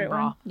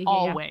bra.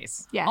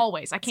 Always. Yeah.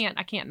 Always. I can't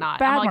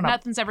not. I'm like,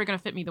 nothing's ever going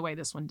to fit me the way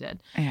this one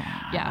did.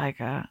 Yeah.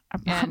 Like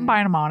I'm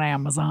buying them on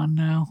Amazon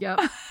now. Yep.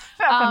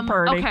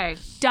 Okay.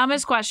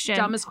 Dumbest question.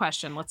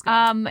 Let's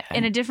go.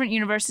 In a different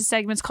universe, the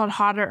segment's called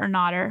Hotter or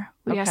Notter.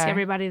 We ask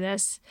everybody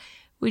this.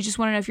 We just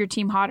want to know if you're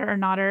team hotter or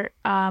notter.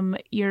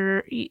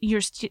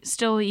 You're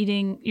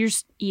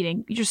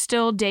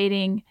still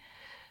dating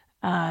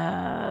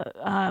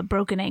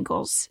broken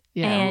ankles,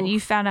 and you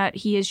found out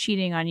he is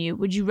cheating on you,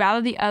 would you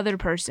rather the other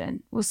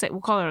person, we'll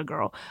call her a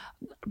girl,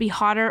 be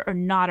hotter or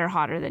not or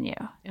hotter than you,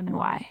 and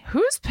why?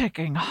 Who's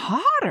picking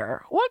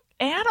hotter? What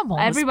animal?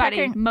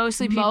 Everybody. Most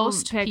people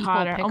pick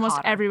hotter. Almost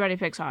everybody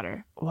picks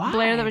hotter. Why?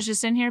 Blair, that was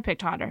just in here,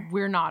 picked hotter.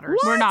 We're notters.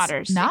 We're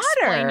notters.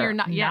 Explain your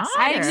yes.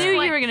 I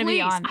knew you were going to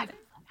be on.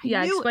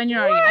 Explain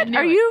your argument.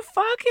 Are you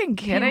fucking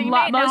kidding me?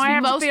 Now I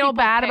have to feel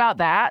bad about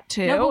that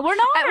too. No, but we're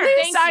not. At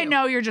least I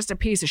know you're just a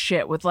piece of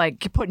shit with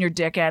like putting your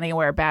dick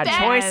anywhere. Bad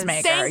choice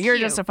maker. You're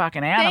just a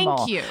fucking animal.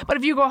 Thank you. But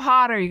if you go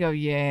hotter, you go,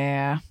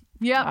 yeah.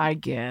 Yep. I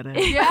get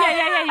it. Yeah.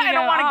 I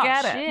don't want to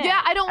get it. Yeah,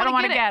 I don't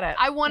want to get it.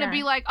 I want to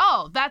be like,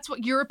 oh, that's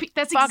what you're.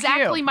 That's fuck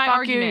exactly my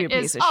argument. You,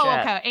 is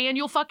okay, and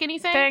you'll fuck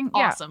anything.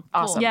 Awesome.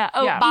 Awesome. Cool. Yeah.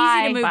 Oh,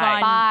 easy to move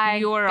on. Bye.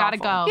 You're gotta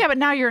go. Yeah, but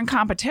now you're in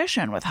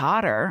competition with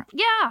hotter.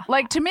 Yeah.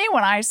 Like to me,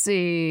 when I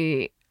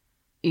see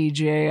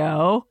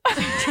EJO.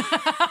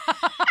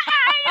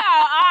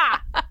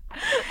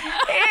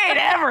 He ain't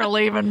ever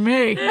leaving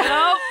me.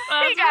 Nope.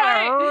 He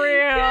got a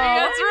real.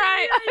 That's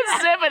right.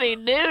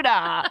 Zippity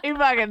doodah. He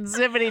fucking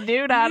zippity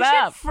doodah You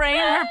up. should frame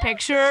her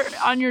picture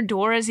on your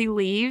door as he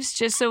leaves,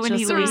 just so when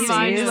he leaves, he's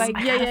like,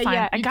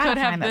 yeah. I gotta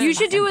find this. You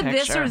should do a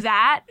this or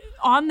that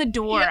on the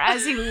door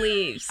as he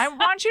leaves. I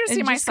want you to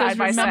see my side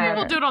by Some side.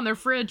 people do it on their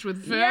fridge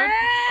with food.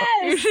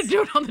 Yes. You should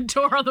do it on the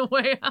door on the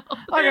way out.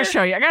 I'm gonna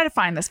show you. I gotta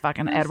find this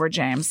fucking Edward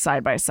James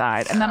side by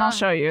side, and then I'll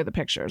show you the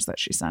pictures that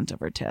she sent of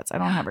her tits. I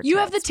don't have her. You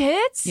tits. have the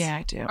tits? Yeah,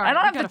 I do. Right, I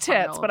don't have the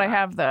tits, but I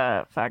have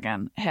the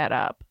fucking head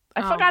up.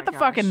 I forgot the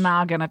fucking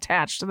noggin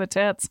attached to the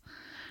tits.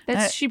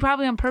 She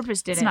probably on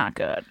purpose did it. It's not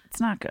good. It's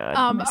not good.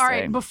 All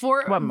right,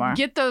 before one more.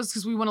 Get those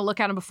because we want to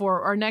look at them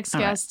before our next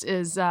guest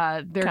is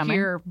they're coming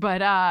here.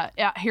 But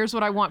here's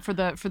what I want for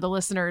the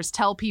listeners: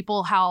 tell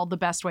people how the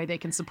best way they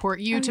can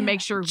support you to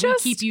make sure we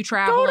keep you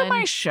traveling. Go to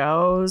my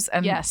shows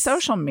and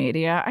social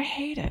media. I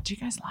hate it. Do you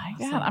guys like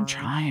it? I'm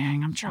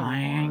trying. I'm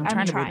trying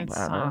to be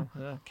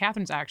better.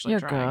 Catherine's actually You're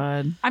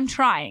trying. good. I'm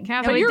trying.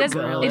 Catherine,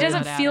 it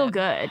doesn't feel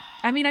good.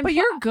 I mean, but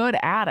you're good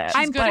at it.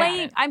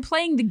 I'm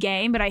playing the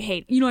game, but I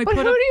hate. I but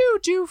who do you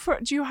do for?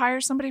 Do you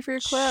hire somebody for your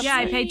clips? Yeah,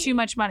 I pay too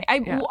much money.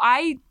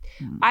 I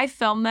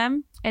film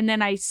them and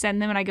then I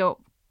send them and I go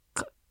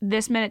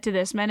this minute to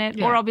this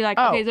minute, or I'll be like,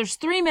 okay, there's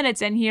 3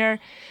 minutes in here.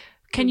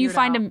 Can you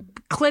find a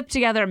clip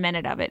together a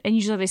minute of it? And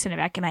usually they send it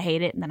back and I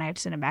hate it, and then I have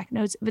to send them back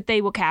notes. But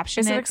they will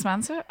caption it. Is it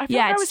expensive? I feel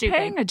like I was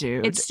paying a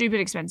dude. It's stupid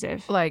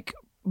expensive. Like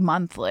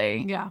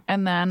monthly. Yeah.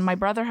 And then my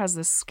brother has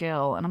this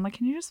skill and I'm like,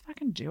 can you just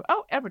fucking do it?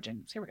 Oh, Edward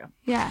James. Here we go.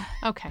 Yeah.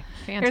 Okay.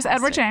 Fantastic. Here's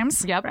Edward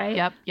James. Yep.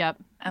 Right? Yep.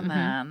 And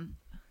then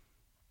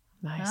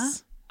nice. Huh?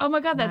 Oh my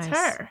God, that's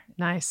her.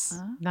 Nice.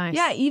 Nice.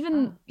 Yeah,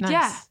 even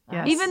Yes.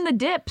 even the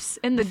dips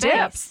in the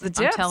dips. The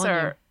dips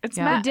are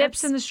the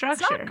dips in the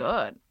structure. It's not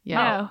good.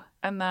 Yeah. No.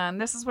 And then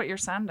this is what you're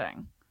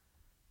sending.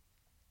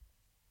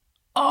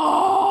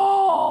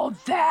 Oh,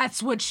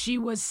 that's what she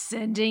was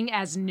sending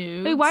as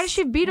nudes. Wait, why does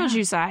she have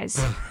Beetlejuice eyes?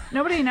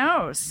 Nobody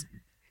knows.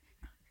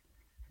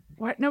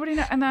 What? Nobody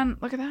knows. And then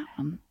look at that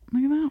one.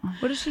 Look at that one.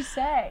 What does she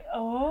say?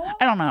 Oh,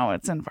 I don't know.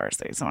 It's in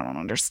Farsi, so I don't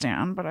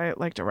understand. But I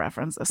like to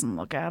reference this and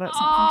look at it.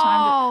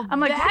 Sometimes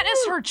I'm like, that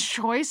is her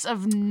choice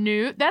of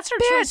nude. That's her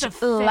choice of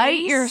face.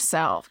 Light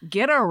yourself.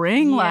 Get a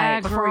ring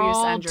light before you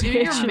send your do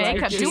your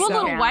makeup. Do a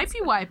little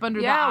wipey wipe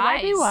under the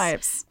eyes. Wipey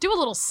wipes. Do a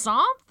little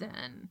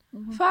something.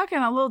 Fucking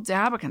a little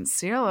dab of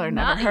concealer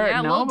never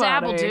hurt nobody. A little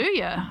dab will do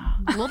ya.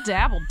 A little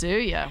dab will do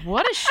ya.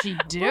 What is she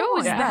doing? What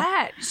was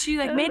that? She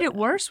made it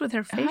worse with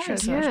her facial.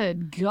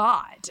 Good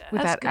God.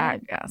 With that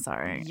act. Yeah,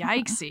 sorry.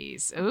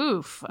 Yikesies.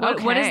 Oof.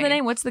 What is the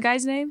name? What's the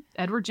guy's name?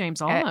 Edward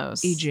James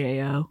Almost.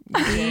 EJO.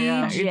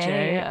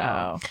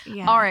 EJO.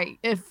 Yeah. All right.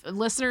 If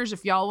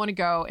y'all want to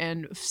go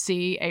and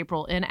see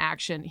April in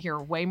action, hear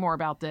way more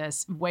about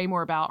this, way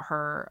more about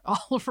her,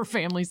 all of her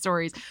family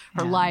stories,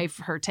 her life,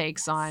 her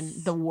takes on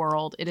the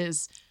world.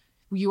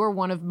 You are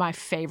one of my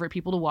favorite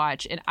people to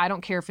watch, and I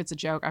don't care if it's a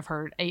joke. I've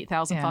heard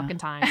 8,000 fucking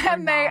times.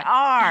 And they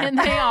are. And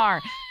they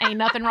are. Ain't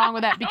nothing wrong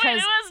with that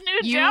because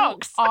new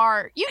jokes.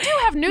 You do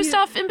have new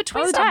stuff in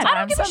between stuff. I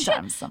don't give a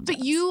shit. Sometimes. But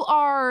you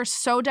are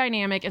so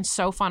dynamic and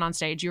so fun on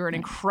stage. You're an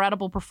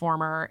incredible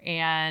performer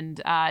and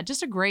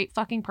just a great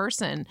fucking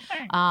person.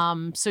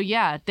 So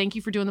yeah, thank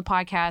you for doing the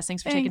podcast.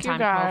 Thanks for taking time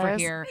to come over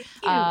here.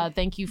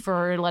 Thank you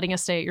for letting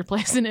us stay at your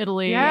place in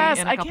Italy. Yes,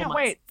 in a couple I can't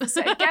months.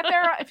 wait. Get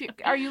there.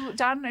 Are you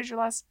done? Is your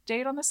last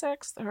date on the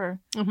 6th? Or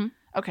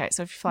okay,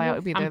 so if you fly out,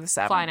 it'll be there the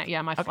 7th. Flying out.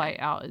 Yeah, my flight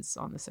out is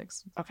on the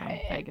 6th.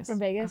 Okay, Vegas. From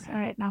Vegas. Okay. All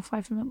right, now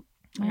fly from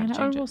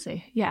Atlanta. Or we'll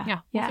see.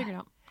 Yeah. We'll figure it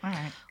out. All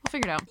right. We'll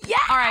figure it out. Yeah.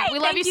 All right. We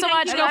love you so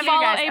much. Go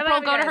follow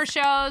April. Go to her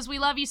shows. We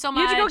love you so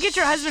much. You have to go get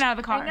your husband out of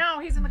the car. No,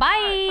 he's in the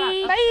Bye. car.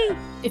 Bye.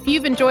 If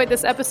you've enjoyed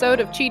this episode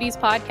of Cheaties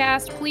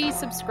Podcast, please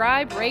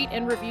subscribe, rate,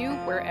 and review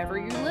wherever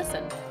you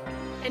listen.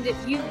 And if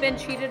you've been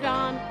cheated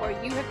on or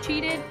you have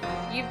cheated,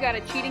 you've got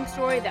a cheating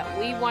story that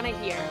we want to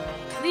hear.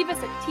 Leave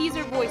us a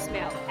teaser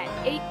voicemail at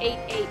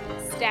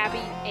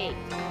 888-STABBY-8.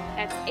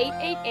 That's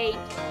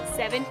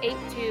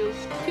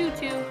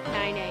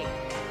 888-782-2298.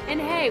 And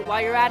hey, while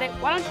you're at it,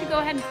 why don't you go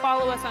ahead and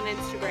follow us on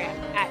Instagram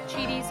at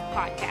Cheaties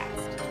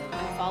Podcast.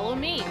 And follow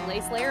me,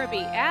 Lace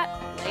Larrabee, at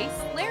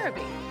Lace Larrabee.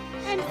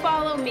 And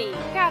follow me,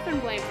 Catherine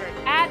Blanford,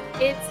 at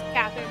It's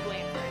Catherine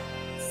Blanford.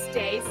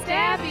 Stay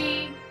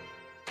stabby.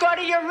 Go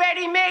to your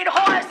ready-made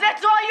horse.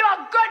 That's all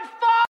you're good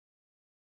for.